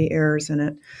 to 30 errors in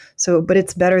it. So, but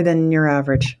it's better than your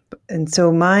average. And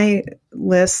so my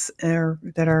lists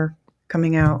that are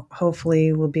coming out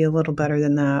hopefully will be a little better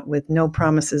than that with no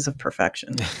promises of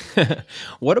perfection.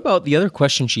 What about the other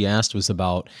question she asked was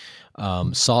about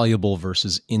soluble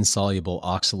versus insoluble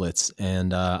oxalates.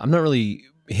 And I'm not really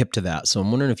hip to that. So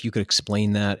I'm wondering if you could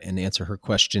explain that and answer her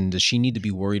question. Does she need to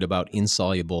be worried about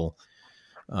insoluble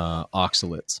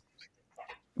oxalates?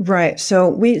 Right. So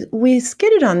we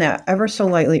skidded on that ever so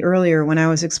lightly earlier when I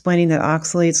was explaining that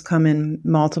oxalates come in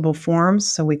multiple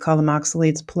forms. So we call them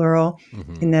oxalates plural,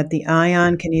 in that the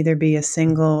ion can either be a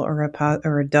single or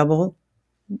a double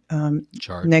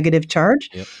negative charge.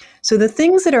 Yep. So the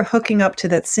things that are hooking up to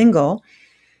that single,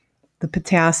 the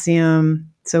potassium,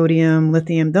 sodium,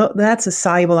 lithium, that's a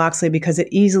soluble oxalate because it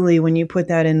easily, when you put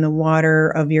that in the water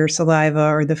of your saliva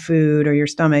or the food or your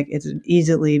stomach, it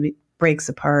easily breaks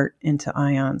apart into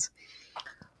ions.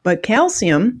 But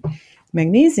calcium,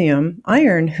 magnesium,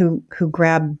 iron, who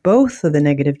grab both of the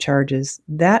negative charges,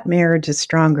 that marriage is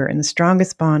stronger, and the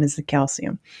strongest bond is the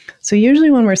calcium. So usually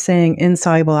when we're saying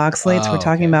insoluble oxalates, we're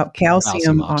talking about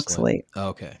calcium oxalate.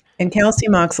 Okay. And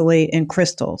calcium oxalate and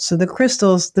crystals. So the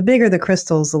crystals, the bigger the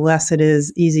crystals, the less it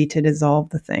is easy to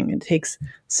dissolve the thing. It takes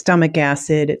stomach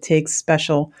acid, it takes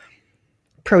special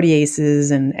proteases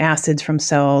and acids from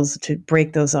cells to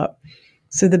break those up.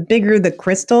 So the bigger the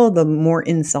crystal, the more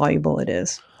insoluble it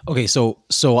is. Okay, so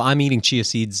I'm eating chia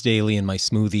seeds daily in my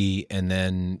smoothie, and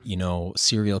then,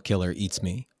 serial killer eats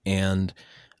me, and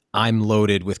I'm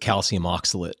loaded with calcium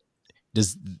oxalate.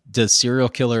 Does serial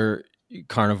killer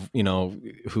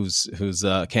who's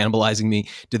cannibalizing me,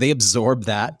 do they absorb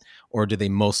that, or do they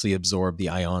mostly absorb the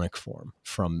ionic form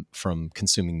from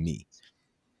consuming me?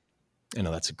 I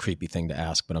know that's a creepy thing to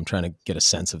ask, but I'm trying to get a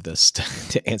sense of this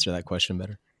to answer that question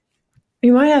better.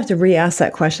 You might have to re-ask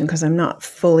that question because I'm not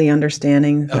fully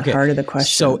understanding the heart of the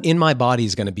question. So in my body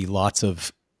is going to be lots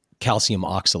of calcium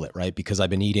oxalate, right? Because I've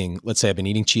been eating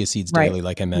chia seeds daily,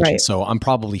 like I mentioned. Right. So I'm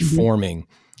probably forming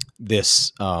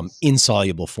this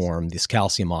insoluble form, this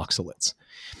calcium oxalates.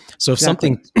 So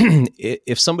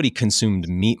if somebody consumed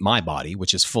my body,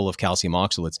 which is full of calcium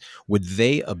oxalates, would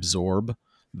they absorb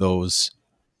those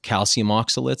calcium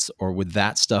oxalates, or would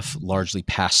that stuff largely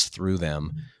pass through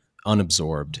them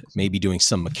unabsorbed, maybe doing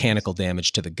some mechanical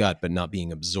damage to the gut, but not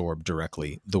being absorbed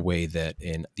directly the way that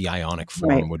in the ionic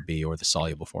form would be, or the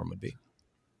soluble form would be?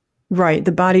 Right.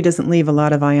 The body doesn't leave a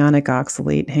lot of ionic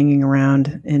oxalate hanging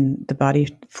around in the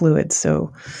body fluids.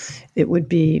 So it would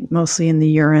be mostly in the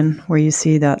urine where you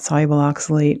see that soluble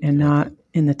oxalate and not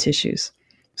in the tissues.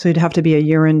 So you'd have to be a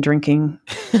urine drinking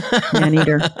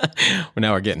man-eater. Well,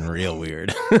 now we're getting real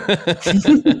weird.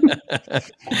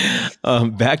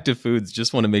 Back to foods.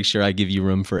 Just want to make sure I give you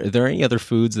room for, are there any other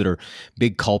foods that are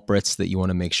big culprits that you want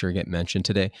to make sure get mentioned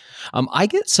today? I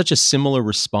get such a similar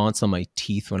response on my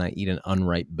teeth when I eat an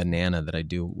unripe banana that I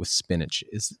do with spinach.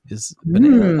 Is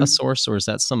banana a source, or is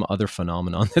that some other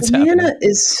phenomenon that's happening? Banana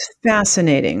is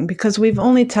fascinating because we've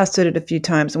only tested it a few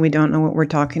times and we don't know what we're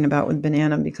talking about with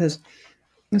banana, because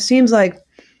it seems like,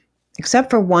 except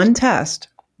for one test,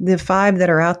 the 5 that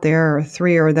are out there, or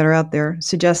 3 that are out there,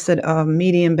 suggest that a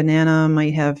medium banana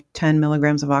might have 10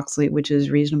 milligrams of oxalate, which is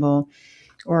reasonable.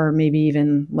 or maybe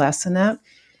even less than that.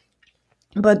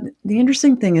 But the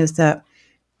interesting thing is that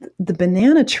the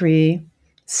banana tree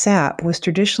sap was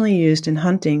traditionally used in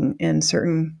hunting in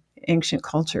certain ancient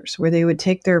cultures, where they would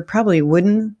take their probably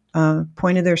wooden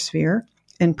point of their spear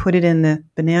and put it in the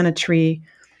banana tree,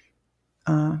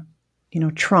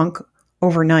 trunk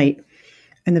overnight.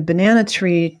 And the banana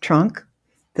tree trunk,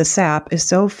 the sap, is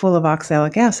so full of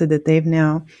oxalic acid that they've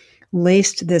now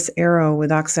laced this arrow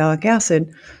with oxalic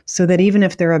acid so that even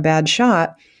if they're a bad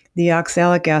shot, the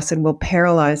oxalic acid will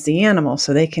paralyze the animal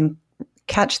so they can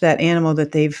catch that animal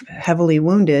that they've heavily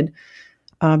wounded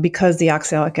because the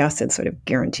oxalic acid sort of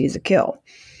guarantees a kill.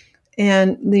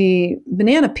 And the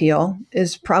banana peel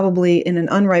is probably in an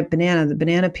unripe banana. The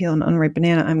banana peel in an unripe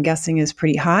banana, I'm guessing, is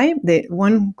pretty high.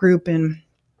 One group in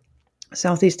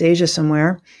Southeast Asia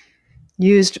somewhere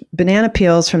used banana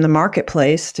peels from the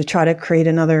marketplace to try to create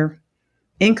another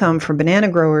income for banana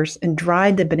growers and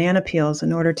dried the banana peels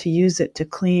in order to use it to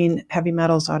clean heavy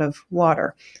metals out of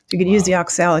water. So you could use the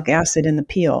oxalic acid in the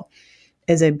peel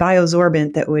as a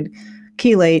biosorbent that would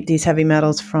chelate these heavy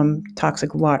metals from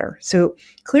toxic water. So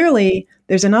clearly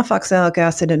there's enough oxalic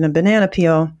acid in a banana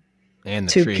peel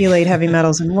to chelate heavy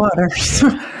metals in water.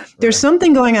 So there's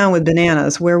something going on with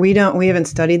bananas where we haven't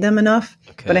studied them enough,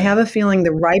 but I have a feeling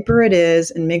the riper it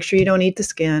is, and make sure you don't eat the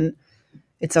skin,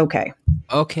 it's okay.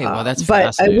 Okay, well, that's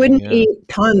but I wouldn't eat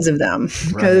tons of them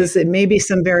because it may be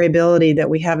some variability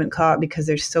that we haven't caught because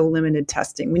there's so limited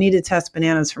testing. We need to test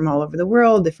bananas from all over the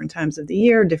world, different times of the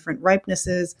year, different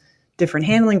ripenesses, different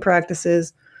handling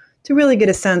practices to really get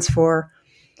a sense for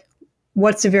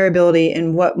what's the variability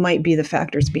and what might be the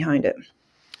factors behind it.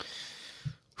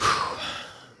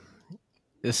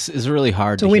 This is really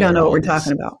hard to hear. So we don't know what we're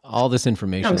talking about. All this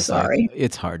information. I'm sorry.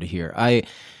 It's hard to hear.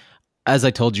 As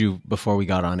I told you before we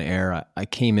got on air, I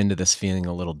came into this feeling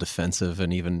a little defensive,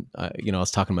 and even I was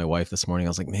talking to my wife this morning. I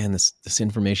was like, "Man, this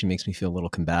information makes me feel a little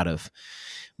combative,"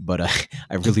 but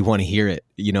I really want to hear it,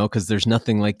 because there's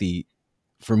nothing like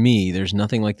for me, there's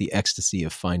nothing like the ecstasy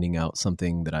of finding out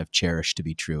something that I've cherished to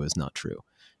be true is not true.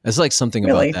 It's like something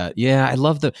about that. Yeah, I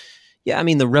love the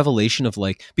revelation of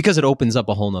because it opens up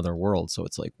a whole nother world. So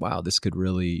it's like, wow, this could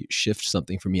really shift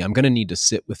something for me. I'm going to need to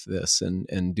sit with this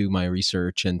and do my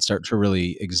research and start to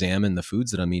really examine the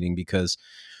foods that I'm eating, because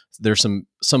there's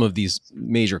some of these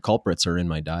major culprits are in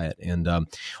my diet. And,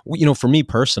 for me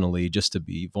personally, just to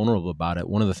be vulnerable about it,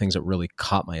 one of the things that really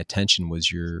caught my attention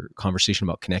was your conversation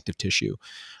about connective tissue.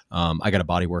 I got a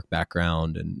bodywork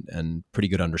background and pretty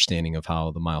good understanding of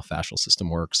how the myofascial system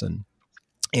works. And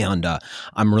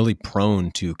I'm really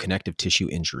prone to connective tissue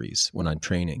injuries when I'm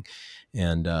training.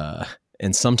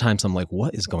 And sometimes I'm like,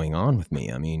 what is going on with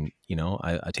me? I mean,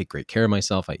 I take great care of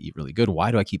myself. I eat really good.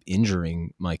 Why do I keep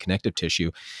injuring my connective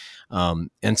tissue?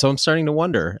 And so I'm starting to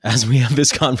wonder as we have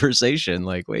this conversation,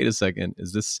 wait a second,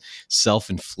 is this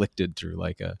self-inflicted through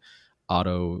a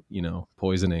auto,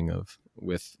 poisoning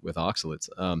with oxalates?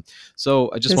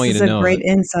 So I just want you to know. This is a great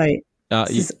insight.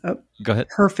 Go ahead.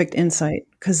 Perfect insight,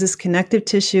 because this connective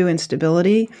tissue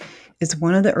instability is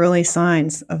one of the early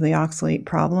signs of the oxalate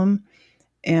problem.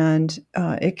 And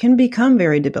it can become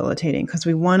very debilitating because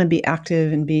we want to be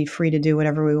active and be free to do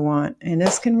whatever we want. And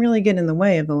this can really get in the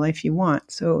way of the life you want.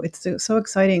 So it's so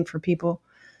exciting for people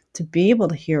to be able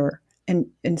to hear and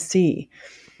see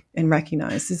and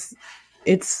recognize.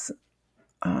 It's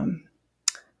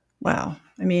wow.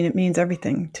 I mean, it means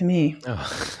everything to me.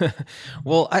 Oh.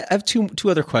 Well, I have two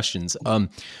other questions.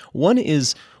 One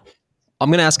is, I'm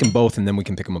going to ask them both and then we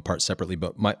can pick them apart separately.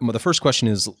 But the first question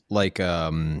is what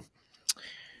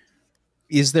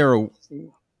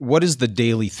is the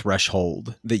daily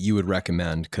threshold that you would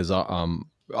recommend? Because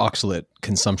oxalate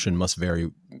consumption must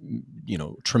vary,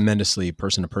 tremendously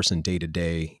person to person, day to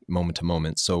day, moment to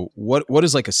moment. So what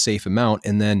is a safe amount?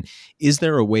 And then is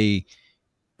there a way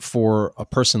for a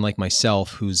person like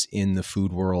myself who's in the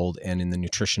food world and in the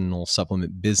nutritional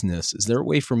supplement business, is there a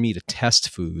way for me to test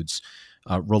foods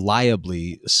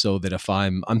reliably so that if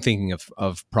I'm thinking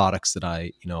of products that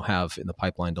I have in the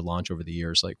pipeline to launch over the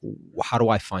years, how do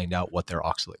I find out what their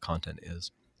oxalate content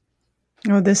is?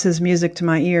 Oh, this is music to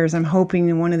my ears. I'm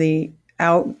hoping one of the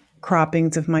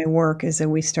outcroppings of my work is that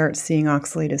we start seeing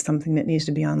oxalate as something that needs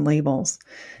to be on labels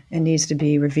and needs to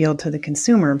be revealed to the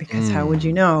consumer, because how would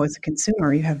you know as a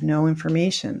consumer? You have no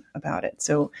information about it.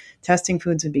 So testing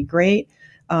foods would be great.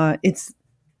 We'll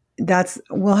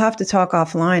have to talk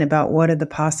offline about what are the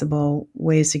possible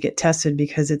ways to get tested,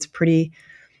 because it's pretty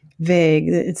vague.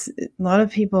 A lot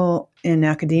of people in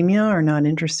academia are not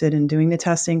interested in doing the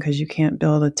testing because you can't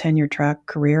build a tenure track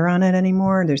career on it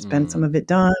anymore. There's been some of it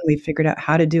done. We've figured out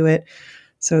how to do it.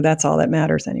 So that's all that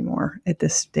matters anymore at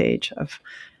this stage of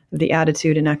the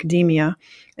attitude in academia.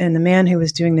 And the man who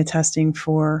was doing the testing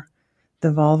for the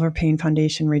Vulvar Pain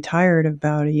Foundation retired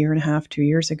about 1.5 years, 2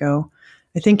 years ago.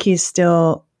 I think he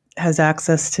still has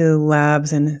access to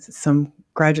labs, and some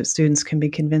graduate students can be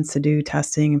convinced to do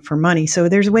testing for money. So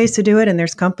there's ways to do it, and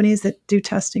there's companies that do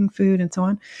testing food and so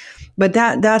on. But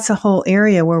that's a whole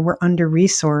area where we're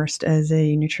under-resourced as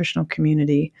a nutritional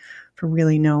community for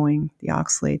really knowing the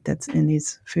oxalate that's in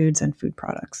these foods and food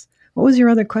products. What was your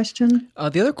other question?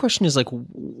 The other question is, like,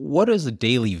 what is a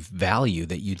daily value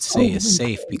that you'd say is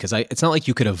safe? Because it's not like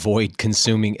you could avoid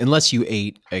consuming unless you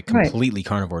ate a completely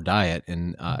carnivore diet,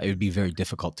 and it would be very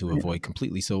difficult to avoid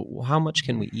completely. So how much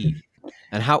can we eat?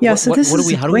 And how do we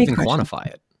even quantify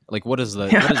it? Like, what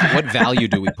value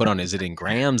do we put on? Is it in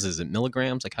grams? Is it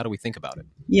milligrams? Like, how do we think about it?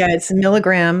 Yeah, it's a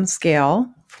milligram scale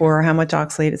for how much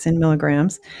oxalate it's in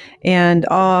milligrams. And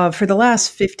for the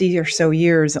last 50 or so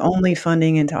years, only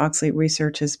funding into oxalate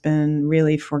research has been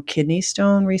really for kidney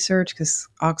stone research, because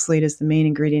oxalate is the main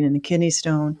ingredient in the kidney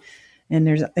stone. And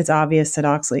it's obvious that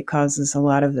oxalate causes a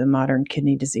lot of the modern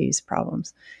kidney disease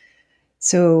problems.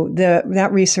 So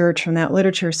that research from that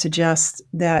literature suggests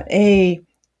that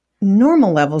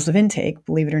normal levels of intake,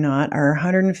 believe it or not, are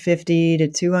 150 to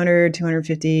 200,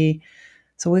 250.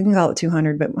 So we can call it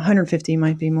 200, but 150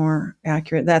 might be more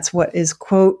accurate. That's what is,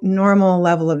 quote, normal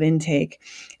level of intake.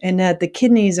 And that the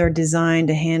kidneys are designed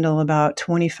to handle about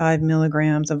 25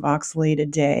 milligrams of oxalate a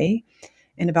day.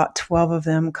 And about 12 of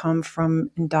them come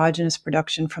from endogenous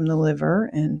production from the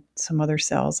liver and some other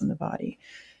cells in the body.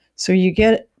 So you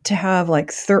get to have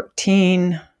like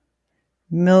 13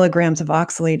 milligrams of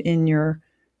oxalate in your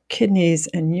kidneys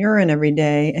and urine every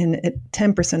day, and at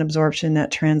 10% absorption,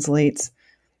 that translates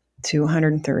to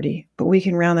 130. But we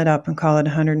can round that up and call it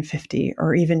 150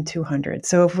 or even 200.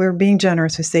 So if we're being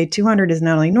generous, we say 200 is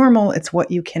not only normal, it's what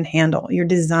you can handle. You're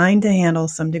designed to handle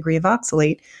some degree of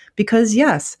oxalate because,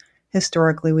 yes,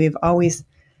 historically, we've always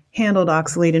handled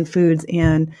oxalate in foods,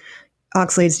 and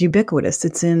oxalate's ubiquitous.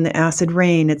 It's in the acid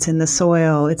rain. It's in the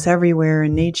soil. It's everywhere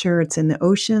in nature. It's in the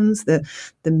oceans. The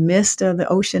mist of the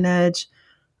ocean edge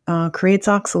creates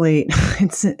oxalate.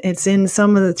 It's in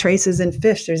some of the traces in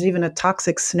fish. There's even a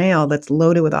toxic snail that's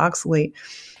loaded with oxalate.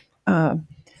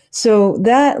 So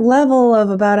that level of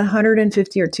about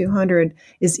 150 or 200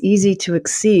 is easy to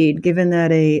exceed, given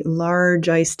that a large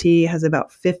iced tea has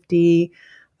about 50.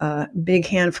 Big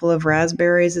handful of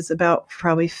raspberries is about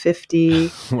probably 50.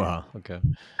 Wow. Okay.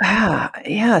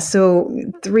 Yeah. So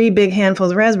 3 big handfuls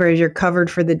of raspberries, you're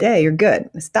covered for the day. You're good.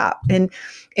 Stop. And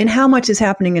how much is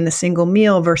happening in a single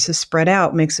meal versus spread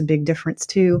out makes a big difference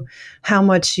too. How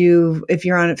much if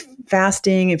you're on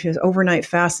fasting, if you're overnight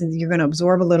fasting, you're going to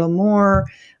absorb a little more.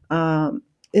 How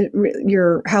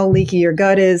leaky your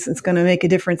gut is, it's going to make a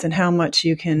difference in how much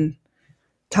you can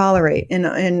tolerate.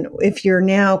 And if you're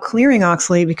now clearing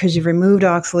oxalate because you've removed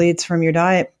oxalates from your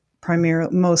diet,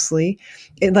 mostly,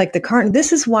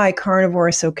 this is why carnivore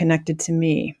is so connected to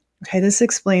me. Okay, this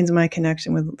explains my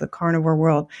connection with the carnivore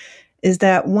world, is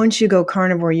that once you go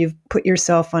carnivore, you've put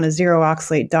yourself on a zero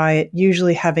oxalate diet,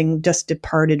 usually having just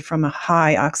departed from a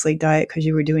high oxalate diet because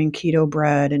you were doing keto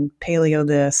bread and paleo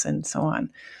this and so on.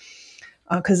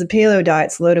 Because the paleo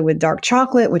diet's loaded with dark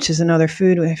chocolate, which is another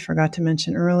food I forgot to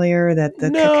mention earlier, that the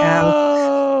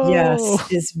cacao,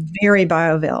 yes, is very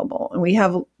bioavailable. And we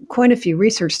have quite a few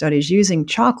research studies using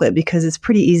chocolate because it's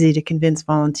pretty easy to convince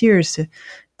volunteers to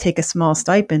take a small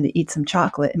stipend to eat some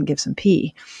chocolate and give some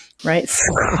pee, right? So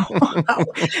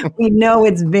we know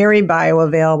it's very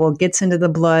bioavailable, gets into the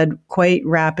blood quite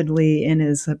rapidly, and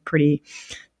is a pretty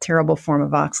terrible form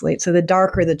of oxalate. So the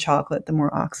darker the chocolate, the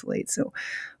more oxalate. So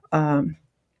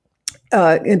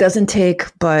it doesn't take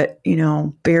but,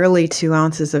 barely 2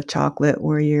 ounces of chocolate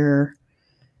where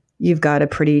you've got a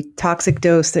pretty toxic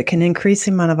dose that can increase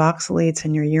the amount of oxalates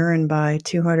in your urine by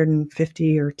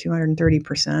 250 or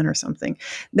 230% or something.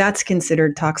 That's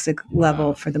considered toxic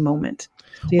level for the moment.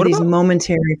 So you have these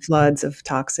momentary floods of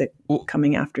toxic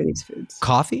coming after these foods.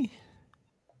 Coffee?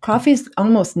 Coffee's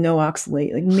almost no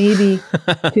oxalate, like maybe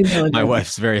 2 milligrams. My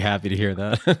wife's very happy to hear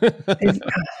that.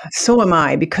 So am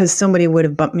I, because somebody would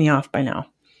have bumped me off by now.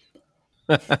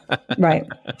 Right.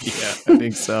 Yeah, I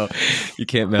think so. You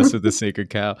can't mess with the sacred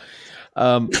cow.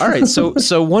 All right. So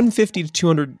 150 to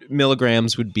 200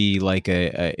 milligrams would be like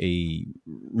a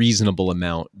reasonable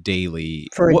amount daily.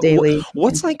 For a daily.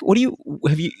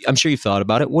 I'm sure you've thought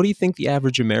about it. What do you think the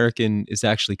average American is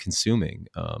actually consuming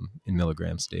in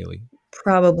milligrams daily?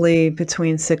 Probably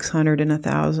between 600 and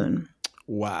 1,000.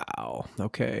 Wow.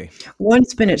 Okay. One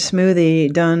spinach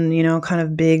smoothie done, kind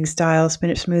of big style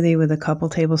spinach smoothie with a couple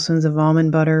tablespoons of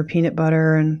almond butter, peanut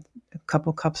butter, and a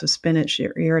couple cups of spinach,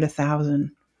 you're at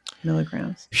 1,000.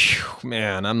 milligrams. Phew,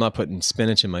 man, I'm not putting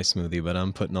spinach in my smoothie, but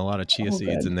I'm putting a lot of chia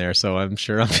seeds Good. in there. So I'm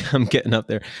sure I'm getting up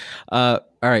there. All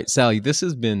right, Sally, this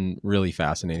has been really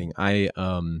fascinating.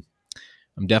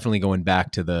 I'm definitely going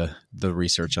back to the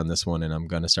research on this one, and I'm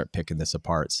going to start picking this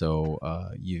apart. So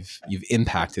you've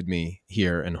impacted me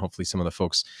here, and hopefully some of the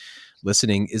folks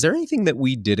listening. Is there anything that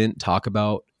we didn't talk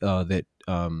about that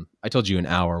I told you an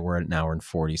hour? We're at an hour and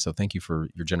 40. So thank you for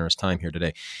your generous time here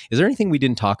today. Is there anything we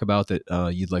didn't talk about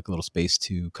that you'd like a little space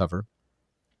to cover?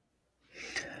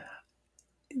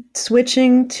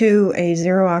 Switching to a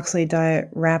zero oxalate diet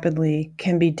rapidly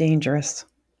can be dangerous.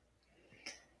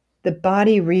 The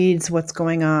body reads what's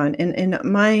going on. And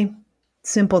my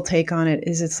simple take on it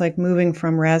is it's like moving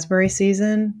from raspberry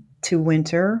season to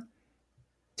winter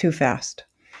too fast.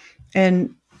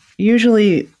 And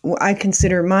usually I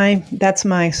consider that's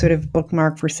my sort of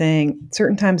bookmark for saying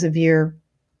certain times of year,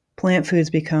 plant foods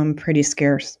become pretty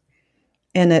scarce.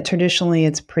 And that traditionally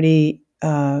it's pretty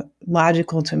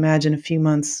logical to imagine a few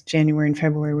months, January and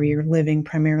February, where you're living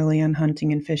primarily on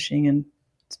hunting and fishing and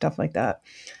stuff like that.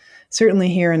 Certainly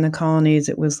here in the colonies,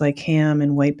 it was like ham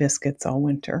and white biscuits all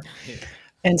winter. Yeah.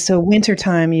 And so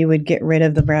wintertime, you would get rid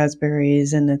of the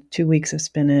raspberries and the 2 weeks of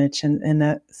spinach and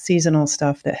that seasonal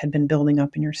stuff that had been building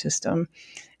up in your system.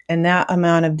 And that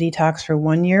amount of detox for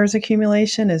 1 year's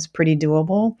accumulation is pretty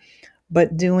doable.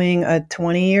 But doing a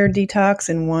 20-year detox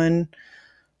in one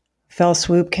fell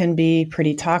swoop can be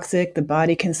pretty toxic. The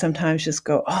body can sometimes just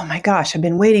go, oh my gosh, I've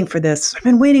been waiting for this. I've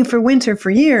been waiting for winter for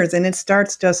years. And it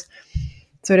starts just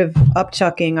sort of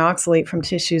upchucking oxalate from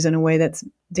tissues in a way that's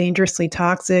dangerously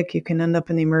toxic. You can end up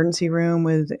in the emergency room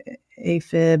with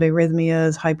AFib,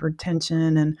 arrhythmias,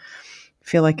 hypertension, and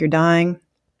feel like you're dying.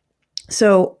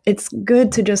 So it's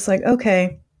good to just like,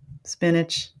 okay,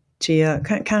 spinach, chia,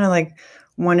 kind of like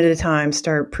one at a time,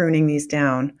 start pruning these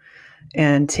down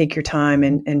and take your time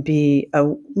and be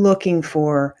looking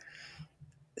for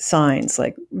signs.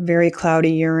 Like very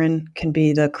cloudy urine can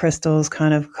be the crystals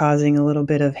kind of causing a little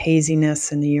bit of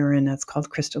haziness in the urine. That's called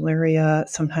crystalluria.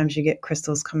 Sometimes you get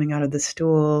crystals coming out of the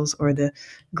stools, or the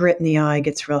grit in the eye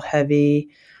gets real heavy,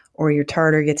 or your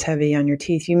tartar gets heavy on your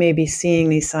teeth. You may be seeing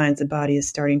these signs the body is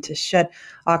starting to shed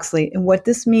oxalate. And what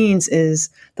this means is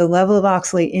the level of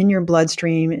oxalate in your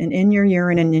bloodstream and in your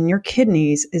urine and in your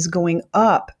kidneys is going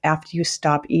up after you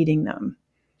stop eating them.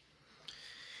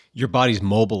 Your body's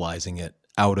mobilizing it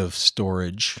out of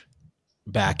storage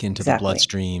back into the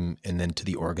bloodstream and then to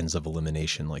the organs of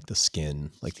elimination, like the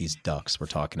skin, like these ducts we're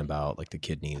talking about, like the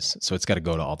kidneys. So it's got to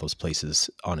go to all those places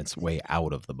on its way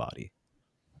out of the body.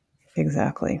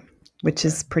 Exactly. Which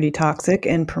is pretty toxic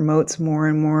and promotes more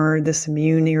and more this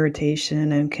immune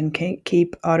irritation and can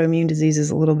keep autoimmune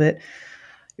diseases a little bit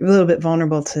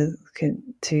vulnerable to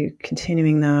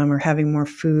continuing them or having more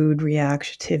food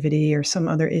reactivity or some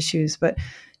other issues. But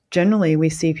generally, we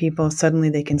see people suddenly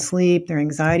they can sleep, their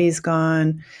anxiety is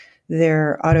gone,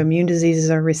 their autoimmune diseases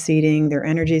are receding, their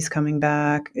energy is coming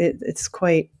back. It's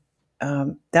quite,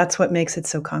 that's what makes it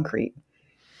so concrete.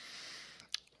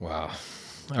 Wow.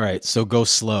 All right. So go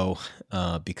slow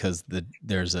because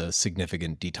there's a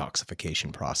significant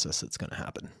detoxification process that's going to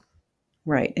happen.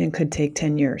 Right. And it could take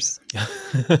 10 years.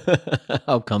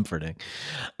 How comforting.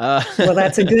 Well,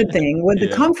 that's a good thing.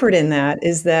 The comfort in that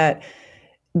is that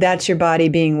that's your body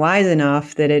being wise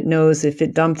enough that it knows if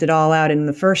it dumped it all out in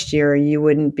the first year, you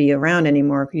wouldn't be around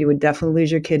anymore. You would definitely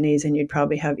lose your kidneys and you'd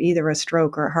probably have either a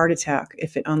stroke or a heart attack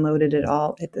if it unloaded it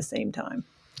all at the same time.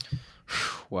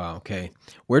 Wow. Okay.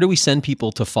 Where do we send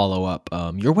people to follow up?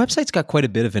 Your website's got quite a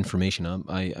bit of information.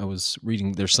 I was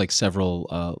reading, there's like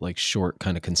several like short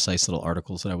kind of concise little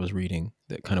articles that I was reading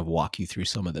that kind of walk you through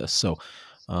some of this. So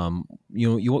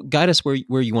you guide us where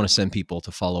you want to send people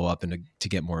to follow up and to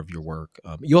get more of your work.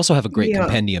 You also have a great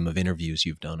compendium of interviews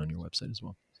you've done on your website as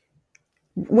well.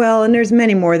 Well, and there's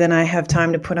many more than I have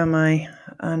time to put on my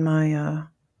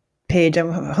page.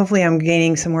 Hopefully I'm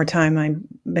gaining some more time. I've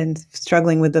been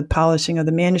struggling with the polishing of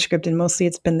the manuscript, and mostly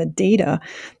it's been the data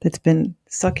that's been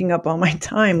sucking up all my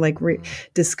time. Like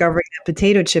discovering the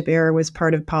potato chip error was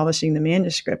part of polishing the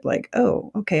manuscript. Like,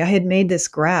 oh, okay, I had made this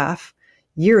graph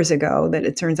years ago that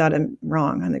it turns out I'm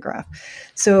wrong on the graph.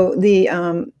 So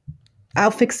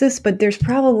I'll fix this, but there's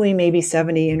probably maybe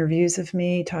 70 interviews of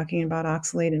me talking about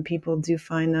oxalate, and people do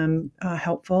find them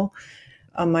helpful.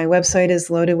 My website is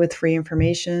loaded with free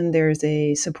information. There's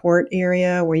a support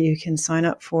area where you can sign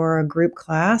up for a group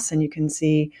class and you can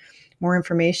see more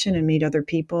information and meet other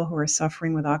people who are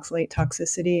suffering with oxalate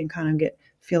toxicity and kind of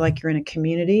feel like you're in a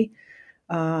community.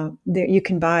 You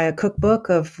can buy a cookbook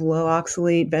of low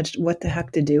oxalate what the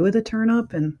heck to do with a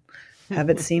turnip and have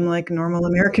it seem like normal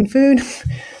American food.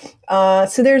 So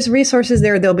there's resources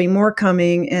there. There'll be more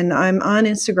coming. And I'm on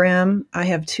Instagram. I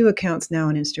have 2 accounts now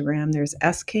on Instagram. There's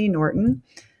SK Norton,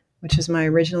 which is my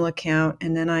original account.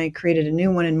 And then I created a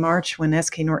new one in March when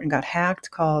SK Norton got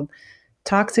hacked, called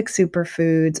Toxic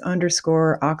Superfoods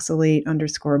 _oxalate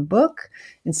 _book.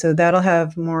 And so that'll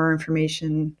have more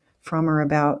information from or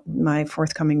about my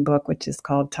forthcoming book, which is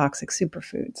called Toxic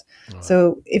Superfoods. Right.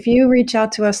 So if you reach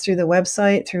out to us through the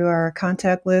website, through our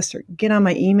contact list, or get on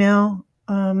my email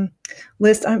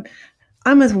list,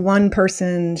 I'm a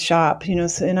one-person shop,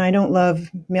 and I don't love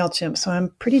MailChimp, so I'm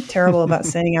pretty terrible about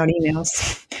sending out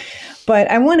emails. But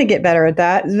I want to get better at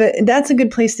that. That's a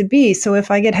good place to be. So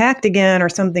if I get hacked again or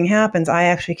something happens, I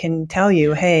actually can tell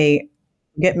you, hey,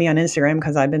 get me on Instagram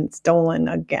because I've been stolen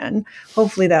again.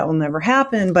 Hopefully that will never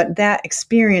happen. But that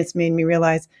experience made me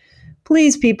realize,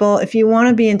 please, people, if you want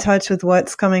to be in touch with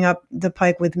what's coming up the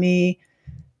pike with me,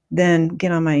 then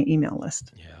get on my email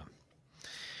list. Yeah.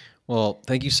 Well,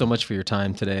 thank you so much for your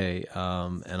time today,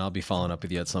 and I'll be following up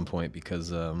with you at some point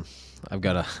because I've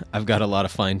got a lot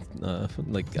of I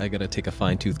got to take a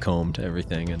fine-tooth comb to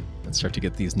everything and start to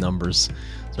get these numbers,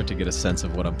 start to get a sense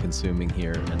of what I'm consuming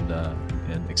here,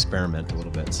 and experiment a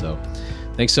little bit. So,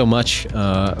 thanks so much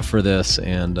for this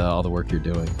and all the work you're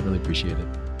doing. Really appreciate it.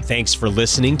 Thanks for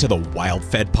listening to the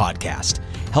WildFed podcast.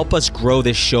 Help us grow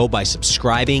this show by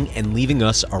subscribing and leaving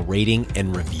us a rating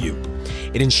and review.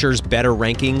 It ensures better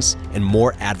rankings and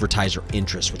more advertiser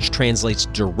interest, which translates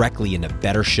directly into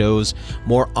better shows,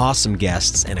 more awesome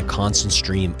guests, and a constant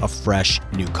stream of fresh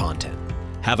new content.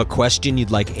 Have a question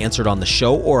you'd like answered on the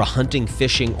show, or a hunting,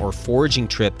 fishing, or foraging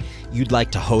trip you'd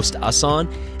like to host us on?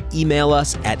 Email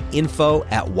us at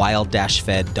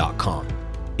info@wild-fed.com.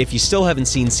 If you still haven't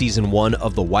seen season 1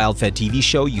 of the WildFed TV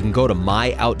show, you can go to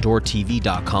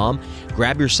myoutdoortv.com,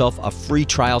 grab yourself a free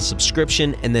trial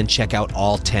subscription, and then check out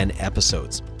all 10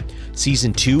 episodes.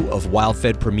 Season 2 of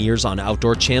WildFed premieres on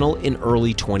Outdoor Channel in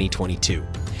early 2022.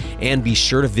 And be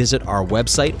sure to visit our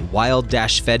website,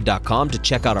 wild-fed.com, to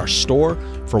check out our store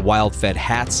for WildFed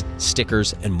hats,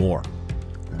 stickers, and more.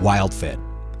 WildFed.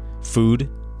 Food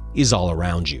is all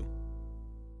around you.